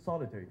prison, even in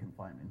solitary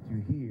confinement.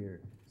 You hear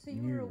So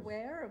you were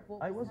aware of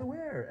what I was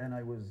aware, and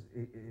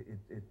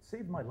it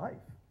saved my life.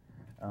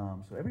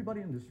 So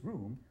everybody in this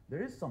room,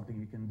 there is something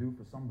you can do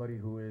for somebody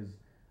who is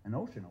an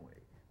ocean away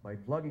by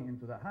plugging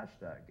into that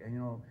hashtag. And you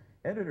know,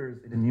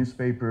 editors in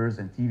newspapers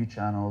and TV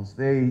channels,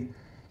 they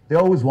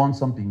always want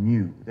something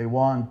new. They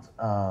want,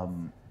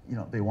 you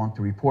know, they want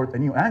to report a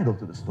new angle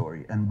to the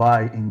story. And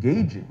by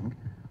engaging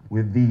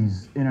with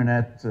these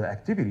internet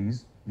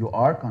activities, you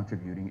are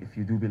contributing if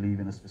you do believe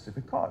in a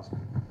specific cause.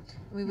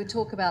 We would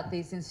talk about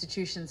these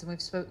institutions, and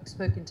we've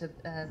spoken to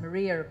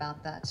Maria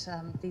about that,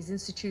 these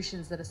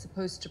institutions that are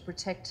supposed to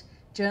protect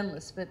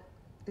journalists, but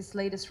this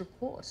latest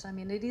report, I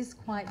mean, it is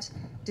quite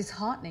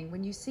disheartening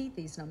when you see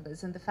these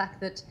numbers and the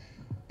fact that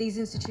these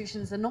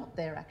institutions are not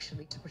there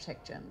actually to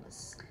protect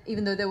journalists,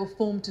 even though they were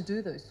formed to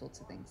do those sorts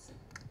of things.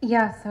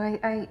 Yeah,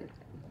 so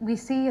we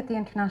see at the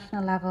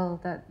international level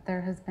that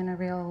there has been a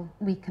real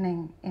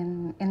weakening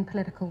in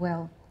political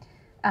will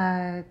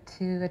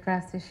to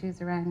address issues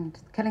around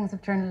killings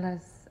of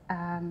journalists,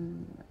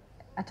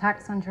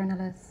 attacks on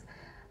journalists,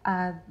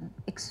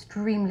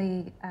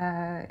 extremely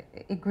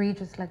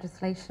egregious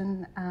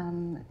legislation,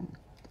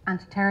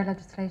 anti-terror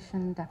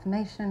legislation,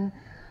 defamation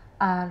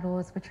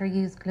laws, which are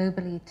used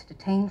globally to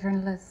detain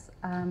journalists.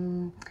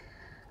 And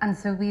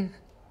so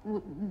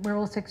we're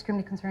also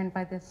extremely concerned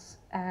by this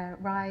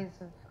rise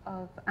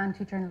of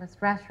anti-journalist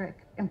rhetoric,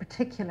 in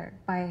particular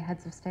by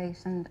heads of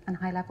state and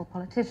high-level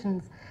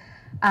politicians.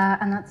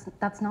 And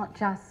that's not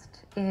just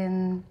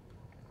in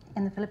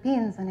the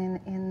Philippines and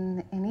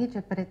in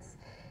Egypt, but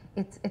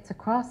it's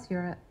across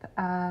Europe.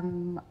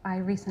 I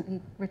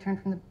recently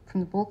returned from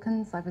the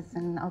Balkans. I was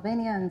in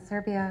Albania and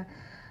Serbia,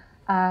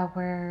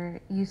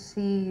 where you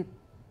see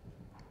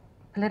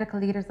political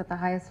leaders at the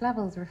highest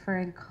levels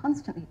referring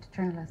constantly to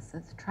journalists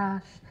as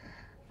trash,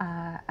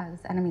 as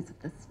enemies of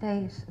the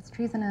state, as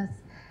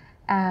treasonous.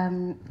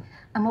 And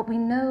what we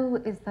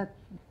know is that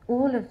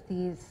all of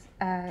these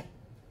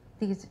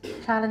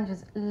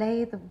challenges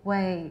lay the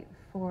way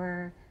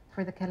for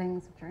the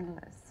killings of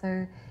journalists.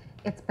 So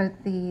it's both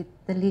the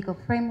legal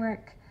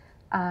framework,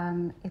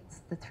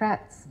 it's the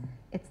threats,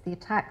 it's the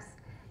attacks.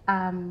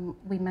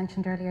 We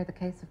mentioned earlier the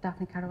case of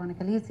Daphne Caruana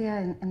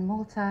Galizia in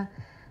Malta.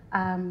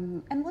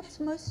 And what's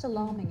most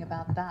alarming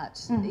about that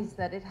is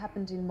that it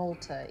happened in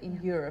Malta, in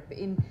Europe,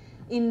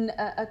 in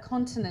a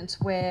continent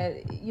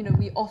where, you know,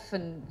 we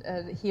often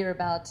hear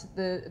about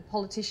the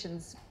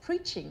politicians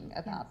preaching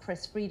about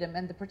press freedom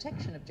and the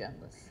protection of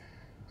journalists.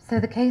 So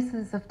the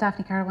cases of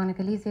Daphne Caruana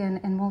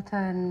Galizia in Malta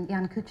and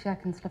Jan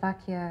Kuciak in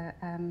Slovakia,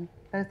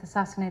 both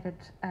assassinated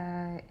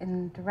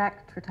in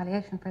direct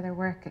retaliation for their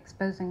work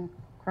exposing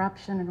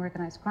corruption and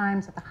organized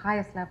crimes at the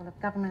highest level of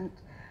government,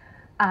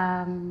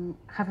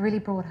 have really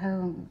brought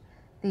home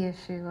the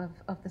issue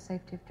of the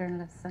safety of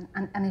journalists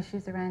and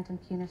issues around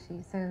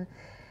impunity. So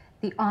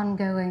the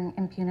ongoing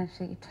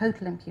impunity,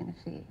 total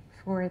impunity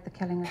for the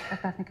killing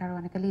of Daphne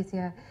Caruana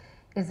Galizia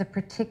is a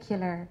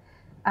particular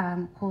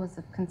cause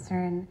of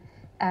concern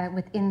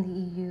within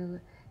the EU.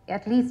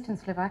 At least in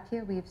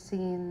Slovakia, we've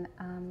seen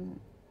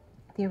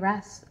the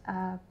arrests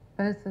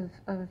both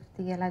of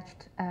the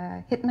alleged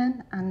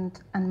hitman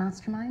and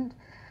mastermind.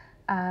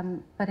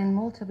 But in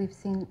Malta, we've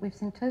seen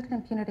total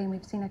impunity, and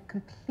we've seen a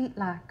complete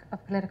lack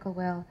of political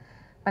will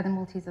by the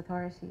Maltese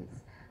authorities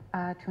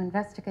to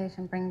investigate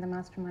and bring the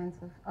masterminds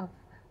of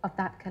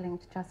that killing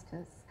to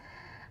justice.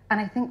 And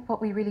I think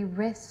what we really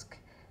risk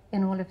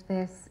in all of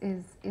this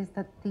is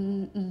that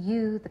the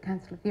EU, the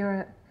Council of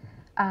Europe,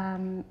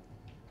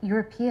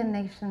 European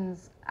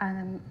nations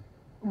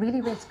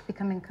really risk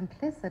becoming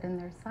complicit in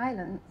their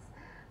silence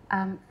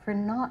for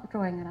not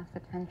drawing enough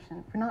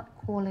attention, for not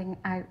calling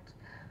out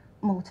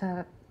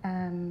Malta,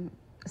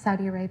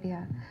 Saudi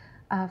Arabia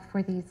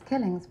for these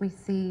killings. We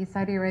see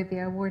Saudi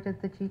Arabia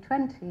awarded the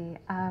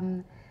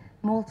G20.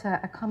 Malta,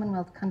 a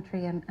Commonwealth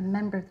country and a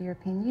member of the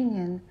European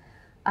Union,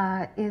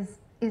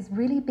 is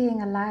really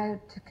being allowed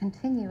to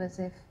continue as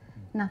if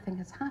nothing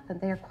has happened.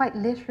 They are quite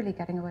literally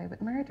getting away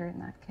with murder in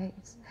that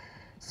case.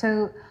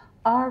 So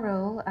our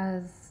role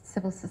as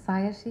civil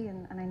society,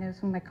 and I know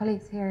some of my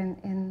colleagues here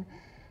in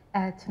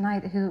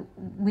tonight who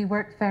we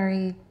work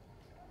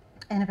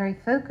in a very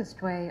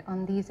focused way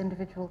on these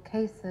individual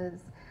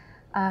cases.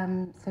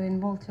 So in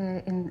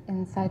Malta, in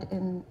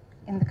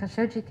the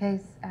Khashoggi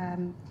case,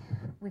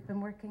 we've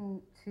been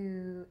working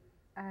to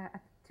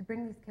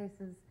bring these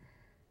cases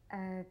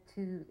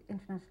to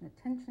international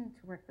attention,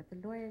 to work with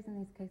the lawyers in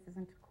these cases,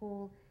 and to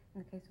call,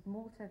 in the case of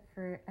Malta,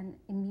 for an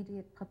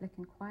immediate public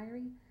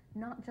inquiry,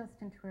 not just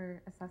into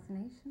her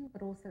assassination,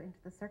 but also into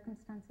the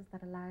circumstances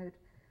that allowed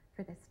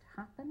for this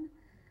to happen,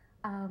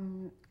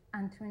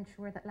 and to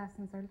ensure that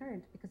lessons are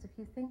learned. Because if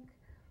you think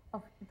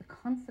of the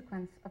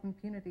consequence of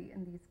impunity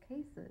in these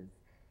cases,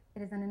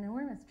 it is an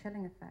enormous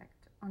chilling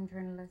effect on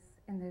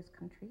journalists in those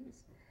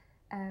countries.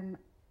 And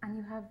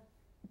you have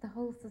the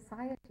whole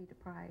society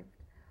deprived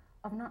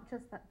of not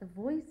just the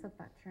voice of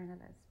that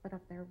journalist, but of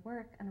their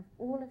work and of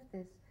all of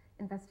this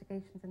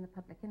investigations in the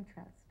public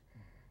interest.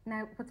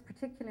 Now, what's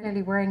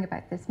particularly worrying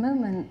about this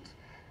moment,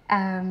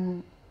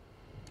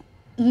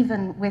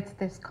 even with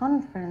this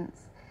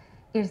conference,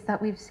 is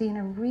that we've seen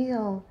a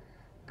real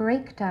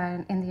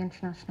breakdown in the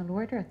international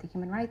order at the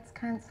Human Rights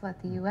Council, at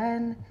the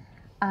UN.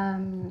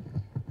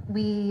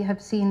 We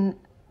have seen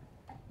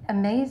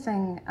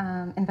amazing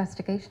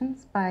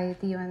investigations by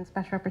the UN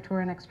Special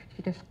Rapporteur on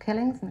Extrajudicial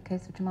Killings in the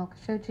case of Jamal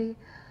Khashoggi,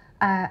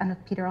 and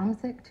of Peter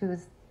Omzic, who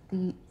is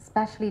the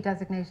specially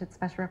designated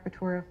Special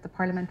Rapporteur of the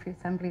Parliamentary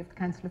Assembly of the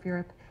Council of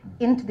Europe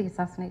into the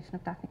assassination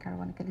of Daphne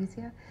Caruana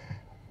Galizia.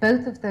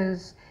 Both of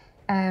those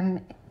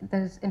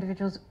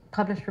individuals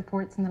published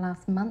reports in the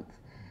last month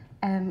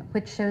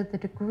which showed the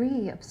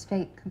degree of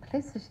state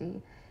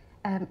complicity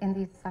in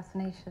these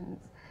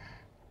assassinations.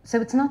 So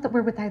it's not that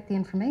we're without the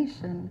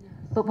information,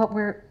 but what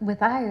we're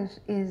without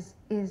is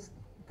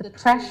the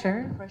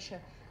pressure.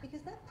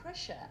 Because that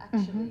pressure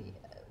actually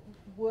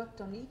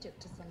worked on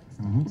Egypt to some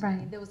extent. Right. I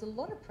mean, there was a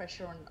lot of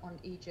pressure on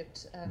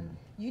Egypt.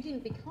 You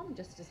didn't become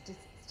just a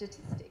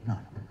statistic.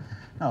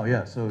 No,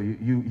 yeah, so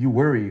you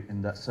worry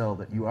in that cell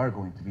that you are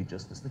going to be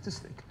just a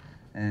statistic.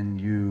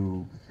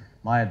 And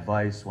my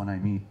advice when I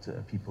meet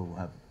people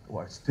who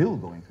are still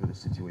going through this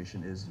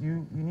situation is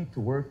you need to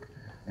work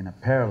in a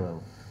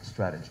parallel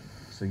strategy.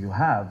 So you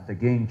have the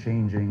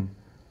game-changing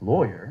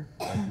lawyer,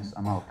 like this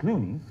Amal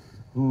Clooney,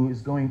 who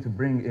is going to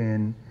bring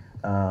in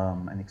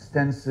an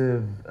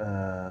extensive,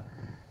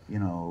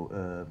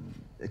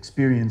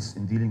 experience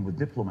in dealing with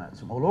diplomats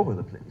from all over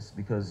the place,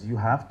 because you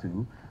have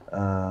to,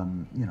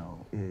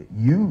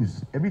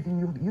 use everything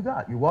you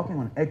got. You're walking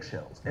on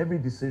eggshells. Every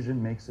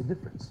decision makes a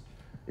difference.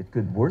 It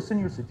could worsen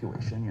your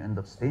situation. You end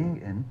up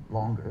staying in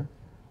longer,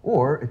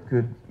 or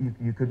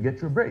you could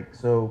get your break.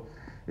 So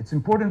it's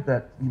important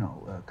that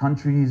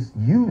countries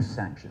use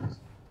sanctions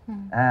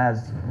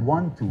as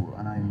one tool,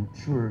 and I'm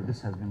sure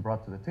this has been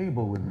brought to the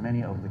table with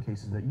many of the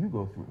cases that you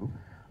go through.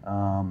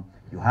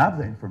 You have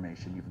the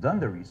information, you've done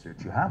the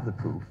research, you have the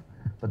proof,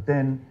 but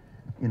then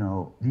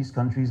these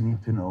countries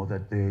need to know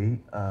that they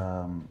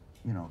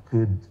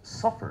could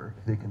suffer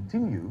if they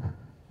continue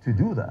to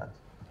do that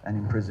and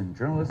imprison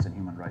journalists and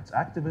human rights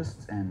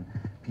activists and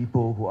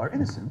people who are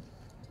innocent.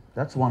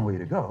 That's one way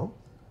to go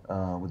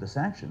with the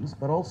sanctions,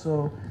 but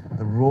also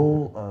the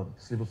role of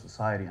civil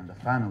society and the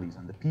families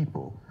and the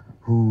people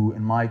who,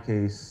 in my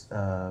case,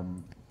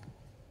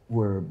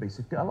 were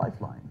basically a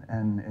lifeline.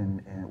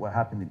 And what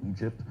happened in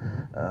Egypt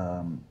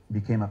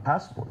became a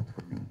passport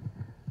for me.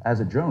 As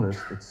a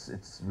journalist,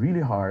 it's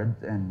really hard,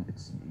 and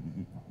it's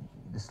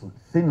this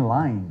thin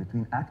line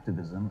between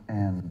activism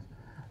and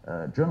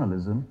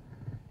journalism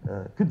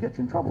could get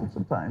you in trouble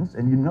sometimes,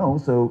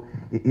 and so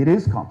it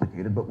is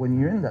complicated, but when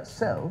you're in that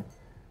cell,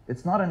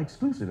 it's not an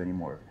exclusive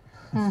anymore.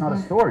 It's not a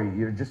story.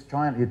 You're just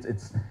trying,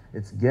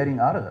 it's getting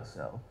out of that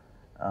cell.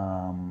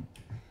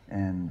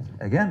 And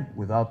again,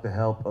 without the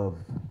help of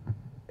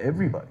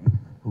everybody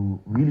who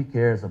really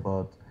cares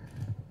about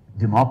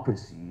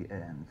democracy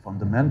and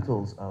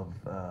fundamentals of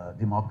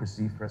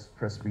democracy,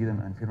 press freedom,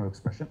 and freedom of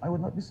expression, I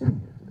would not be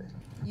sitting here today.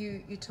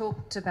 You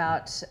talked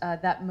about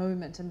that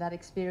moment and that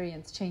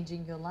experience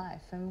changing your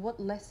life. I mean, what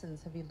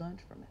lessons have you learned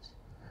from it?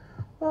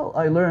 Well,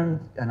 I learned,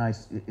 and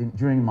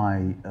during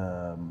my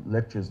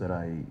lectures that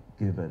I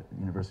give at the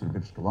University of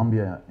British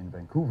Columbia in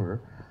Vancouver,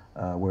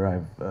 where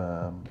I've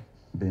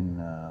been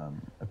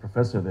a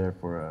professor there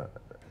for a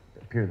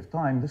period of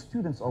time, the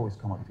students always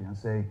come up to me and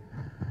say,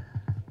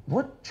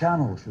 what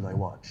channel should I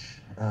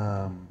watch?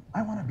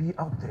 I want to be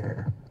out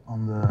there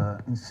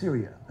in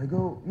Syria. I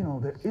go, you know,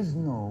 there is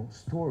no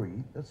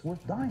story that's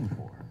worth dying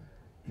for.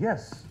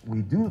 Yes,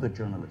 we do the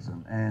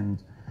journalism,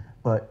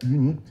 but you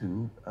need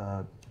to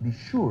be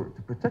sure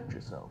to protect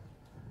yourself.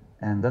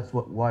 And that's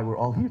why we're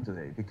all here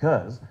today,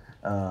 because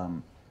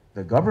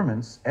the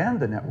governments and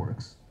the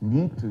networks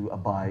need to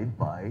abide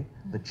by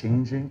the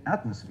changing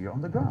atmosphere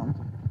on the ground.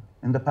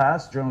 In the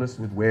past, journalists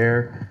would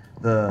wear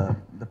the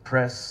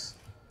press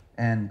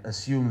and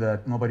assume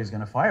that nobody's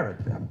going to fire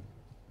at them.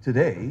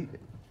 Today,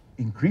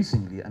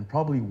 increasingly, and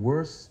probably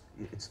worse,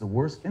 it's the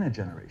worst in a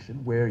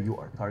generation, where you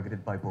are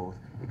targeted by both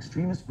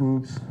extremist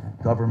groups,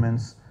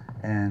 governments,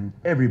 and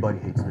everybody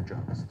hates the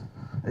journalist.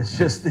 It's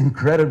just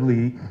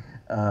incredibly,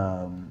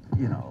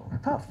 you know,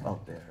 tough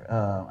out there.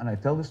 And I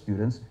tell the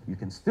students, you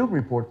can still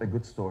report a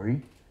good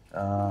story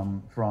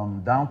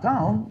from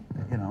downtown,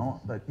 you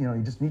know, but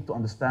you just need to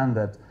understand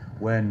that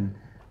when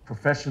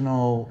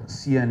professional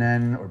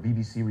CNN or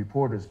BBC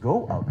reporters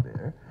go out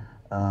there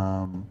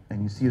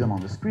and you see them on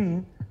the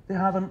screen, they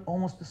have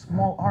almost a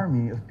small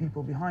army of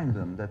people behind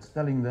them that's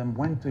telling them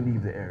when to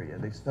leave the area.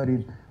 They've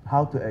studied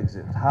how to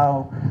exit,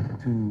 how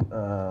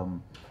to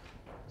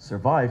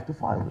survive to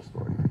file the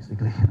story,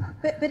 basically.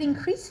 But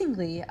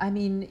increasingly, I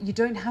mean, you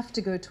don't have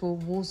to go to a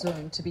war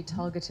zone to be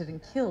targeted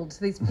and killed.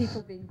 These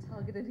people being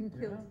targeted and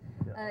killed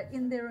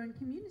in their own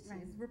communities,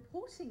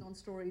 reporting on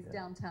stories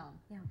downtown.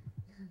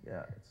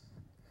 Yeah.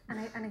 And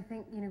I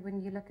think, you know,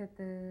 when you look at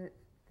the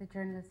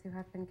journalists who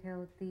have been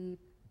killed, the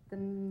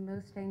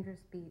most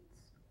dangerous beats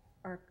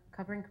are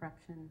covering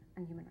corruption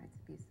and human rights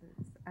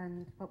abuses.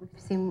 And what we've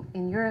seen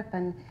in Europe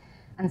and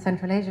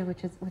Central Asia,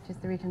 which is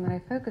the region that I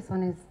focus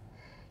on, is,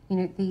 you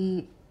know,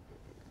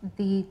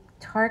 the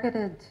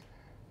targeted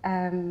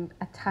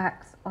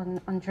attacks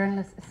on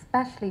journalists,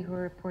 especially who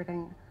are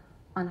reporting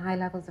on high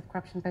levels of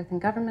corruption, both in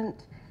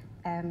government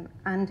and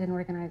in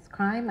organized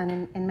crime.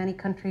 And in many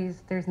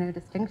countries, there's no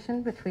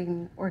distinction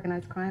between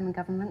organized crime and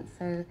government.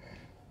 So,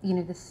 you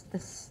know,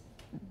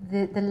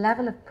 the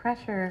level of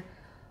pressure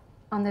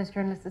on those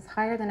journalists is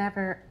higher than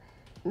ever,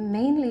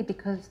 mainly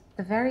because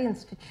the very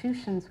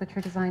institutions which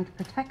are designed to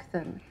protect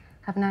them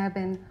have now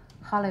been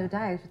hollowed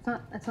out.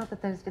 It's not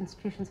that those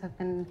institutions have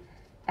been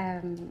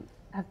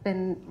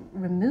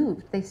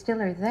removed. They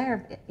still are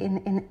there,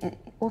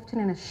 often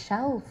in a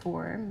shell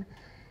form,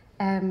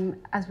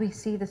 as we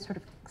see this sort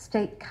of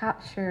state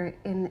capture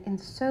in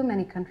so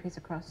many countries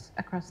across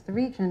the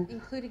region,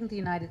 including the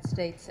United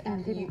States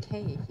and the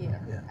UK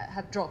here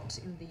have dropped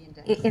in the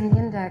index. In the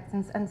index,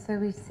 and so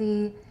we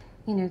see,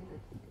 you know,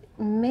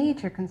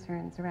 major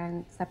concerns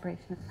around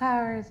separation of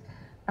powers,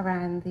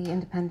 around the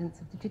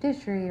independence of the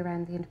judiciary,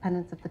 around the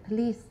independence of the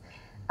police.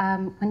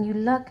 When you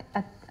look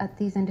at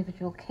these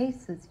individual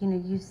cases, you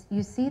know,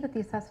 you see that the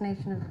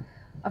assassination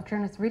of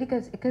journalists really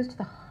goes to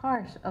the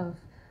heart of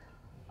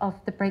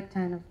the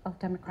breakdown of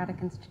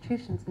democratic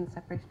institutions and the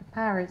separation of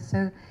powers.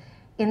 So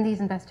in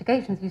these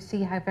investigations, you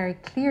see how very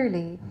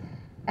clearly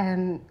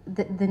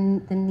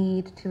the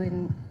need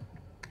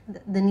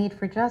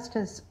for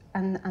justice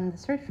and the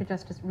search for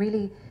justice,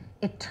 really,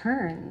 it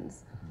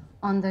turns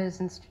on those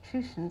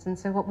institutions. And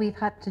so what we've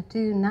had to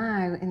do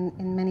now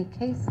in many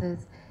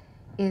cases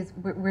is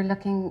we're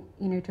looking,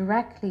 you know,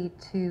 directly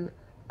to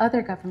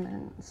other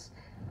governments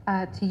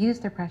to use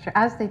their pressure,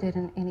 as they did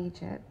in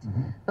Egypt.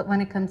 But when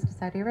it comes to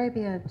Saudi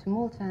Arabia, to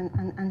Malta,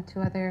 and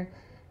to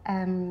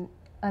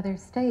other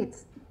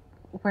states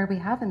where we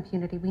have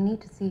impunity, we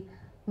need to see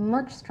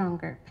much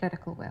stronger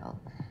political will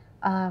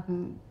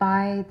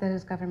by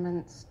those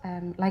governments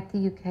like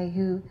the UK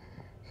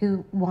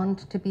who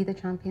want to be the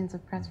champions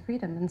of press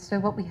freedom. And so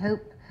what we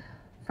hope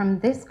from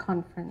this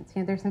conference,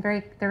 you know, there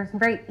are some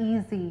very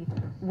easy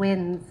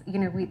wins. You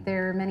know,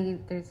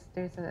 there's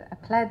a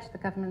pledge the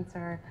governments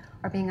are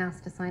being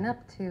asked to sign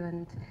up to,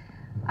 and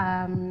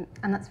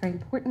that's very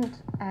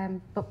important.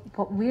 But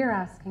what we're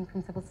asking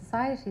from civil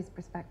society's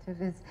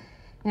perspective is,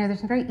 you know, there's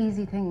some very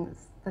easy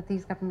things that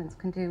these governments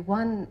can do.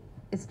 One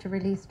is to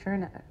release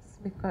journalists.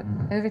 We've got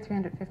over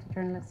 350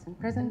 journalists in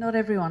prison. Not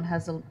everyone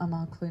has a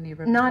Amal Clooney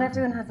representative. Not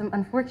everyone has them,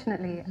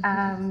 unfortunately.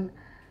 And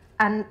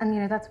you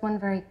know, that's one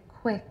very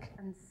quick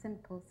and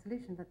simple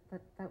solution that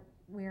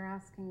we're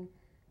asking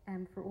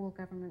for all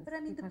governments. But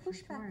I mean, the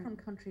pushback from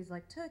countries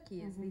like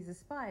Turkey is these are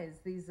spies,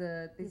 these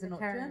are not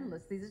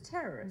journalists, these are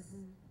terrorists.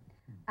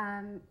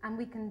 And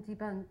we can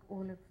debunk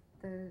all of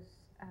those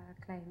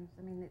claims.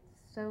 I mean,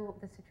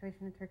 the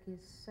situation in Turkey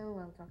is so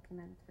well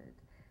documented.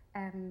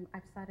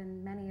 I've sat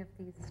in many of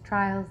these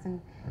trials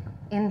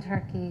in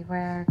Turkey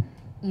where,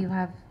 you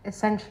have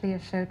essentially a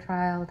show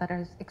trial that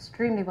is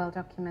extremely well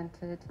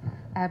documented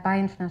by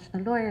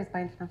international lawyers,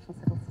 by international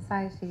civil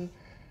society.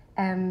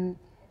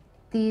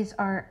 These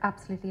are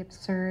absolutely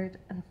absurd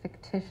and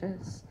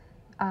fictitious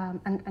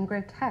and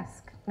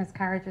grotesque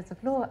miscarriages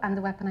of law and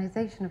the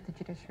weaponization of the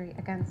judiciary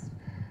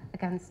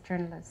against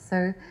journalists.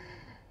 So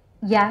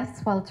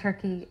yes, while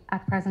Turkey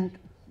at present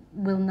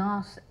will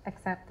not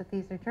accept that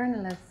these are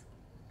journalists,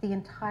 the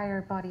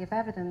entire body of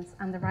evidence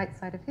and the right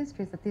side of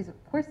history is that these,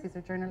 of course, these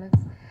are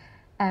journalists.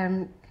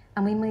 And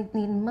we might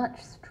need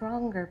much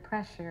stronger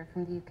pressure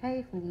from the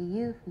UK, from the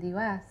EU, from the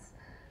US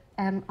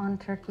on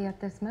Turkey at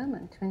this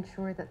moment to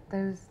ensure that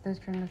those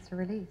journalists are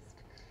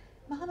released.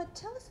 Mohammed,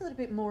 tell us a little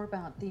bit more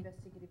about the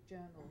Investigative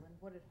Journal and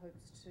what it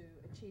hopes to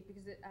achieve,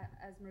 because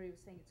as Marie was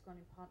saying, it's gone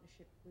in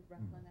partnership with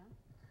Rappler now.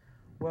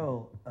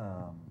 Well,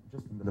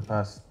 just in the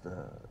past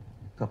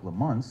couple of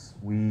months,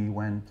 we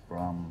went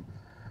from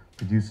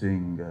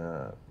producing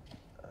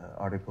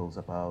articles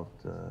about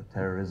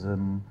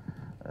terrorism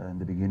in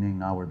the beginning.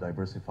 Now we're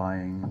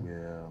diversifying.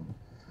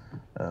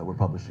 We're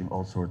publishing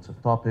all sorts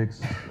of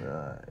topics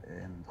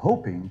and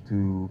hoping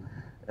to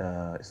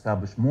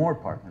establish more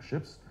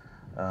partnerships.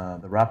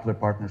 The Rappler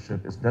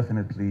partnership is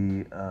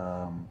definitely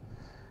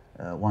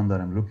one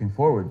that I'm looking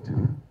forward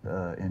to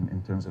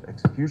in terms of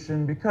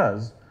execution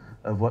because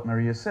of what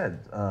Maria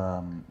said.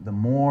 The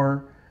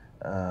more,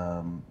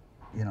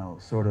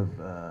 sort of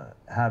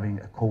having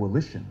a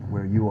coalition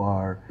where you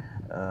are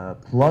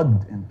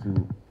plugged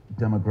into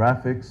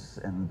demographics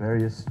and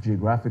various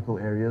geographical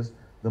areas,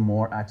 the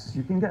more access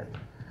you can get.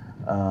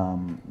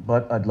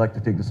 But I'd like to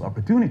take this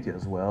opportunity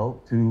as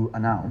well to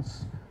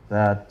announce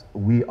that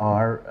we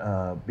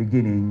are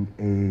beginning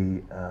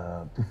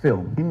to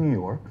film in New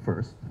York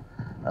first,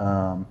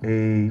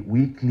 a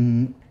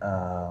weekly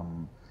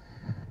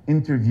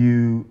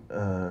interview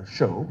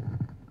show.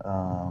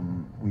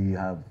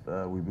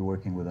 We'll be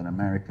working with an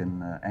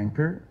American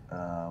anchor,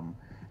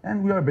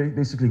 and we are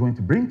basically going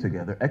to bring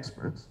together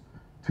experts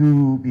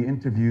to be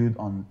interviewed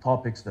on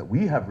topics that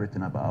we have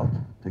written about,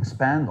 to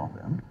expand on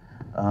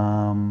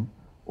them,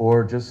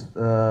 or just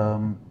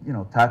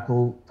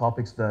tackle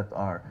topics that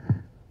are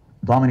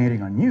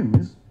dominating on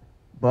news,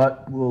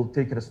 but we'll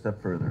take it a step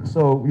further.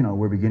 So,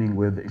 we're beginning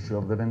with the issue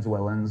of the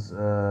Venezuelans,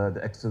 the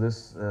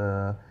exodus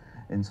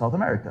in South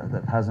America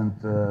that hasn't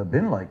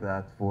been like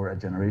that for a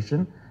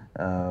generation,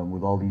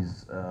 with all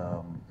these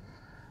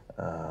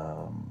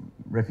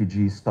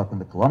refugees stuck on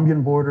the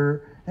Colombian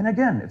border. And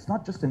again, it's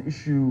not just an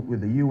issue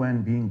with the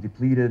UN being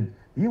depleted.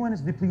 The UN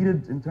is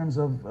depleted in terms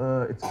of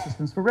its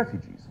assistance for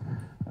refugees,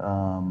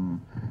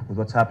 with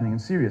what's happening in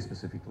Syria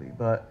specifically.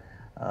 But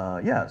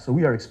yeah, so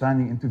we are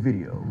expanding into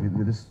video.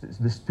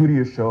 This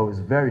studio show is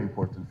very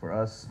important for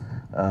us.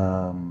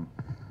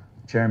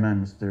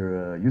 Chairman,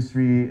 Mr.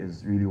 Yusri,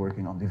 is really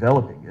working on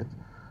developing it.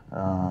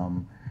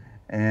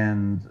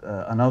 And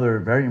another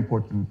very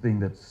important thing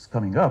that's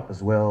coming up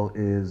as well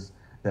is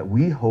that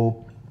we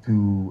hope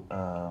to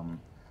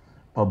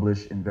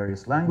publish in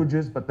various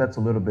languages, but that's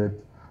a little bit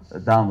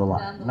down the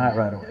line, not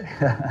right away.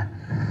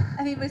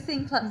 I mean, we're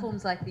seeing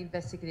platforms like the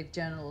Investigative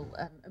Journal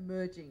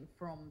emerging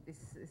from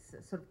this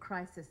sort of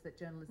crisis that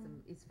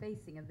journalism is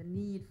facing, and the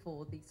need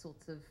for these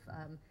sorts of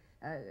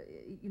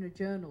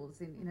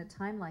journals in a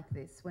time like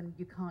this when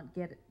you can't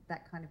get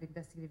that kind of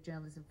investigative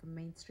journalism from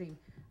mainstream.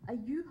 Are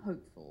you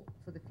hopeful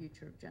for the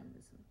future of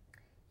journalism?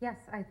 Yes,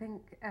 I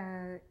think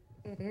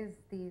it is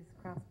these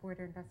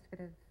cross-border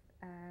investigative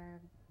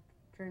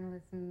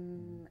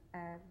journalism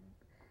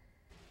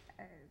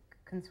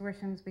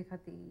consortiums. We've had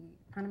the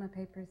Panama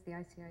Papers, the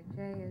ICIJ,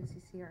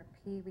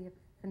 OCCRP. We have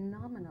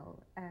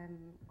phenomenal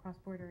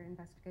cross-border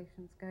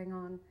investigations going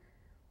on,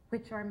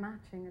 which are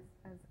matching,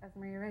 as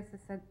Maria Reza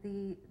said,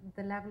 the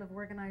level of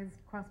organized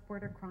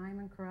cross-border crime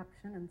and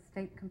corruption and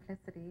state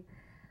complicity.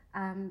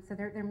 So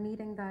they're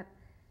meeting that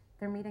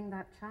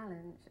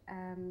challenge,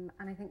 and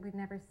I think we've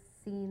never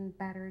seen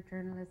better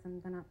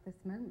journalism than at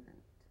this moment.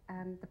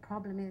 The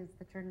problem is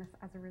that journalists,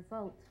 as a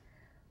result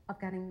of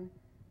getting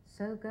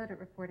so good at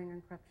reporting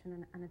on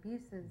corruption and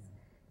abuses,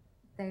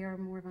 they are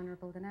more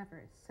vulnerable than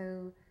ever.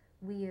 So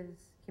we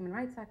as human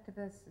rights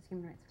activists, as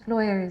human rights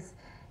lawyers,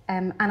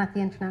 and at the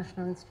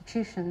international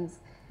institutions,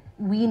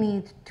 we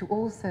need to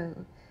also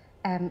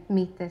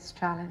meet this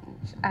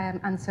challenge.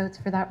 And so it's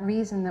for that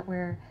reason that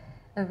we're,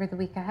 over the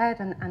week ahead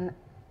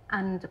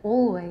and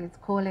always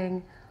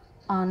calling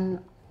on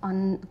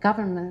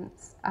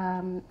governments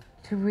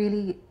to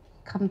really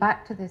come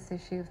back to this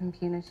issue of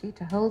impunity,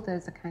 to hold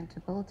those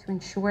accountable, to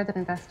ensure that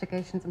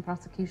investigations and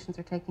prosecutions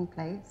are taking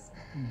place,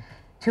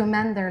 to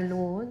amend their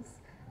laws,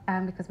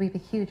 because we have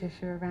a huge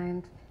issue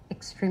around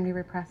extremely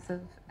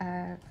repressive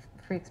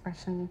free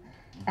expression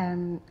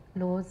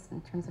laws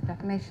in terms of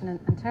defamation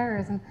and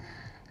terrorism,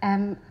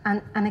 and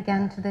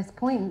again, to this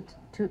point,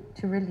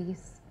 to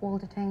release all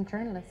detained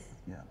journalists.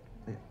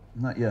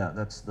 Yeah,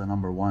 that's the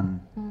number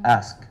one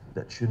ask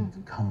that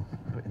should come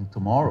in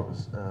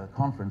tomorrow's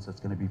conference. That's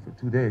going to be for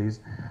 2 days,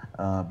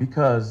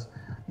 because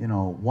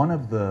one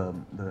of the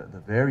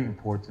very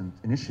important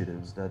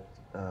initiatives that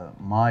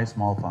my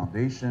small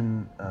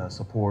foundation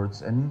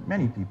supports, and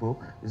many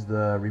people, is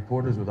the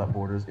Reporters Without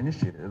Borders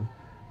initiative,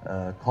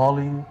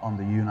 calling on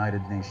the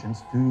United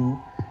Nations to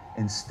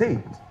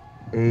instate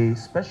a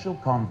special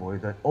convoy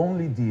that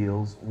only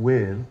deals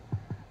with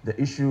the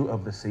issue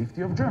of the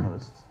safety of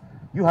journalists.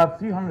 You have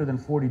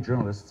 340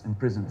 journalists in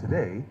prison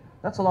today.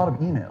 That's a lot of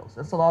emails.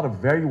 That's a lot of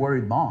very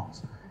worried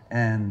moms.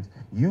 And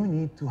you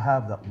need to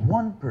have that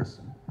one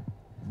person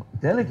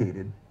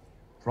delegated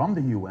from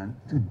the UN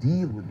to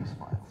deal with these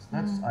files.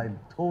 I'm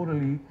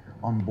totally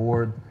on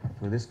board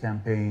for this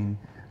campaign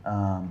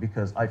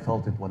because I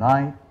felt it when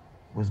I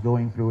was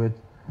going through it.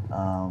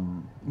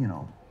 You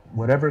know,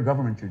 whatever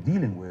government you're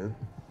dealing with,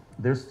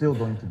 there's still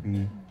going to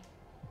be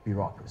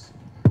bureaucracy.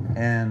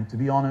 And to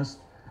be honest,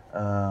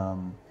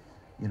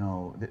 you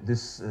know,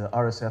 this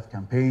RSF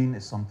campaign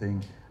is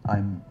something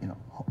I'm, you know,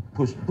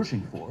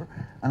 pushing for,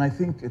 and I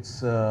think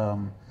it's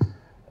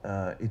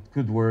it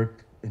could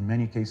work in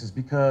many cases,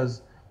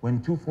 because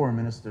when two foreign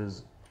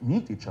ministers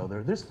meet each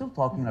other, they're still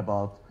talking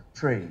about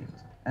trade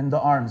and the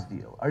arms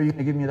deal. Are you going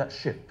to give me that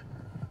ship?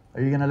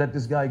 Are you going to let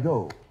this guy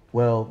go?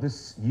 Well,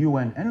 this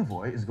UN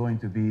envoy is going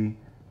to be,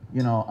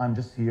 you know, I'm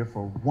just here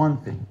for one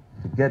thing,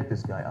 to get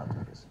this guy out of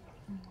prison.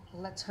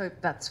 Well, let's hope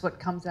that's what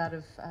comes out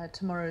of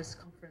tomorrow's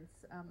conference.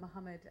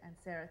 Mohammed and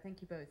Sarah, thank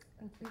you both.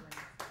 Thank you.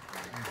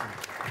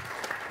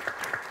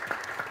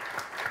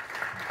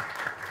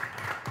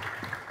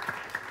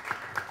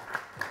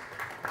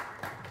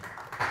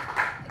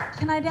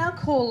 Can I now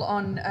call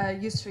on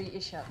Yusri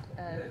Ishak,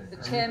 the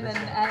chairman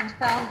and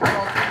founder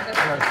of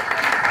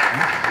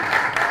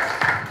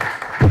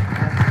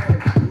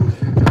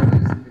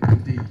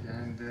Indeed,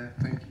 and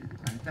thank you,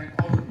 and thank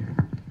all of you.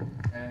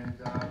 And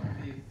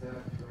please,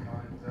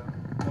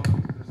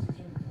 welcome to the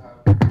session.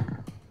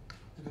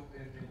 To do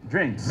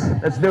Drinks.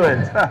 Let's do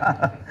it.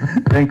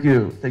 Thank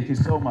you. Thank you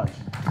so much.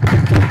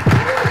 Thank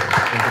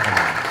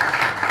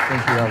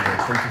you, Albert.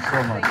 Thank you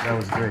so much. That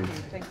was great.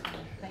 Thank you.